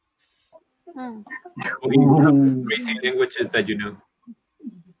doing. Crazy languages that you know.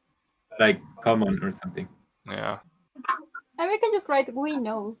 Like common or something. Yeah. And we can just write, we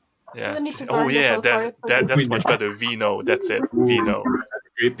know. Yeah. Oh yeah, that's much better. We know. That's it. We know. That's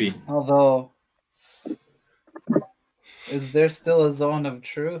creepy. Although, is there still a zone of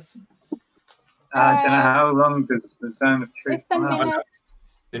truth? I don't know how long does the zone of truth. It's 10 minutes.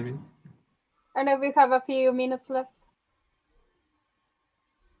 10 minutes. I know we have a few minutes left.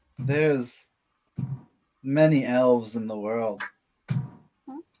 There's many elves in the world.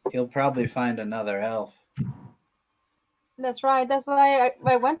 He'll probably find another elf. That's right. That's why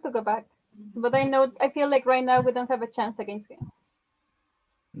I want to go back. But I feel like right now we don't have a chance against him.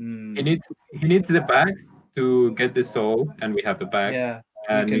 He needs the bag to get the soul, and we have the bag. Yeah,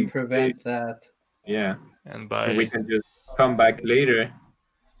 and we can prevent that. Yeah, and we can just come back later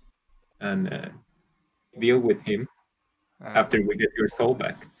and deal with him after we get your soul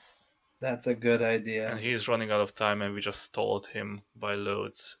back. That's a good idea. And he's running out of time, and we just stalled him by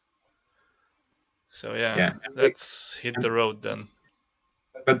loads. So yeah. Let's hit the road then.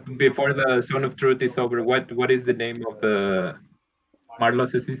 But before the Zone of Truth is over, what is the name of the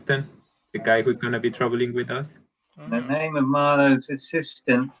Marlo's assistant? The guy who's going to be traveling with us? The name of Marlo's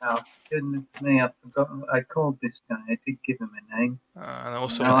assistant, oh goodness me, I've forgotten. I called this guy, I did give him a name. And I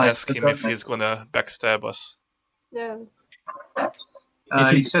also want to ask him if he's going to backstab us. Yeah.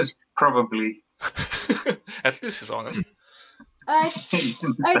 He says probably. At least he's honest. I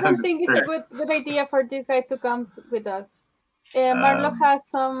don't think it's a good idea for this guy to come with us. Marlo has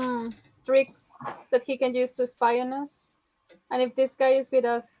some tricks that he can use to spy on us. And if this guy is with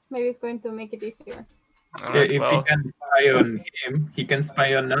us, maybe it's going to make it easier. Right, if he can spy on him, he can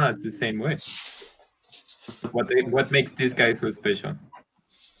spy on us the same way. What makes this guy so special?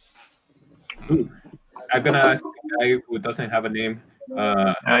 Ooh, I'm going to ask the guy who doesn't have a name.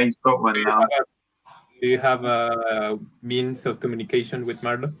 He's got one now. Do you have a means of communication with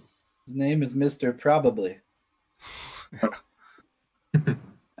Marlo? His name is Mr. Probably. His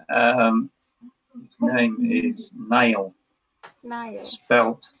name is Niall. Niall.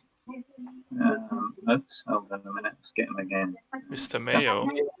 Spelt Oops, hold on a minute. Let's get him again. Mr. Mayo.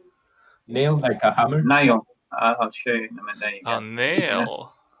 Nail like a hammer? Nail. I'll show you in a minute. There you go.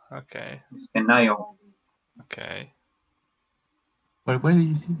 Nail. Yeah. Okay. Mr. Nail. Okay. Where do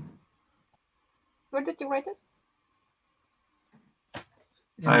you see? Where did you write it?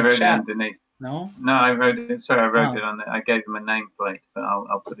 I wrote it underneath. No? No, I wrote it. Sorry, I wrote it on the. I gave him a nameplate, but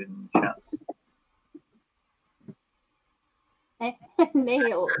I'll put it in the chat.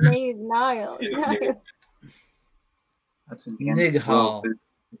 Nail. That's in the end. Nighal.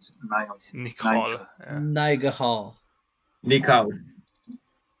 Nicole. Nighal. Nighal.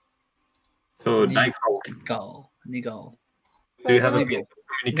 So Nighal. Do you have a bit of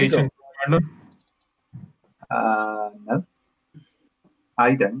communication, Marlo? No.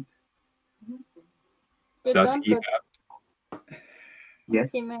 I don't. Does he have? Yes.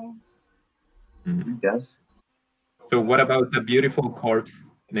 He may. He does. So what about the beautiful corpse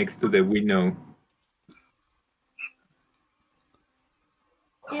next to the window?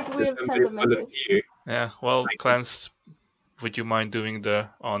 It will send a message. Yeah, well, Clance, would you mind doing the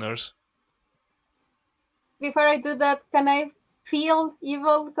honors? Before I do that, can I feel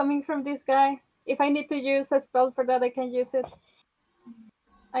evil coming from this guy? If I need to use a spell for that, I can use it.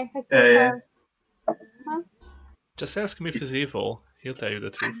 I still have... Huh? Just ask him if he's evil. He'll tell you the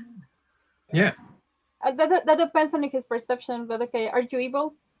truth. Yeah. That depends on his perception, but okay. Are you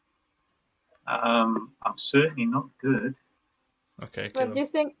evil? I'm certainly not good. Okay. But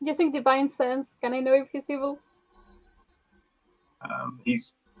using divine sense, can I know if he's evil?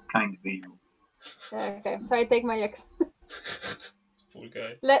 He's kind of evil. Okay, so I take my X. Poor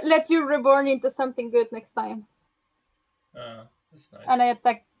guy. Let you reborn into something good next time. That's nice. And I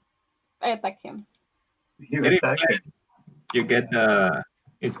attack him. You get the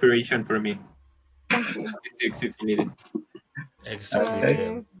inspiration for me. Thank you. If you need it.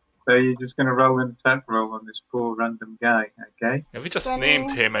 Exactly. So you're just going to roll an attack roll on this poor random guy, okay? Have we just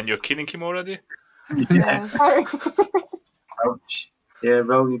named him and you're killing him already? Yeah. Ouch. Yeah,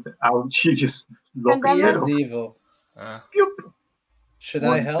 roll it. Ouch, you just lock He is yourself. evil. Should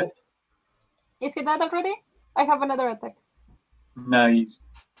I help? Is he dead already? I have another attack. No, he's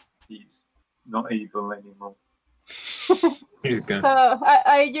not evil anymore. So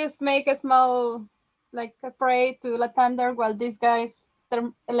I just make a small, like, a pray to Latander while these guys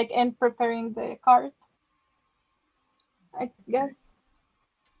end preparing the cart. I guess.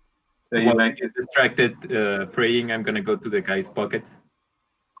 So you might get distracted praying. I'm gonna go to the guy's pockets.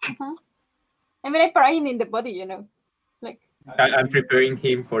 I mean, I'm praying in the body, you know, like. I'm preparing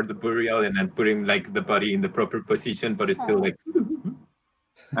him for the burial, and I'm putting like the body in the proper position, but it's still like.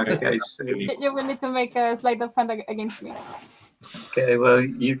 Okay, so you will need to make a sleight of hand against me. Okay, well,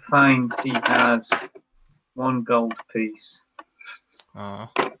 you find he has 1 gold piece.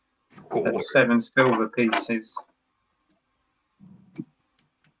 Score. 7 silver pieces.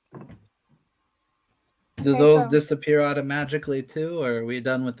 Do those disappear automatically too, or are we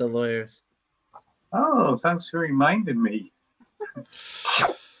done with the lawyers? Oh, thanks for reminding me.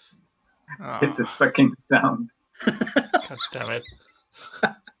 It's a sucking sound. God damn it.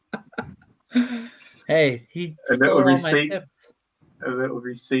 Hey, he A little stole all my receipt. tips. A little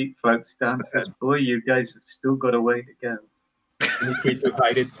receipt floats down and says, boy, you guys have still got a way to go. You need to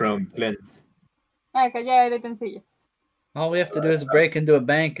hide it from Glenn's. Okay, yeah, I didn't see you. All we have to do is break into a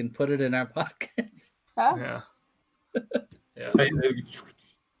bank and put it in our pockets. Yeah.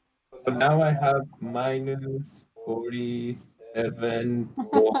 So now I have minus 47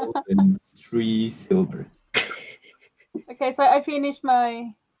 gold and 3 silver. Okay, so I finished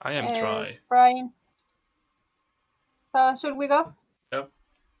my. I am dry. Frying. So should we go? Yep.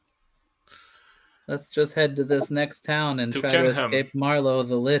 Let's just head to this next town and try to escape Marlo,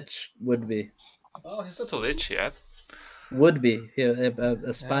 the lich would-be. Oh, he's not a lich yet. Would-be,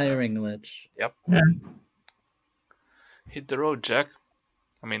 aspiring lich. Yep. Hit the road, Jack.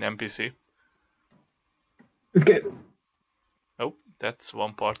 I mean NPC. Let's get. Oh, that's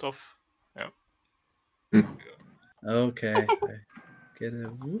one part of. Yeah. Okay. Get a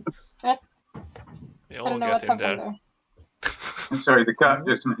whoop. We all get in there. I'm sorry, the cart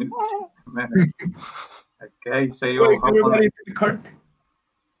just moved. Okay, so you all hop on into the cart.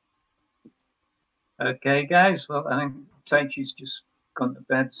 Okay, guys. Well, I think Taichi's just gone to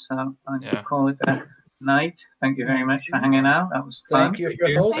bed, so I'm going to call it a night. Thank you very much for hanging out. That was fun. Thank you for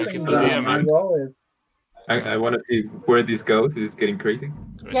hosting, John, as always. I want to see where this goes. It's getting crazy.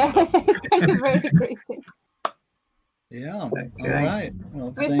 Yeah, it's getting very crazy. Yeah. Okay. All right.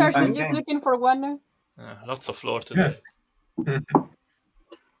 Well, we started just looking for one now. Lots of lore today.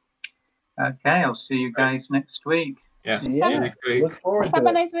 Okay, I'll see you guys next week. Yeah. Yeah. Next week. Look forward Have to a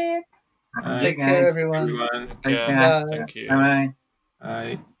it. nice week. Take care, everyone. Everyone. Take care. Bye. Thank you. Bye.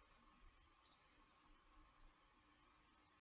 Bye.